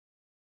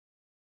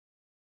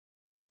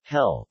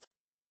 Health.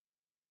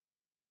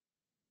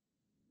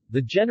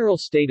 The general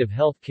state of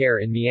health care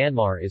in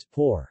Myanmar is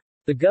poor.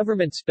 The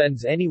government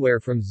spends anywhere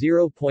from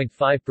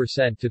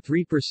 0.5% to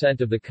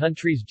 3% of the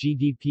country's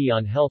GDP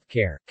on health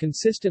care,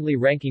 consistently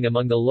ranking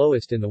among the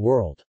lowest in the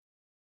world.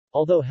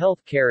 Although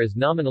health care is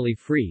nominally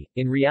free,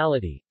 in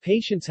reality,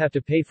 patients have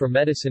to pay for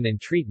medicine and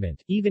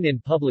treatment, even in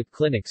public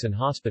clinics and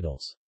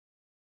hospitals.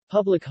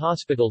 Public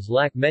hospitals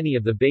lack many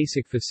of the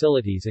basic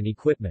facilities and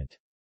equipment.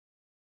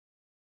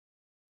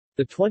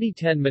 The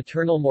 2010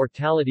 maternal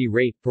mortality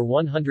rate per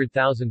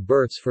 100,000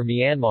 births for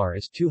Myanmar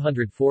is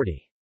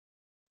 240.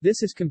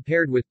 This is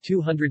compared with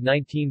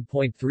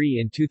 219.3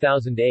 in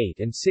 2008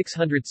 and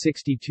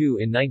 662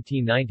 in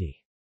 1990.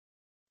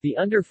 The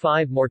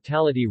under-5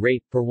 mortality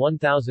rate per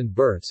 1,000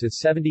 births is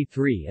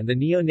 73 and the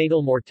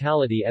neonatal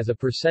mortality as a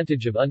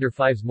percentage of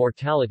under-5's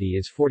mortality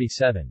is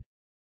 47.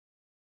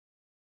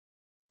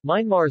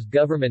 Myanmar's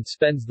government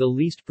spends the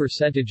least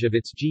percentage of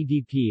its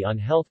GDP on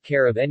health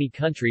care of any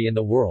country in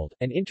the world,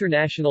 and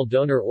international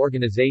donor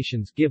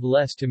organizations give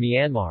less to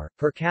Myanmar,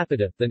 per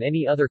capita, than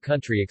any other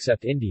country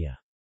except India.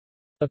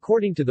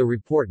 According to the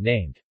report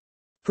named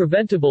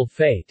Preventable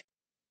Fate,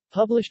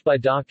 published by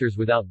Doctors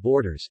Without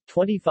Borders,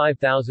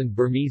 25,000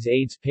 Burmese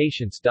AIDS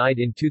patients died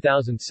in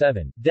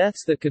 2007,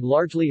 deaths that could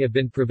largely have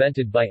been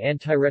prevented by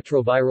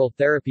antiretroviral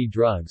therapy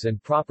drugs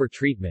and proper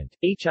treatment.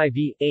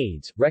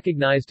 HIV/AIDS,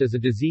 recognized as a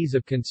disease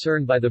of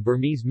concern by the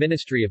Burmese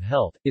Ministry of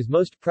Health, is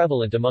most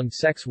prevalent among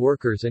sex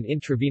workers and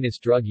intravenous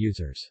drug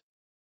users.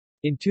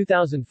 In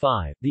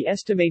 2005, the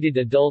estimated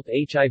adult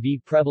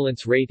HIV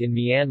prevalence rate in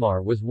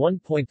Myanmar was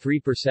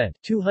 1.3%,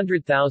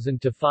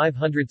 200,000 to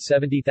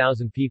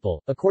 570,000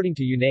 people, according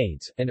to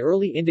UNAIDS, and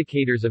early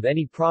indicators of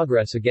any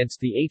progress against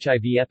the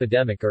HIV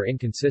epidemic are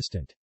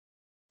inconsistent.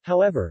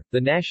 However,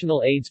 the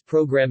National AIDS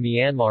Program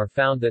Myanmar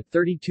found that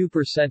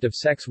 32% of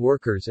sex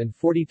workers and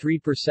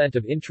 43%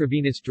 of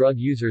intravenous drug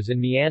users in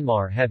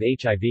Myanmar have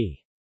HIV.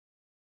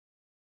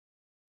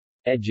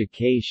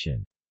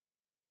 Education.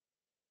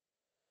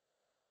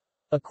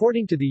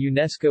 According to the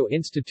UNESCO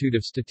Institute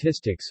of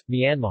Statistics,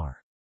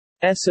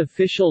 Myanmar's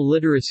official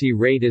literacy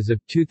rate as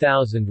of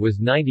 2000 was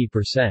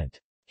 90%.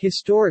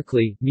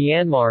 Historically,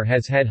 Myanmar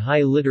has had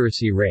high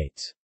literacy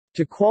rates.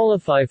 To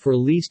qualify for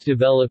least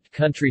developed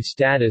country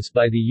status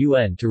by the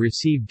UN to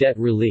receive debt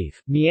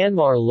relief,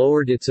 Myanmar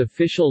lowered its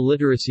official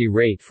literacy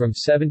rate from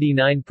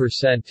 79%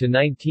 to 19%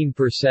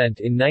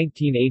 in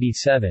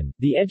 1987.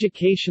 The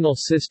educational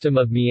system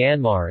of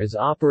Myanmar is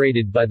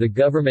operated by the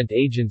government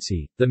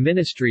agency, the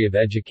Ministry of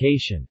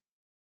Education.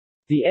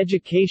 The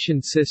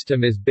education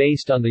system is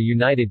based on the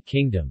United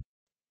Kingdom's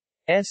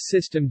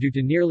system due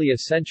to nearly a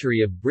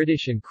century of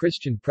British and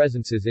Christian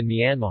presences in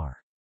Myanmar.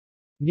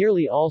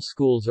 Nearly all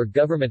schools are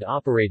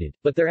government-operated,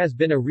 but there has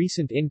been a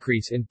recent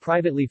increase in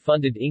privately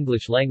funded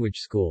English-language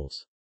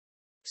schools.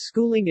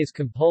 Schooling is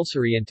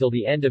compulsory until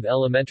the end of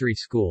elementary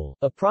school,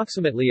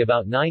 approximately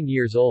about 9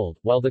 years old,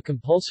 while the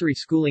compulsory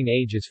schooling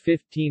age is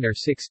 15 or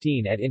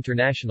 16 at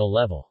international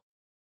level.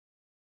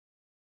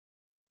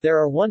 There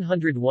are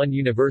 101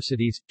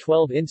 universities,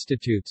 12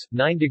 institutes,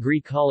 9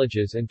 degree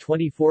colleges and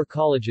 24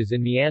 colleges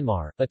in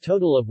Myanmar, a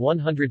total of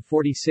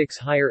 146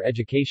 higher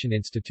education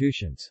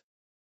institutions.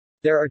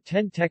 There are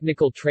 10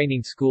 technical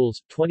training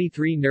schools,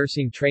 23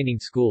 nursing training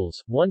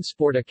schools, 1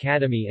 sport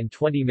academy and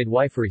 20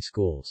 midwifery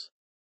schools.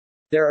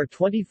 There are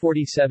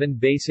 2047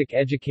 basic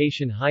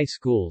education high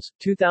schools,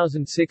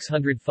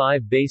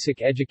 2,605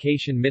 basic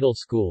education middle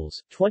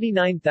schools,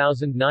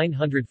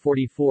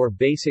 29,944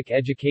 basic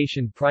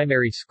education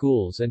primary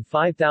schools and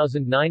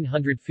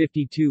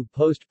 5,952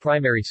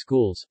 post-primary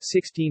schools.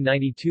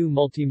 1692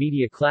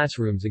 multimedia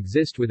classrooms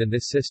exist within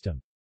this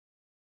system.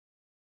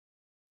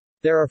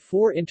 There are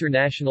 4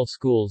 international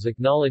schools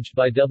acknowledged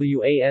by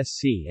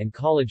WASC and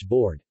College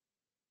Board.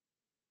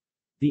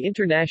 The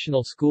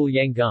International School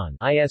Yangon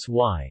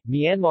ISY,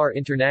 Myanmar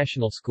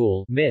International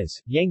School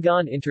MIS,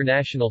 Yangon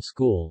International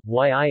School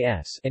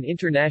YIS, and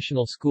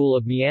International School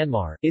of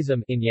Myanmar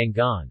ISM in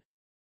Yangon.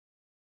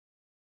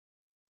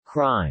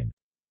 Crime.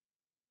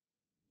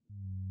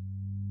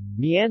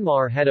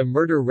 Myanmar had a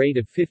murder rate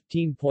of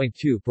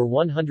 15.2 per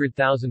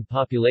 100,000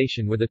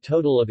 population with a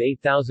total of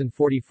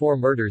 8,044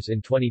 murders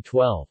in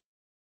 2012.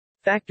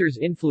 Factors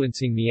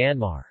influencing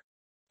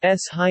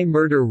Myanmar's high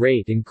murder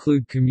rate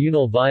include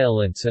communal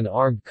violence and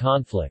armed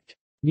conflict.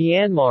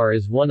 Myanmar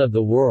is one of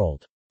the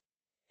world's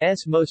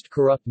most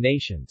corrupt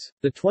nations.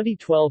 The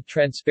 2012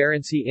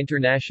 Transparency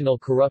International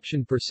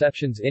Corruption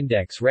Perceptions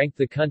Index ranked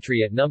the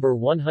country at number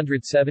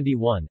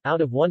 171,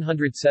 out of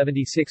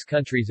 176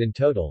 countries in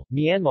total.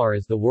 Myanmar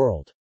is the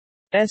world's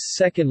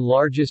second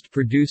largest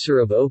producer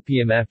of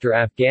opium after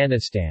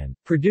Afghanistan,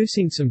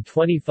 producing some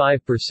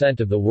 25%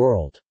 of the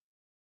world's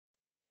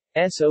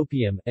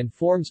opium, and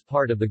forms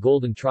part of the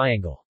Golden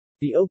Triangle.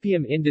 The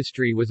opium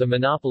industry was a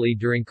monopoly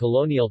during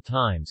colonial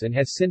times and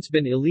has since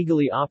been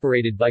illegally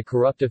operated by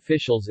corrupt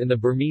officials in the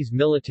Burmese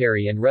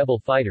military and rebel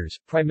fighters,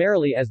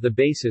 primarily as the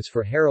basis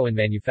for heroin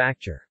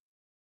manufacture.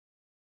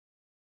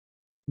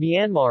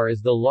 Myanmar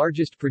is the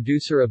largest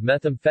producer of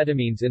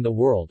methamphetamines in the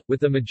world, with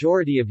the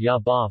majority of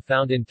yaba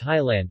found in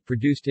Thailand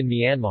produced in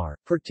Myanmar,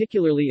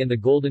 particularly in the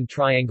Golden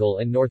Triangle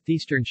and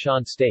northeastern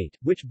Shan State,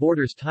 which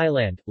borders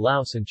Thailand,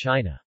 Laos and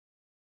China.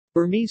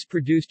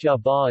 Burmese-produced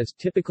yaba is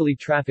typically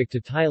trafficked to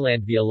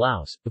Thailand via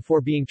Laos, before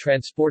being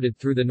transported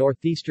through the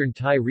northeastern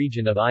Thai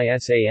region of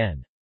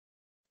ISAN.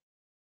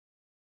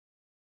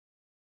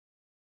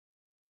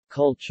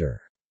 Culture.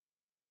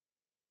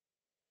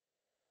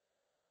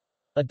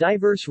 A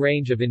diverse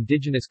range of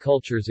indigenous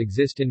cultures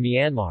exist in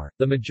Myanmar.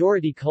 The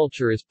majority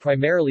culture is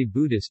primarily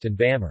Buddhist and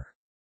Bamar.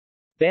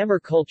 Bamar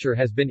culture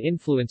has been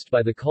influenced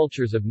by the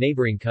cultures of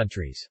neighboring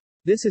countries.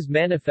 This is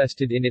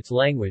manifested in its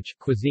language,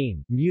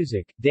 cuisine,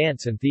 music,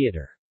 dance and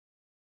theater.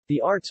 The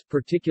arts,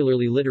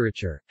 particularly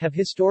literature, have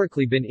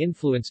historically been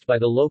influenced by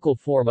the local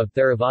form of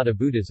Theravada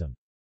Buddhism.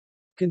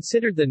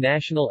 Considered the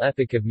national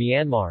epic of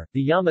Myanmar,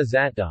 the Yama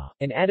Zatda,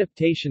 an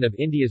adaptation of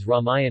India's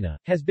Ramayana,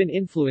 has been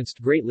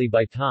influenced greatly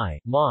by Thai,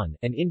 Mon,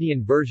 and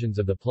Indian versions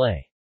of the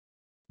play.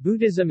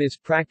 Buddhism is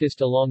practiced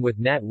along with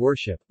Nat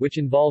worship, which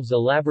involves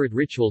elaborate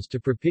rituals to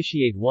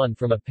propitiate one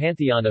from a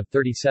pantheon of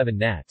 37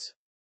 Nats.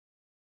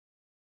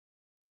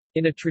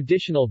 In a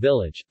traditional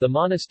village, the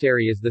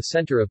monastery is the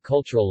center of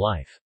cultural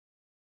life.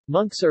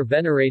 Monks are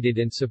venerated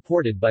and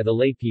supported by the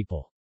lay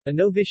people. A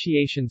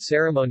novitiation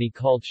ceremony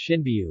called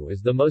Shinbyu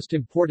is the most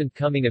important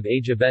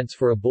coming-of-age events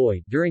for a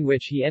boy, during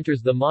which he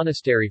enters the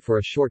monastery for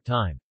a short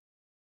time.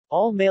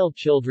 All male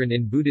children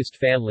in Buddhist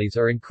families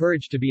are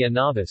encouraged to be a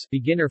novice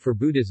beginner for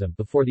Buddhism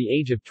before the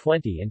age of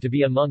 20 and to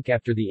be a monk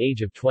after the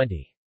age of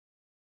 20.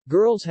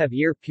 Girls have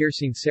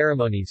ear-piercing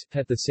ceremonies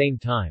at the same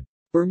time.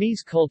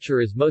 Burmese culture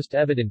is most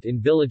evident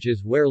in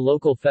villages where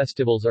local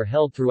festivals are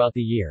held throughout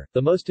the year,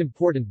 the most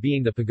important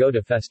being the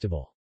Pagoda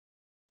Festival.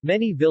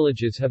 Many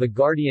villages have a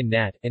guardian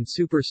nat, and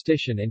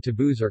superstition and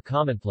taboos are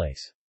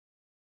commonplace.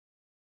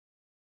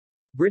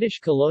 British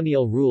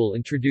colonial rule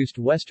introduced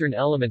Western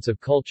elements of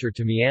culture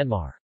to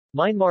Myanmar.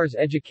 Myanmar's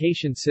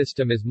education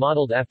system is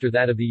modeled after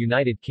that of the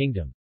United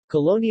Kingdom.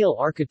 Colonial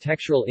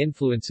architectural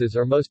influences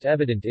are most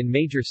evident in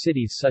major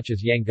cities such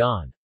as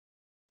Yangon.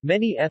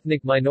 Many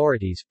ethnic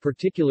minorities,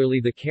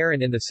 particularly the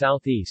Karen in the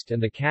southeast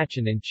and the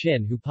Kachin and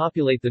Chin who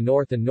populate the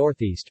north and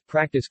northeast,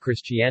 practice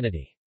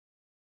Christianity.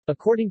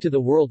 According to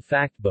the World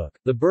Factbook,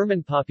 the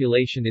Burman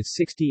population is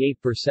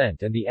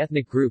 68% and the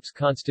ethnic groups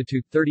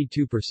constitute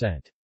 32%.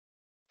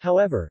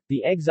 However,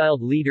 the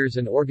exiled leaders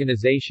and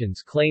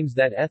organizations claims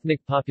that ethnic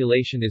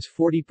population is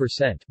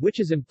 40%, which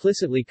is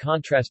implicitly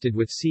contrasted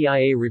with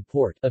CIA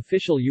report,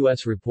 official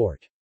U.S.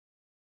 report.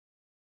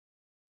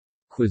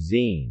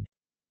 Cuisine.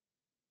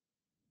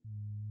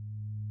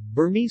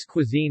 Burmese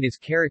cuisine is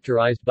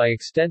characterized by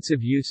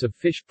extensive use of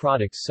fish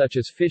products such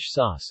as fish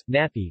sauce,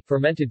 napi,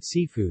 fermented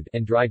seafood,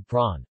 and dried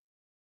prawn.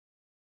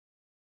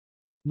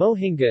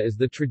 Mohinga is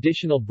the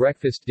traditional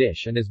breakfast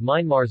dish and is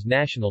Myanmar's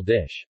national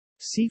dish.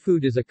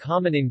 Seafood is a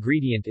common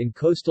ingredient in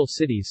coastal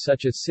cities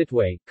such as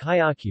Sittwe,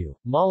 Kyaukju,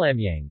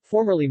 Malamyang,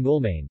 formerly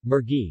Mulmane,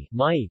 Mergui,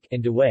 Maik,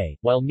 and Dawei,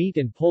 while meat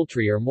and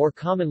poultry are more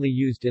commonly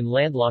used in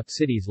landlocked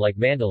cities like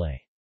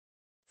Mandalay.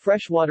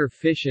 Freshwater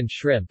fish and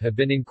shrimp have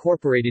been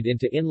incorporated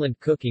into inland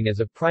cooking as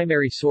a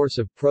primary source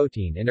of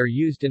protein and are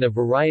used in a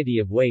variety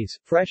of ways: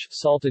 fresh,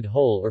 salted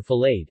whole or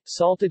filleted,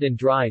 salted and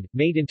dried,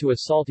 made into a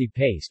salty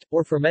paste,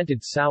 or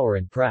fermented sour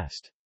and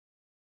pressed.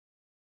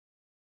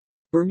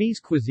 Burmese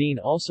cuisine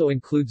also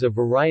includes a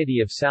variety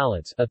of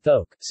salads,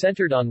 athok,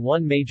 centered on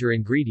one major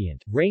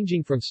ingredient,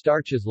 ranging from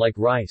starches like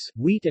rice,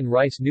 wheat and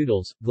rice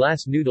noodles,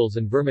 glass noodles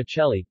and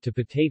vermicelli, to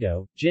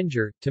potato,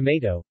 ginger,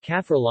 tomato,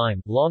 kaffir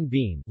lime, long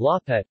bean,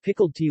 lapet,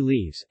 pickled tea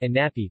leaves, and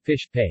napi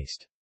fish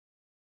paste.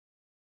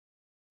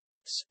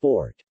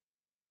 Sport.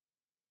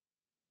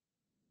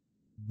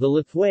 The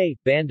Lethwei,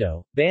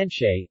 Bando,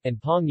 Banshay, and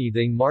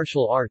Pongyithing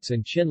martial arts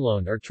and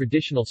Chinlone are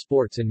traditional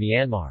sports in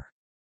Myanmar.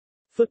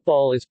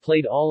 Football is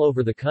played all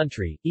over the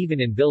country,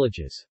 even in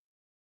villages.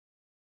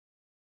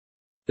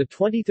 The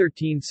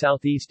 2013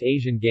 Southeast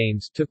Asian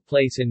Games took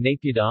place in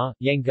Naypyidaw,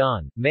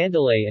 Yangon,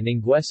 Mandalay and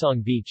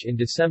Nguesong Beach in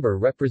December,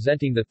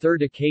 representing the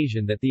third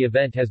occasion that the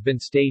event has been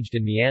staged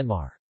in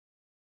Myanmar.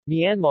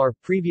 Myanmar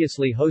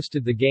previously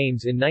hosted the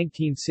Games in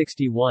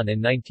 1961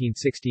 and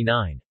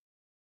 1969.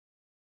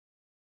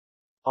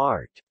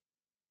 Art.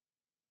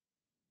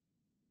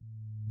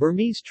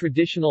 Burmese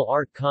traditional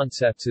art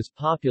concepts is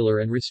popular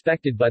and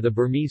respected by the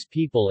Burmese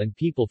people and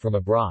people from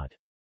abroad.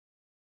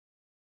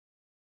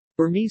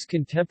 Burmese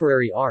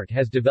contemporary art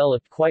has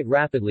developed quite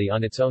rapidly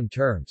on its own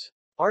terms.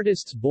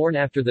 Artists born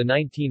after the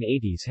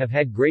 1980s have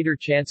had greater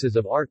chances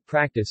of art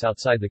practice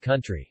outside the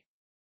country.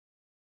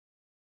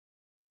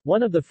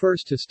 One of the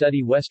first to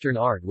study Western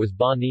art was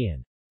Ba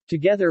Nian.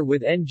 Together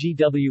with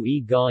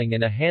Ngwe Gawing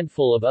and a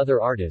handful of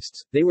other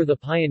artists, they were the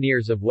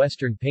pioneers of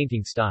Western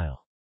painting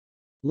style.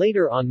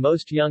 Later on,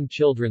 most young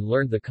children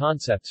learned the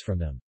concepts from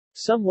them.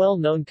 Some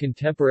well-known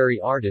contemporary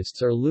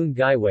artists are Loon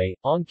Gaiwei,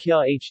 Ong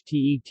Kya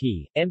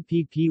Htet,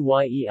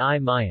 Mppyei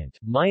Myant,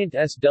 Myant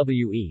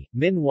Swe,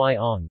 Min Y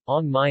Ong,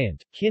 Ong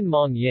Myant, Kin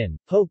Mong Yin,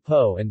 Po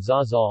Po and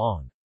Za Za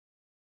Ong.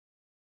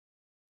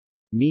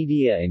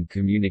 Media and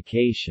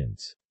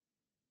communications.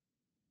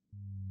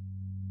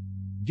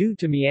 Due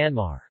to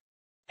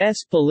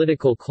Myanmar's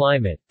political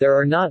climate, there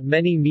are not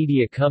many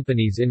media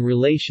companies in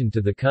relation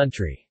to the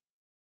country's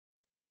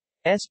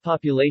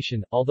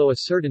population, although a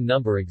certain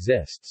number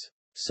exists.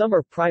 Some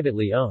are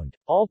privately owned.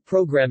 All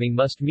programming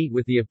must meet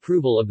with the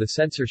approval of the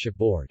censorship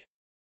board.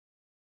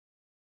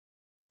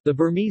 The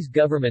Burmese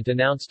government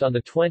announced on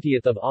 20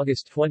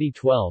 August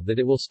 2012 that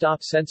it will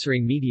stop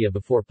censoring media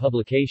before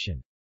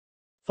publication.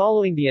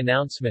 Following the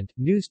announcement,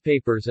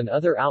 newspapers and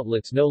other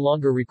outlets no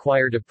longer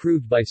required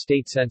approved by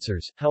state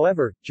censors.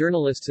 However,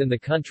 journalists in the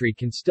country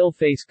can still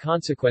face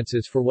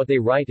consequences for what they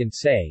write and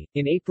say.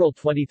 In April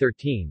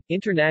 2013,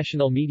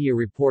 international media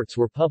reports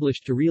were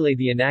published to relay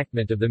the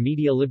enactment of the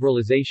media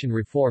liberalization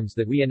reforms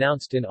that we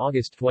announced in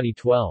August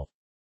 2012.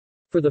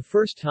 For the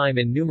first time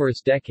in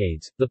numerous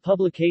decades, the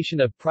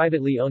publication of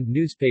privately owned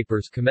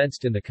newspapers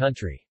commenced in the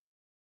country.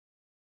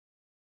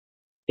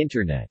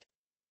 Internet.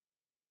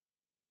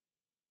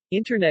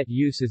 Internet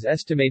use is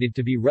estimated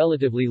to be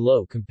relatively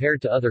low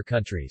compared to other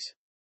countries.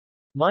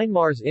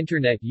 Myanmar's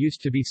internet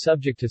used to be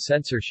subject to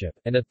censorship,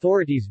 and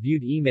authorities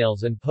viewed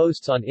emails and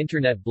posts on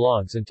internet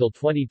blogs until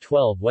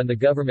 2012 when the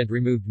government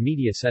removed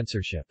media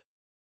censorship.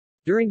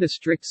 During the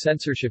strict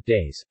censorship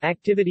days,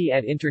 activity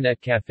at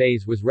internet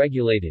cafes was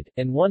regulated,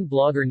 and one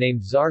blogger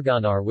named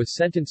Zarganar was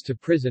sentenced to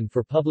prison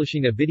for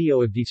publishing a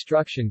video of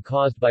destruction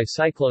caused by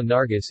Cyclone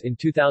Nargis in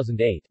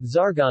 2008.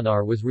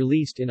 Zarganar was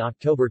released in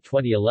October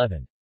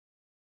 2011.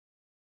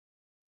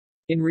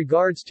 In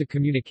regards to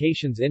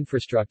communications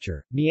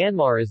infrastructure,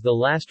 Myanmar is the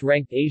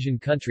last-ranked Asian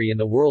country in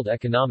the World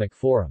Economic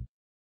Forum's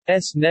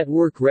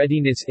Network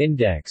Readiness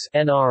Index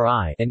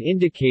 (NRI), an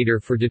indicator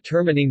for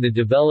determining the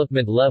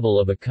development level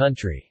of a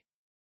country's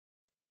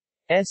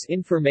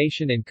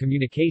information and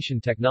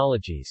communication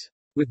technologies.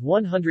 With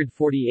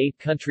 148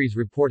 countries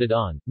reported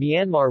on,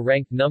 Myanmar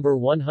ranked number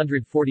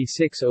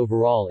 146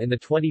 overall in the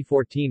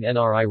 2014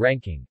 NRI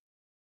ranking.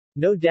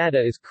 No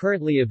data is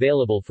currently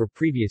available for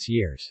previous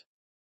years.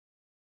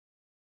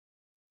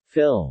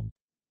 Film.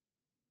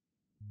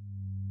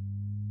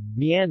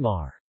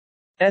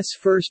 Myanmar's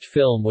first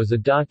film was a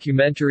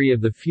documentary of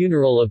the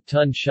funeral of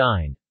Tun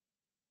Shine,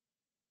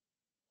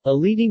 a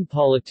leading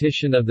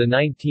politician of the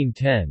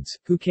 1910s,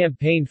 who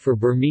campaigned for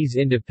Burmese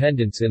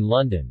independence in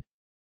London.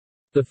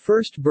 The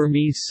first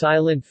Burmese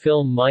silent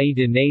film Mai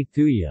De Ne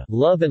Thuya,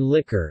 Love and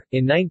Liquor,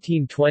 in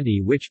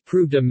 1920, which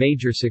proved a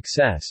major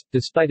success,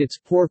 despite its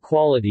poor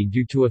quality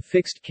due to a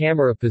fixed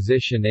camera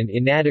position and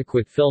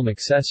inadequate film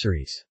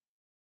accessories.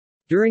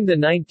 During the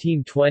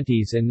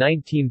 1920s and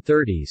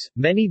 1930s,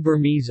 many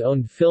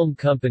Burmese-owned film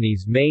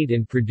companies made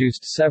and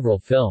produced several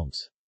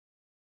films.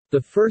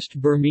 The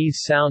first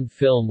Burmese sound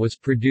film was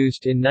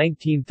produced in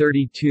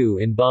 1932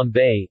 in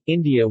Bombay,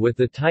 India with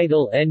the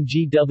title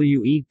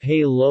Ngwe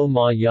Pay Lo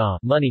Ma Ya,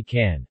 Money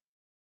Can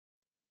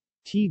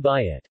T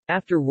Buy It.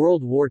 After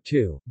World War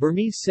II,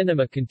 Burmese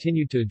cinema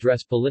continued to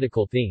address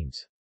political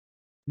themes.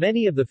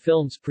 Many of the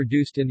films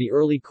produced in the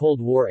early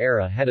Cold War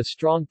era had a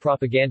strong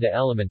propaganda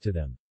element to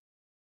them.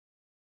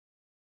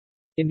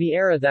 In the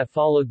era that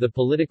followed the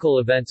political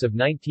events of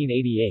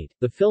 1988,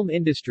 the film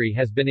industry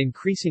has been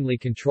increasingly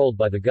controlled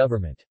by the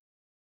government.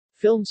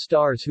 Film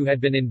stars who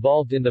had been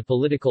involved in the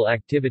political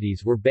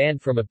activities were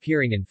banned from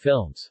appearing in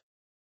films.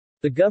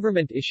 The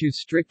government issues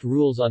strict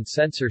rules on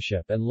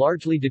censorship and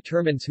largely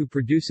determines who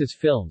produces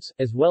films,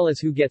 as well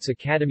as who gets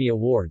Academy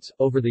Awards.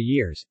 Over the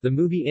years, the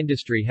movie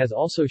industry has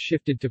also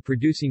shifted to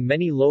producing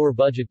many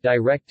lower-budget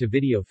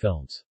direct-to-video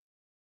films.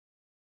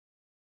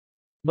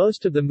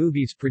 Most of the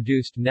movies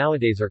produced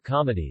nowadays are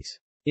comedies.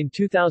 In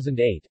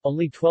 2008,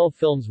 only 12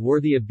 films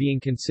worthy of being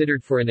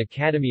considered for an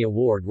Academy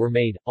Award were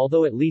made,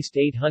 although at least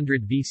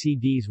 800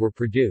 VCDs were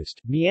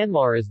produced.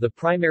 Myanmar is the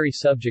primary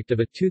subject of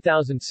a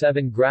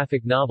 2007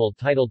 graphic novel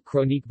titled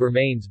Chronique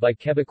Burmanes by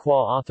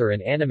Quebecois author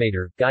and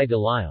animator, Guy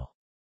Delisle.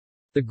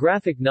 The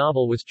graphic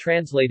novel was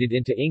translated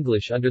into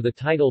English under the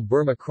title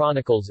Burma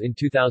Chronicles in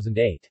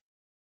 2008.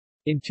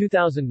 In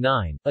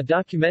 2009, a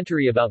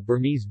documentary about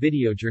Burmese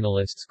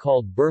videojournalists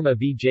called Burma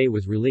VJ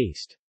was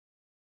released.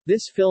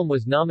 This film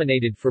was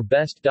nominated for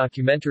Best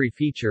Documentary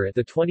Feature at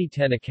the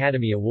 2010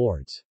 Academy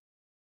Awards.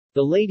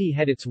 The Lady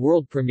had its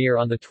world premiere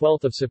on 12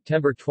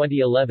 September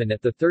 2011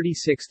 at the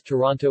 36th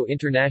Toronto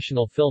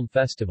International Film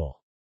Festival.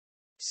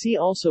 See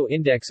also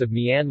Index of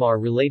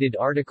Myanmar-related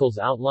articles.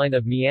 Outline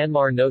of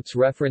Myanmar. Notes.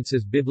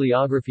 References.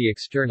 Bibliography.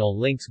 External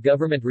links.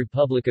 Government.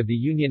 Republic of the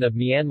Union of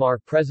Myanmar.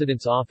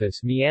 President's Office.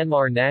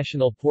 Myanmar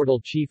National Portal.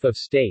 Chief of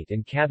State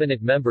and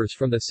Cabinet Members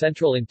from the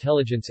Central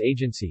Intelligence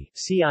Agency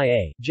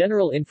CIA.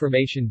 General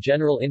information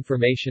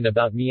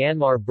about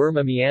Myanmar.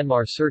 Burma.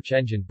 Myanmar search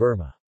engine.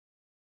 Burma.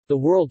 The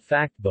World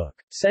Factbook.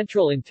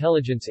 Central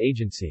Intelligence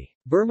Agency.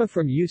 Burma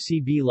from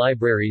UCB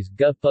Libraries.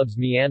 GovPubs.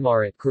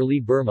 Myanmar at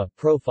Curlie. Burma.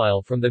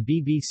 Profile from the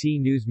BBC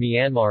News.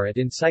 Myanmar at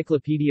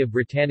Encyclopaedia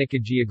Britannica.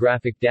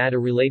 Geographic data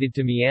related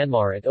to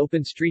Myanmar at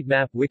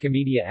OpenStreetMap.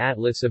 Wikimedia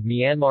Atlas of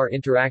Myanmar.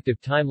 Interactive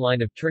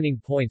timeline of turning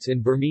points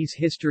in Burmese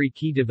history.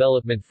 Key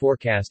development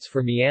forecasts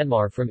for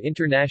Myanmar from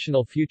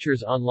International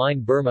Futures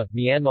Online. Burma,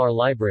 Myanmar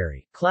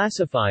Library.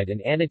 Classified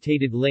and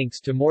annotated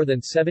links to more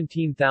than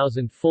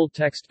 17,000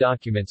 full-text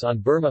documents on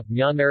Burma.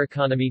 Myanmar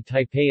Economy.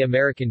 Taipei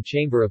American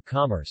Chamber of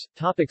Commerce.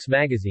 Topics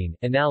Magazine,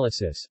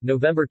 Analysis,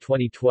 November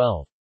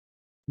 2012.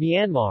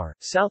 Myanmar,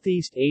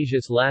 Southeast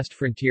Asia's Last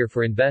Frontier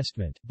for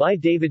Investment, by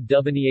David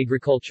Dubany.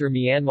 Agriculture.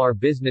 Myanmar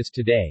Business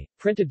Today,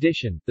 print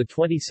edition,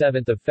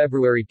 27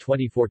 February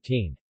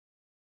 2014.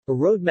 A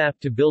Roadmap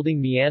to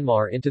Building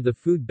Myanmar into the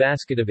Food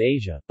Basket of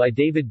Asia, by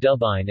David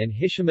Dubine and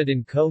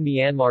Hishamuddin Co.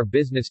 Myanmar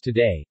Business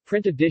Today,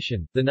 print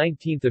edition,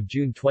 19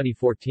 June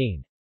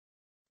 2014.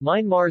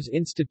 Myanmar's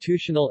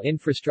Institutional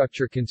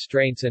Infrastructure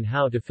Constraints and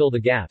How to Fill the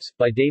Gaps,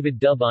 by David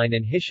Dubine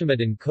and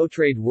Hishamuddin Co.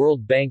 Trade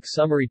World Bank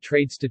Summary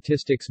Trade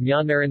Statistics.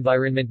 Myanmar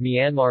Environment.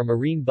 Myanmar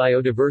Marine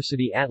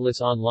Biodiversity Atlas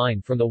online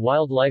from the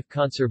Wildlife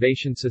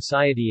Conservation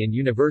Society and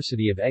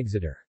University of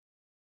Exeter.